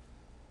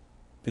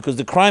 Because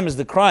the crime is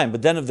the crime,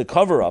 but then if the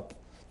cover-up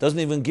doesn't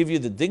even give you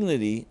the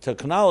dignity to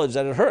acknowledge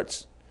that it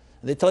hurts,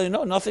 and they tell you,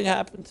 no, nothing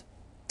happened.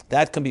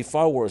 That can be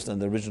far worse than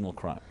the original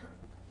crime.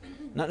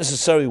 Not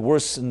necessarily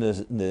worse in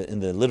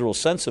the literal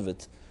sense of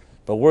it,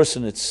 but worse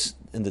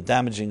in the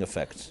damaging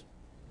effects.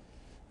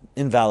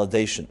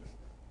 Invalidation.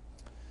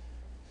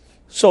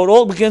 So it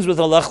all begins with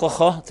a lech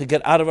lecha, to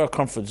get out of our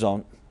comfort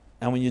zone.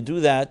 And when you do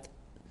that,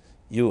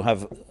 you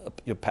have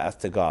your path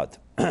to God.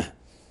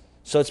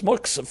 So it's more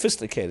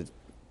sophisticated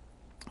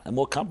and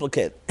more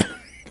complicated.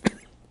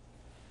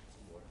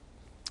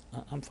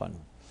 I'm fine.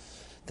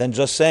 Than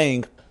just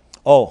saying,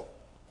 oh,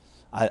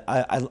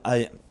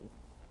 I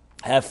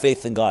have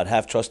faith in God,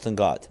 have trust in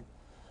God.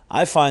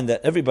 I find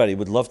that everybody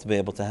would love to be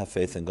able to have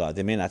faith in God.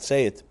 They may not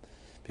say it,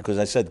 because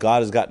I said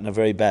God has gotten a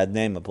very bad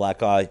name, a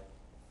black eye,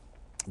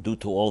 due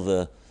to all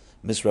the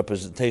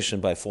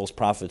misrepresentation by false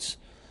prophets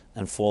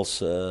and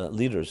false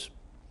leaders.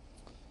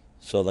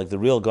 So like the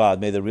real God,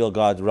 may the real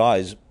God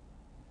rise,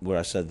 where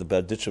I said, the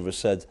Berditchever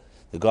said,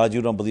 the God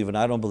you don't believe in,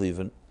 I don't believe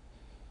in.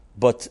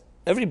 But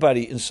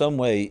everybody in some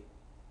way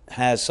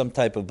has some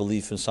type of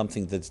belief in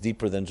something that's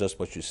deeper than just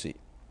what you see.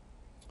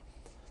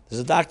 There's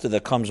a doctor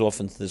that comes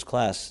often to this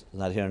class,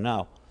 not here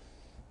now.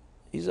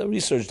 He's a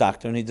research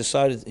doctor, and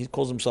he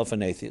calls himself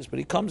an atheist, but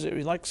he comes here,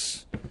 I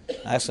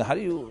ask him, how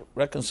do you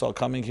reconcile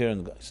coming here?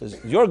 And he says,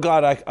 your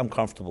God I'm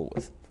comfortable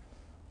with.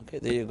 Okay,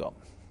 there you go.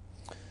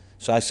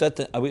 So I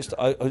said I used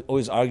to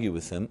always argue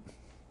with him,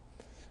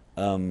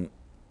 because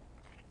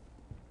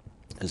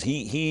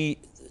he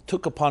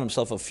took upon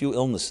himself a few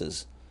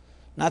illnesses,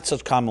 not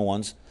such common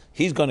ones,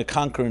 he's going to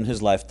conquer in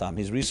his lifetime.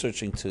 He's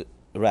researching to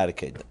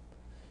eradicate them.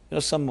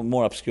 Some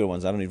more obscure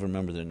ones, I don't even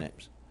remember their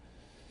names.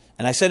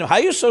 And I said to him, how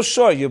are you so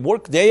sure? You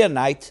work day and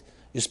night,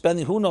 you're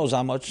spending who knows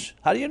how much.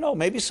 How do you know?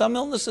 Maybe some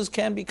illnesses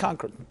can be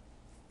conquered.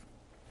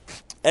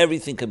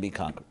 Everything can be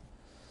conquered.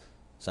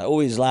 So I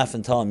always laugh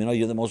and tell him,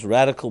 you're the most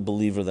radical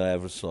believer that I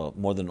ever saw,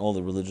 more than all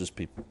the religious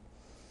people.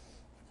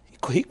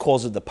 He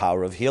calls it the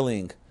power of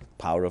healing,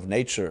 power of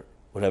nature,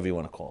 whatever you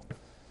want to call it.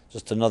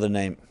 Just another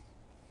name.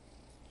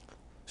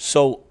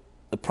 So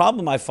the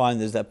problem I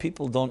find is that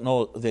people don't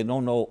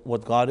know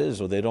what God is,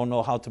 or they don't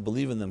know how to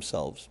believe in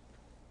themselves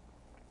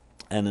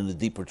and in the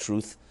deeper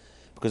truth,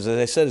 because as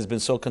I said, it's been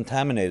so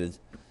contaminated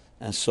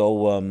and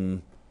so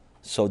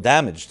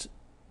damaged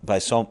by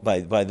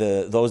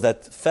those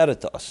that fed it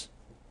to us,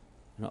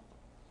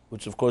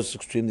 which of course is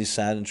extremely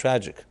sad and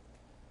tragic.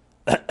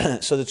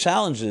 So the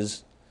challenge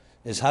is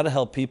how to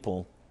help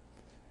people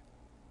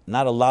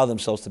not allow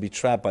themselves to be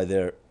trapped by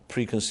their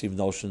preconceived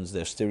notions,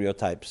 their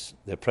stereotypes,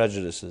 their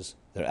prejudices,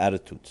 their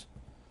attitudes.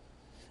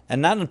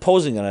 And not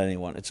imposing it on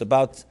anyone. It's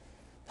about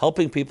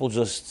helping people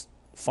just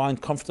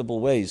find comfortable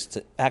ways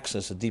to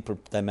access a deeper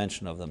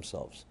dimension of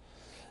themselves.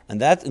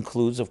 And that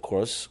includes, of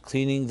course,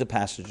 cleaning the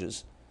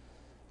passages,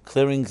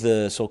 clearing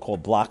the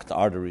so-called blocked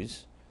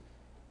arteries,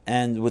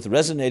 and with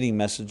resonating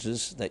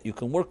messages that you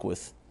can work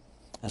with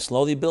and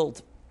slowly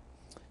build.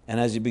 And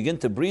as you begin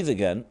to breathe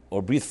again,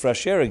 or breathe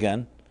fresh air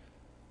again,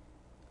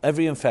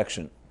 every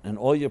infection and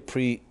all your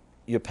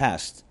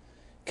past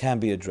can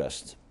be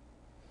addressed.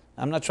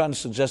 I'm not trying to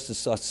suggest it's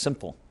so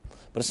simple,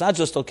 but it's not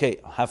just, okay,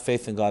 have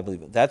faith in God,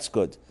 believe it. That's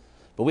good.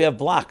 But we have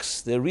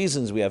blocks. There are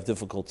reasons we have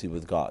difficulty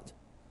with God,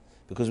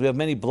 because we have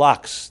many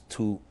blocks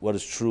to what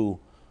is true,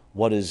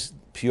 what is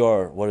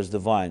pure, what is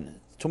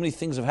divine. Too many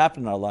things have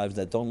happened in our lives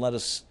that don't let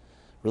us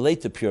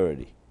relate to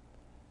purity.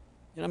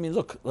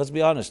 Look, let's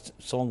be honest.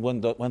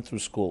 Someone went through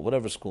school,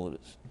 whatever school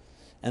it is,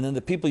 and then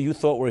the people you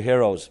thought were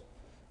heroes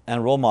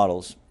and role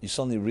models, you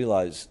suddenly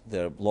realize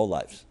they're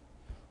lowlifes.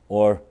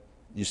 Or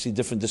you see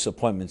different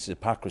disappointments,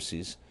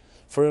 hypocrisies.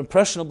 For an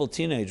impressionable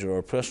teenager or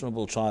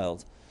impressionable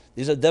child,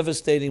 these are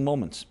devastating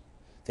moments.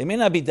 They may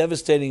not be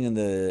devastating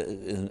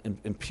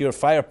in pure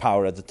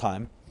firepower at the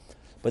time,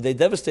 but they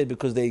devastate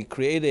because they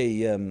create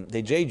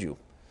they jade you.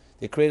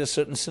 They create a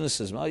certain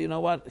cynicism. Oh, you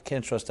know what? I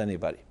can't trust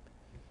anybody.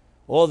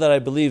 All that I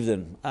believed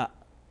in.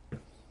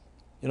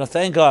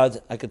 Thank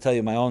God, I could tell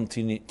you my own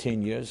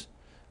teen years,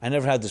 I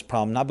never had this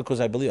problem, not because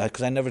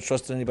because I never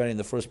trusted anybody in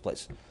the first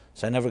place.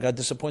 So I never got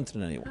disappointed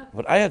in anyone.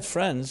 But I had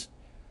friends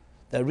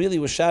that really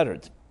were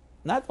shattered.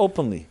 not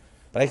openly,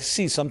 but I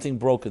see something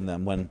broke in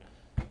them when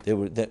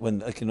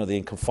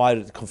they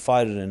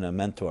confided in a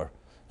mentor,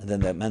 and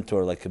then that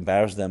mentor like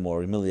embarrassed them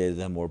or humiliated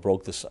them or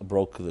broke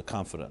the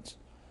confidence.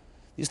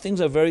 These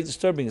things are very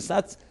disturbing. It's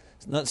not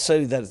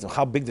necessarily that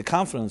how big the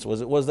confidence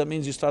was. That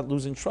means you start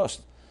losing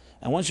trust,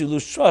 and once you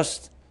lose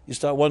trust, you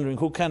start wondering,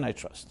 who can I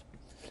trust?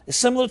 It's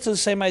similar to the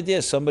same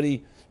idea.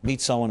 Somebody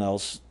meets someone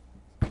else,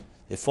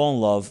 they fall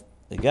in love,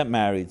 they get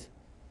married,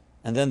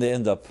 and then they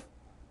end up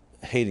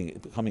hating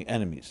it, becoming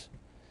enemies,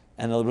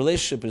 and the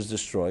relationship is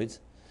destroyed.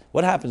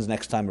 What happens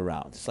next time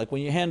around? It's like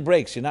when your hand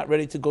breaks, you're not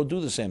ready to go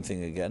do the same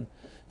thing again,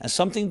 and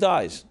something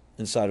dies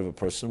inside of a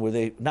person where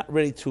they're not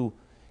ready to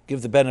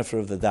give the benefit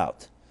of the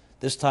doubt.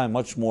 This time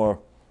much more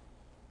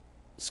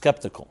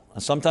skeptical,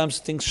 and sometimes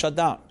things shut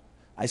down.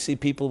 I see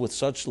people with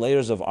such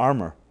layers of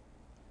armor,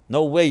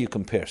 no way you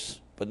can pierce,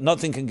 but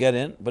nothing can get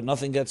in, but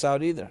nothing gets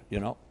out either,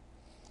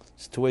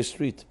 It's a two-way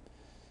street.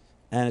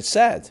 And it's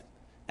sad.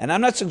 And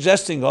I'm not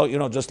suggesting,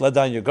 just let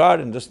down your guard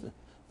and just,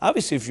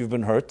 obviously if you've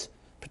been hurt,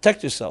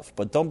 protect yourself,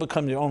 but don't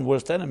become your own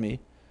worst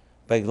enemy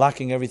by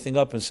locking everything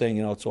up and saying,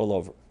 it's all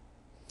over.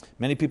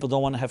 Many people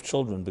don't want to have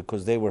children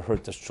because they were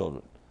hurt as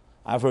children.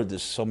 I've heard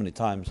this so many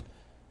times.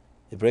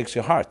 It breaks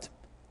your heart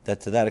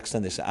that to that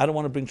extent they say, I don't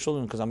want to bring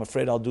children because I'm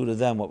afraid I'll do to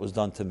them what was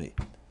done to me.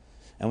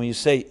 And when you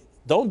say,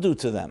 don't do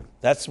to them,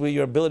 that's where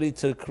your ability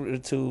to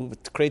create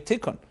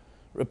tikkun,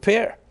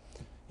 repair.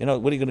 What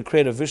are you going to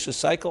create, a vicious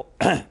cycle?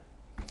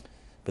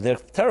 But they're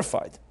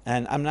terrified.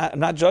 And I'm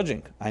not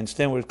judging. I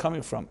understand where it's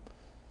coming from.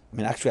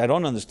 Actually, I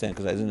don't understand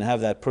because I didn't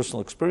have that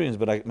personal experience,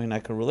 but I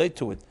can relate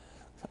to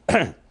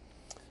it.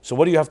 So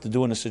what do you have to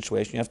do in a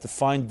situation? You have to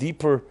find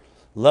deeper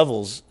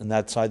levels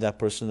inside that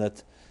person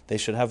that they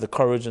should have the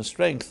courage and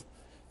strength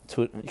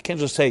to. You can't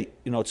just say,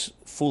 it's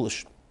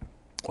foolish.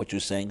 What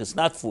you're saying, it's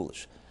not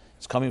foolish.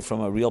 It's coming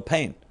from a real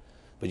pain.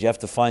 But you have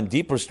to find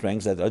deeper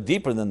strengths that are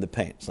deeper than the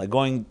pain. It's like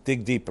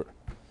dig deeper.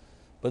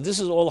 But this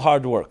is all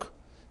hard work.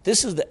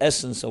 This is the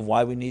essence of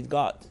why we need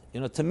God.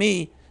 To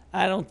me,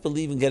 I don't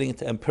believe in getting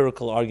into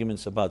empirical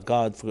arguments about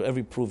God. For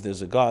every proof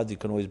there's a God, you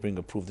can always bring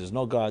a proof there's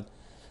no God.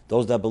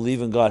 Those that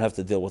believe in God have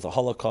to deal with the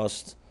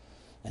Holocaust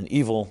and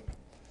evil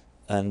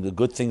and the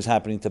good things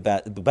happening to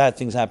bad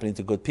things happening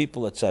to good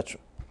people, etc.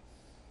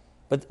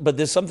 But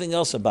there's something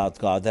else about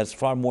God that's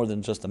far more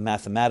than just a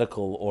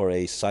mathematical or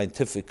a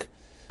scientific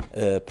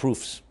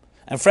proofs.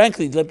 And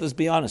frankly, let's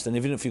be honest, and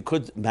even if you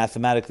could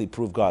mathematically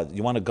prove God,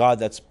 you want a God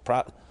that's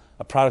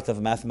a product of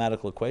a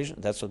mathematical equation?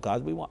 That's what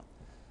God we want.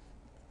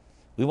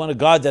 We want a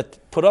God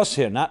that put us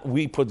here, not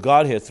we put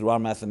God here through our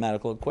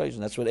mathematical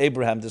equation. That's what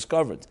Abraham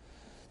discovered.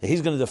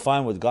 He's going to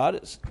define what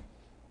God is.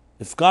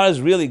 If God is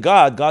really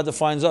God, God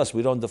defines us.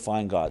 We don't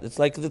define God. It's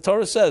like the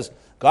Torah says,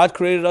 God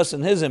created us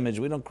in His image.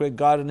 We don't create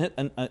God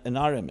in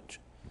our image.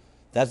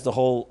 That's the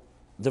whole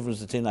difference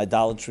between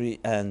idolatry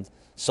and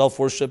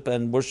self-worship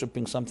and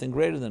worshiping something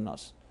greater than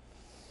us.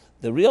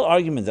 The real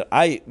argument that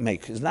I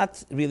make is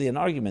not really an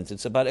argument.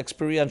 It's about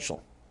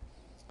experiential.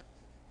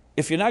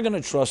 If you're not going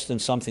to trust in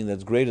something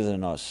that's greater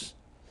than us,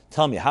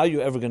 tell me, how are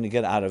you ever going to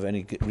get out of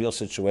any real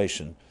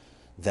situation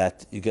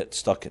that you get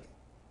stuck in?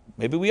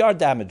 Maybe we are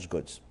damaged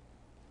goods.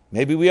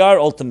 Maybe we are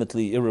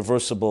ultimately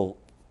irreversible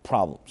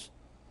problems.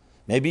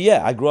 Maybe,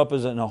 I grew up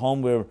in a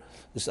home where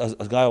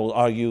a guy will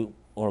argue,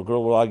 or a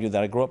girl will argue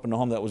that I grew up in a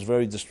home that was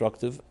very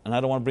destructive, and I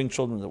don't want to bring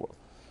children into the world.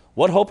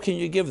 What hope can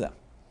you give them?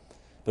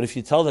 But if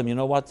you tell them, you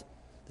know what,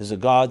 there's a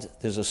God,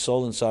 there's a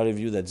soul inside of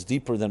you that's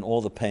deeper than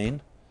all the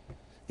pain,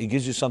 it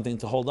gives you something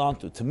to hold on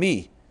to. To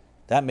me,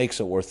 that makes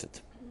it worth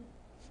it.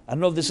 I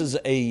don't know if this is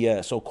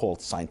a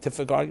so-called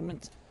scientific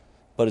argument,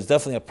 but it's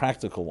definitely a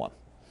practical one.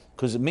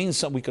 Because it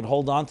means we can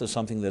hold on to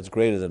something that's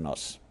greater than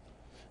us.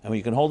 And when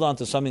you can hold on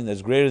to something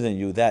that's greater than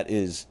you, that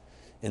is,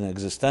 in an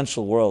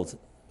existential world,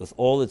 with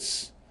all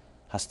its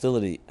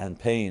hostility and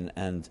pain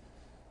and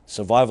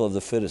survival of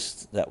the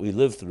fittest that we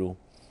live through,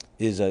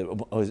 is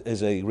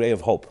a ray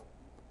of hope.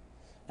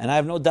 And I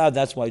have no doubt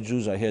that's why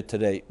Jews are here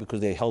today,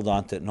 because they held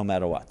on to it no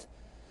matter what.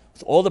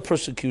 With all the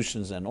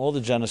persecutions and all the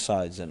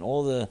genocides and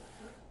all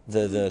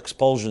the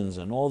expulsions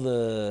and all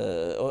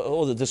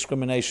the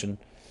discrimination,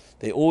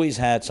 they always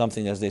had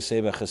something, as they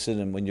say by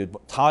Hasidim, when you're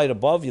tied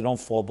above, you don't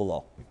fall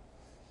below.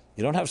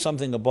 You don't have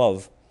something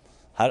above,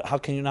 how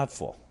can you not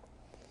fall?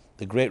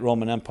 The great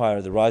Roman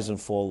Empire, the rise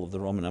and fall of the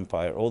Roman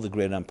Empire, all the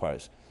great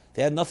empires,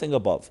 they had nothing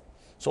above.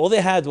 So all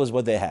they had was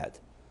what they had.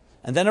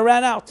 And then it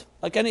ran out,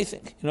 like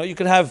anything. You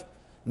could have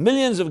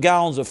millions of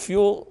gallons of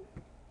fuel,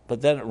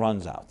 but then it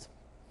runs out.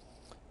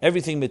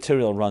 Everything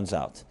material runs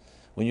out.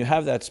 When you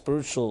have that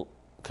spiritual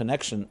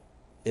connection,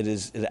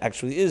 it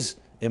actually is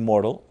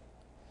immortal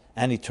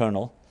and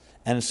eternal,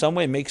 and in some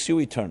way makes you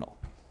eternal.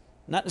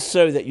 Not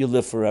necessarily that you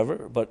live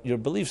forever, but your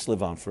beliefs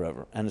live on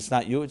forever. And it's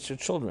not you, it's your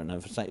children. And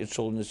if it's not your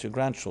children, it's your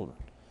grandchildren.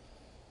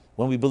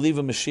 When we believe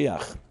in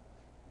Mashiach,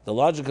 the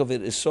logic of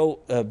it is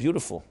so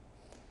beautiful.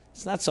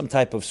 It's not some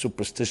type of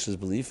superstitious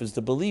belief. It's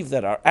the belief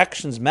that our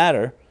actions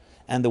matter,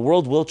 and the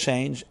world will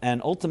change,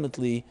 and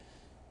ultimately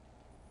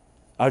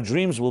our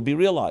dreams will be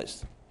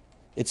realized.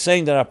 It's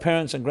saying that our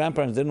parents and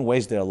grandparents didn't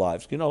waste their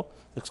lives. You know,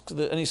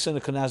 any sinner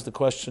can ask the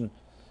question,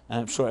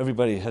 and I'm sure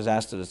everybody has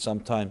asked it at some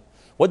time,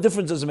 what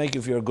difference does it make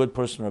if you're a good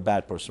person or a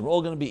bad person? We're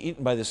all going to be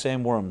eaten by the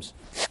same worms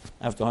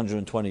after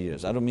 120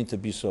 years. I don't mean to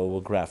be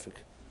so graphic,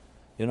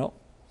 you know?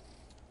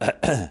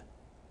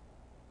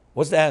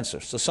 What's the answer?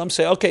 So some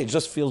say, okay, it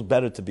just feels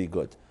better to be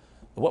good.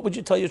 What would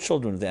you tell your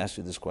children if they ask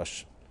you this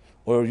question?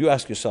 Or you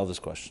ask yourself this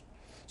question?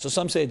 So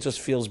some say it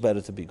just feels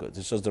better to be good.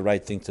 It's just the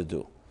right thing to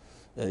do.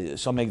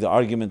 Some make the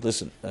argument,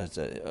 listen,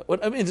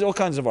 there's all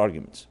kinds of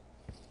arguments.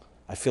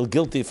 I feel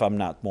guilty if I'm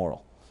not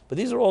moral. But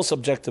these are all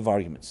subjective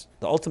arguments.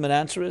 The ultimate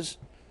answer is,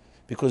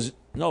 because,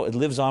 no, it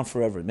lives on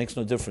forever. It makes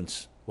no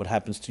difference what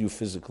happens to you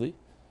physically.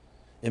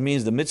 It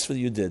means the mitzvah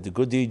you did, the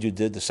good deed you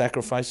did, the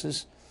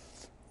sacrifices,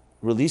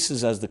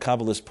 releases, as the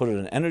Kabbalists put it,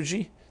 an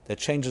energy that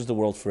changes the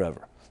world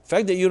forever. The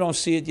fact that you don't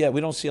see it yet,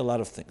 we don't see a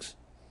lot of things.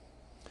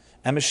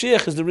 And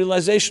Mashiach is the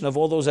realization of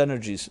all those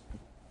energies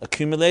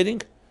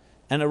accumulating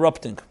and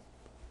erupting.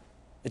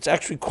 It's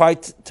actually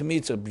quite, to me,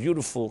 it's a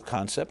beautiful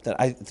concept that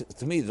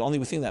to me, the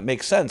only thing that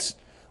makes sense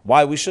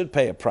why we should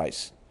pay a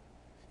price.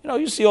 You know,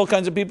 you see all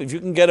kinds of people. If you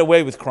can get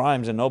away with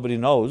crimes and nobody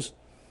knows,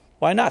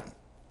 why not?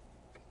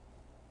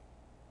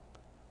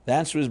 The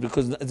answer is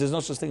because there's no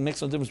such thing. It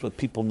makes no difference what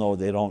people know or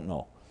they don't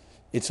know.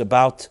 It's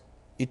about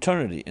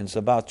eternity, and it's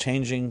about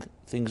changing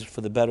things for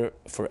the better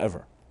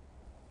forever.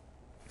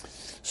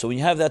 So when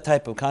you have that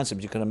type of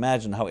concept, you can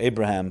imagine how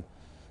Abraham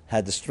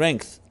had the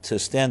strength to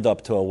stand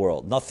up to a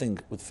world. Nothing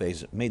would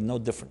faze it. It made no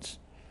difference.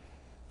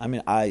 I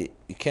mean, I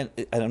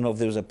don't know if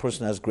there was a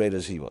person as great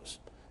as he was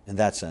in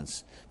that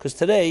sense. Because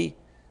today,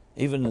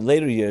 even in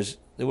later years,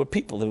 there were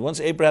people that once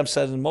Abraham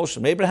set it in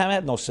motion, Abraham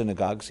had no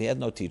synagogues, he had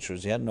no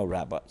teachers, he had no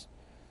rabbis.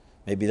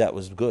 Maybe that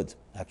was good,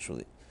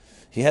 actually.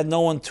 He had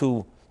no one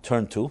to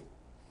turn to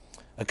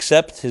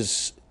except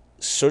his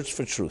search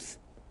for truth.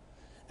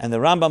 And the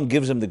Rambam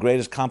gives him the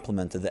greatest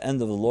compliment at the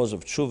end of the laws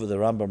of Tshuva. The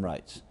Rambam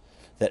writes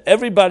that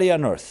everybody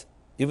on earth,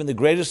 even the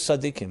greatest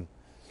tzaddikim,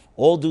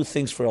 all do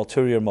things for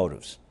ulterior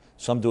motives.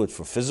 Some do it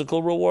for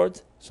physical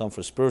reward, some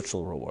for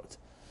spiritual reward.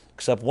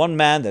 Except one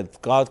man that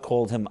God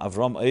called him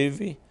Avram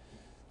Oivi,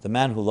 the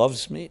man who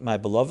loves me, my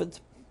beloved.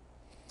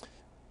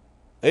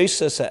 He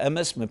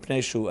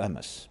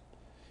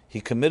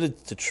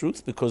committed to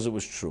truth because it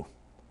was true.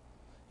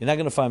 You're not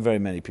going to find very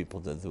many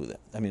people that do that.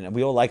 I mean,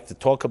 we all like to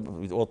talk,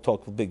 we all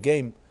talk a big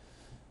game,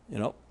 you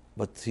know,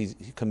 but he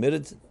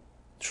committed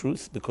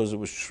truth because it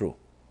was true.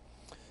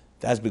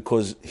 That's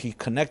because he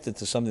connected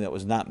to something that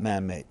was not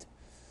man-made.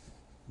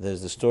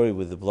 There's the story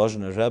with the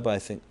Blazhner Rebbe, I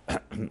think.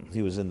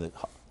 He was in the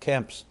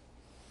camps.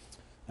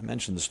 I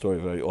mention the story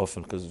very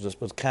often because it just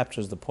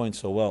captures the point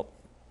so well.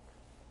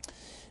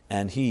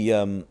 And he,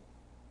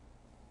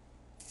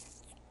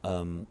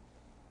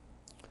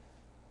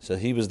 so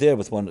he was there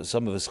with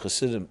some of his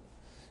Hasidim.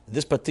 In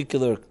this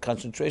particular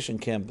concentration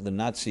camp, the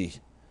Nazi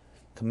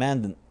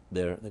commandant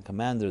there, the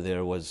commander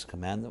there was,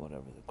 whatever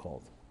they're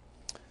called,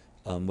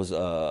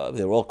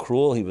 they were all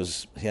cruel. He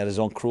had his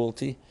own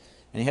cruelty,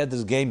 and he had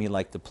this game he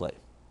liked to play.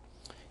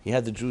 He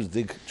had the Jews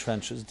dig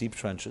trenches, deep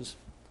trenches,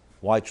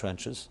 wide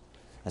trenches,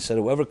 and said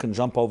whoever can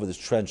jump over this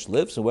trench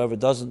lives, and whoever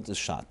doesn't is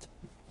shot.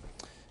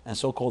 And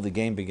so-called the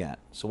game began.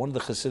 So one of the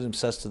Hasidim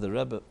says to the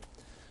Rebbe,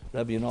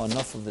 you know,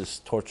 enough of this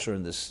torture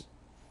and this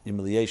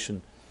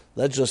humiliation.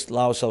 Let's just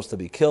allow ourselves to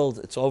be killed.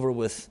 It's over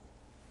with.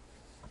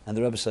 And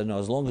the Rebbe said, no,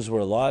 as long as we're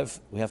alive,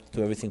 we have to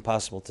do everything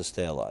possible to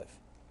stay alive.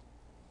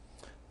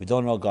 We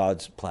don't know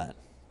God's plan.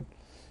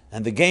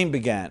 And the game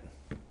began.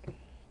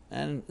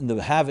 And in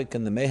the havoc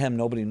and the mayhem,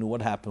 nobody knew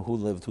what happened, who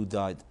lived, who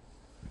died.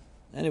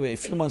 Anyway, a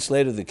few months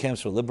later, the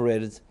camps were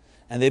liberated,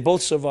 and they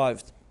both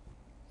survived.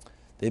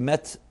 They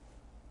met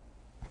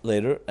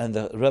later, and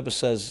the Rebbe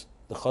says,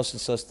 the Chassid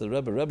says to the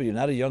Rebbe, you're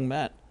not a young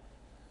man.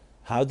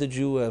 How did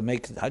you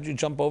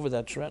jump over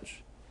that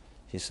trench?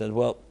 He said,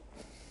 well,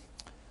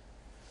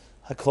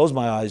 I closed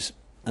my eyes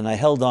and I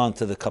held on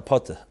to the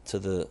kapota, to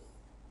the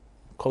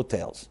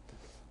coattails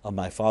of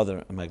my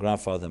father and my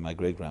grandfather and my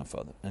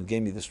great-grandfather, and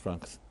gave me the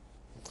strength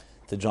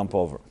to jump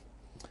over.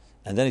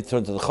 And then he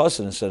turned to the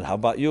chassid and said, how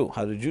about you?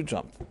 How did you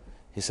jump?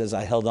 He says,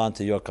 I held on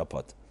to your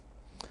kapota.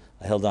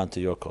 I held on to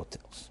your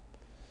coattails.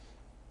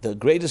 The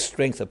greatest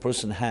strength a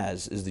person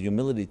has is the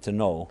humility to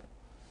know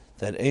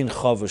that ein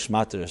chavush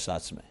mater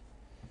esatzmei,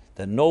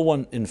 that no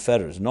one in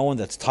fetters, no one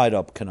that's tied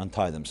up can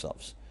untie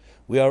themselves.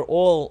 We are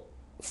all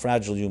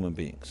fragile human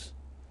beings.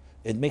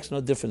 It makes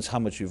no difference how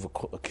much you've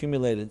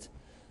accumulated,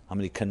 how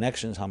many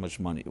connections, how much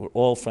money. We're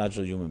all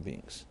fragile human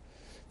beings.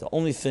 The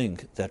only thing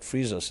that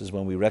frees us is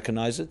when we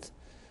recognize it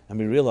and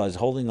we realize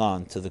holding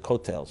on to the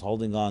coattails,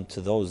 holding on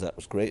to those that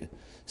was great,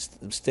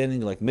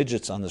 standing like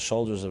midgets on the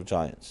shoulders of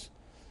giants,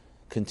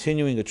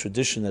 continuing a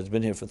tradition that's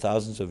been here for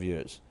thousands of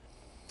years,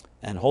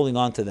 and holding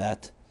on to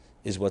that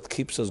is what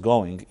keeps us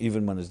going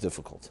even when it's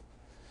difficult.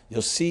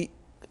 You'll see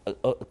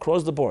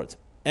across the board,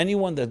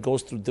 anyone that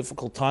goes through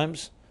difficult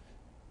times,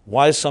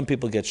 why some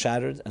people get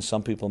shattered and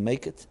some people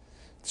make it?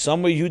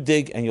 Somewhere you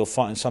dig and you'll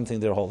find something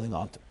they're holding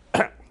on to.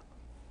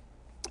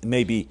 It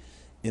may be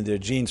in their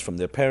genes from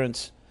their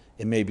parents,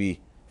 it may be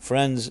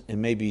friends, it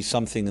may be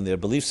something in their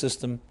belief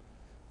system.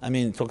 I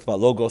mean, talked about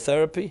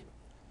logotherapy.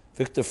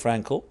 Viktor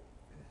Frankl,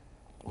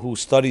 who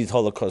studied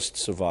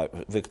Holocaust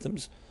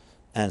victims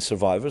and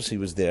survivors, he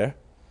was there.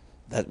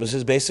 That was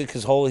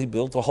he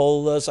built a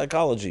whole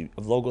psychology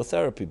of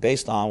logotherapy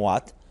based on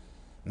what?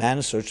 Man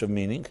in search of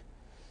meaning.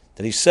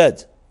 That he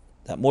said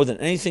that more than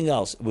anything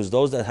else, it was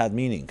those that had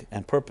meaning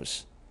and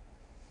purpose.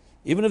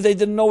 Even if they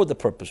didn't know what the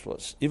purpose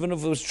was, even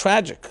if it was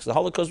tragic, because the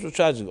Holocaust was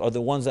tragic, are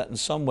the ones that in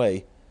some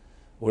way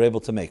were able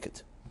to make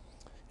it.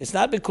 It's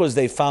not because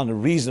they found a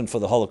reason for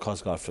the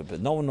Holocaust, God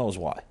forbid. No one knows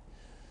why.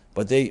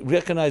 But they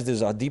recognize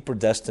there's a deeper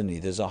destiny,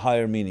 there's a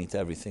higher meaning to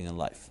everything in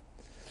life.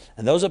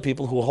 And those are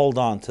people who hold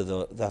on to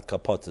that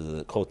kapot, to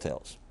the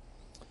coattails.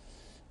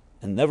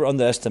 And never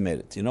underestimate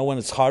it. You know when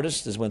it's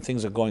hardest is when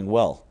things are going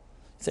well.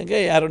 You think,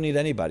 hey, I don't need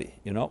anybody.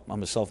 You know,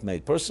 I'm a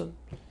self-made person.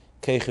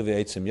 That's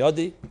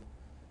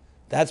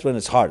when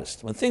it's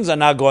hardest. When things are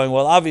not going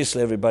well,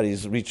 obviously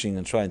everybody's reaching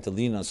and trying to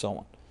lean on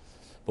someone.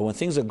 But when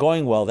things are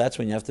going well, that's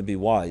when you have to be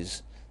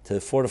wise to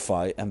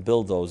fortify and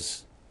build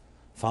those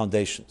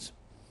foundations.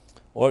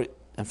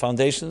 And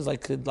foundations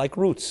like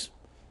roots.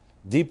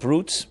 Deep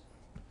roots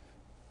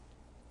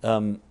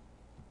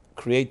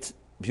create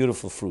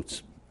beautiful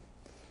fruits.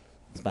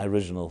 It's my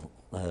original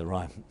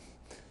rhyme.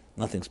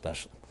 Nothing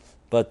special.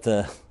 But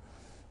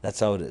that's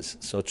how it is.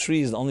 So a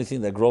tree is the only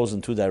thing that grows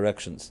in two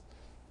directions.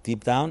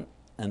 Deep down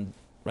and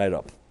right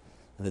up.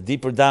 And the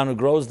deeper down it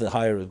grows, the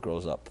higher it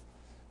grows up.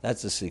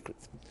 That's the secret.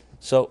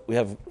 So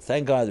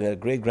thank God, we had a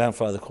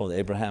great-grandfather called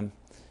Abraham.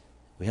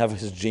 We have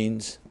his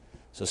genes.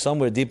 So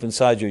somewhere deep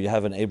inside you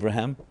have an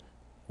Abraham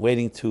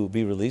waiting to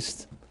be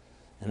released.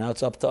 And now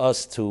it's up to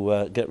us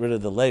to get rid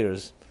of the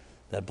layers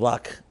that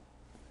block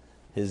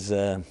his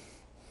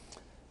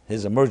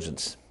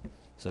emergence.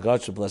 So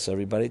God should bless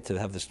everybody to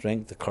have the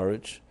strength, the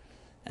courage.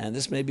 And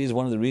this maybe is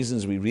one of the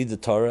reasons we read the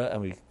Torah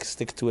and we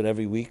stick to it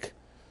every week.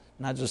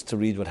 Not just to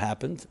read what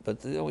happened,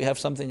 but we have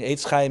something,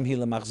 Eitz Chaim Hi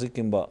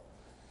Lemachzikim Ba.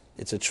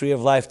 It's a tree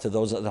of life to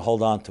those that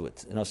hold on to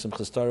it.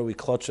 Simchas Torah, we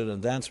clutch it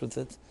and dance with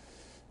it.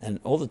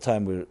 And all the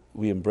time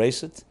we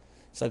embrace it.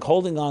 It's like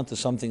holding on to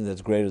something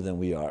that's greater than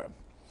we are.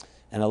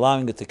 And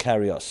allowing it to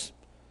carry us.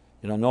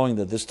 Knowing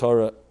that this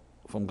Torah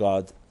from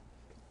God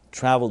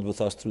traveled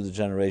with us through the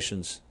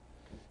generations.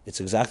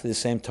 It's exactly the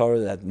same Torah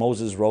that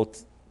Moses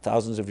wrote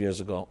thousands of years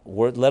ago,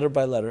 letter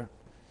by letter.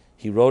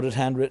 He wrote it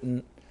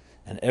handwritten,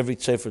 and every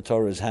Sefer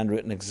Torah is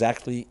handwritten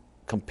exactly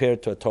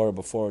compared to a Torah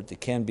before it.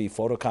 It can't be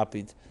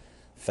photocopied,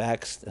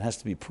 faxed. It has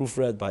to be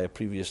proofread by a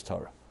previous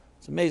Torah.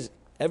 It's amazing.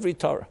 Every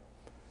Torah.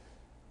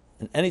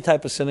 In any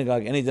type of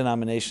synagogue, any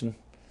denomination,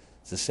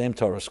 it's the same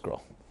Torah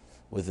scroll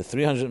with the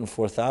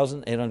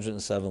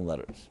 304,807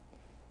 letters.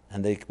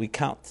 And we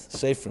count.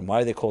 Sefrim.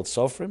 Why are they called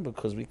Sofrim?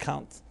 Because we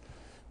count.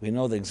 We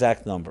know the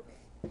exact number.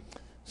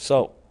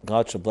 So,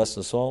 God should bless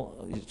us all.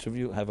 Each of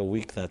you have a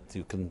week that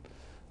you can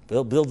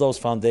build those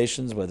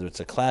foundations, whether it's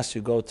a class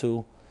you go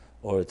to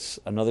or it's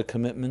another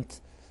commitment.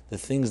 The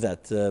things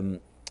that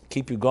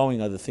keep you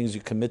going are the things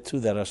you commit to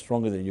that are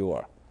stronger than you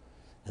are.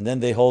 And then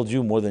they hold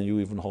you more than you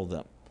even hold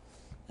them.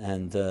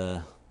 And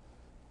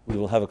we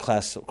will have a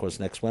class, of course,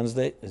 next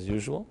Wednesday, as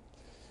usual.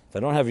 If I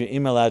don't have your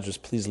email address,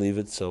 please leave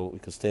it so we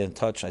can stay in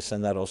touch. I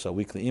send out also a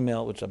weekly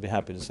email, which I'll be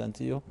happy to send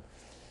to you.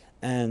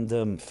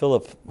 And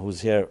Philip,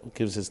 who's here,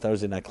 gives his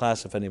Thursday night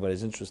class. If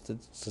anybody's interested,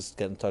 just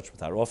get in touch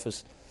with our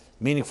office.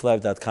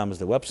 Meaningfullife.com is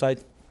the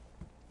website.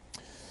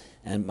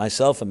 And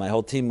myself and my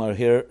whole team are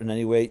here in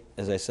any way,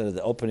 as I said at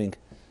the opening,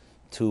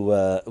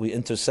 we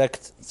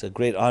intersect. It's a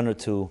great honor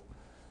to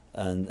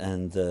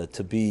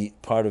be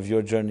part of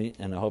your journey,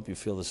 and I hope you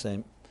feel the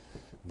same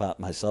about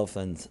myself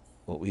and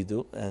what we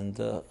do. And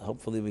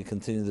hopefully we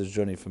continue this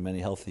journey for many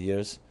healthy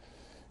years.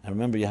 And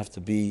remember, you have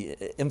to be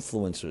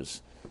influencers.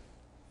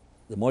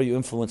 The more you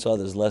influence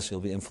others, less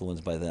you'll be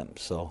influenced by them.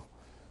 So,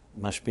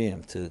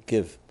 mashpiyim, to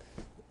give.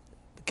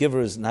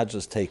 Givers, not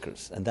just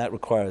takers. And that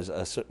requires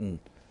a certain,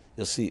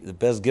 you'll see, the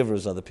best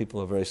givers are the people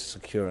who are very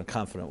secure and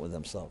confident with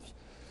themselves.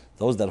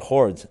 Those that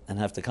hoard and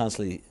have to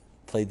constantly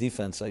play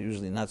defense are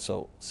usually not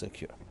so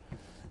secure.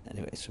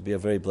 Anyway, it should be a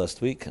very blessed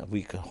week. A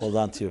week, hold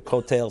on to your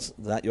coattails,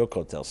 not your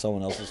coattails,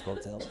 someone else's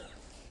coattails.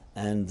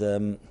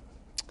 And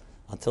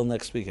until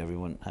next week,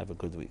 everyone, have a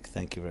good week.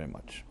 Thank you very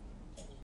much.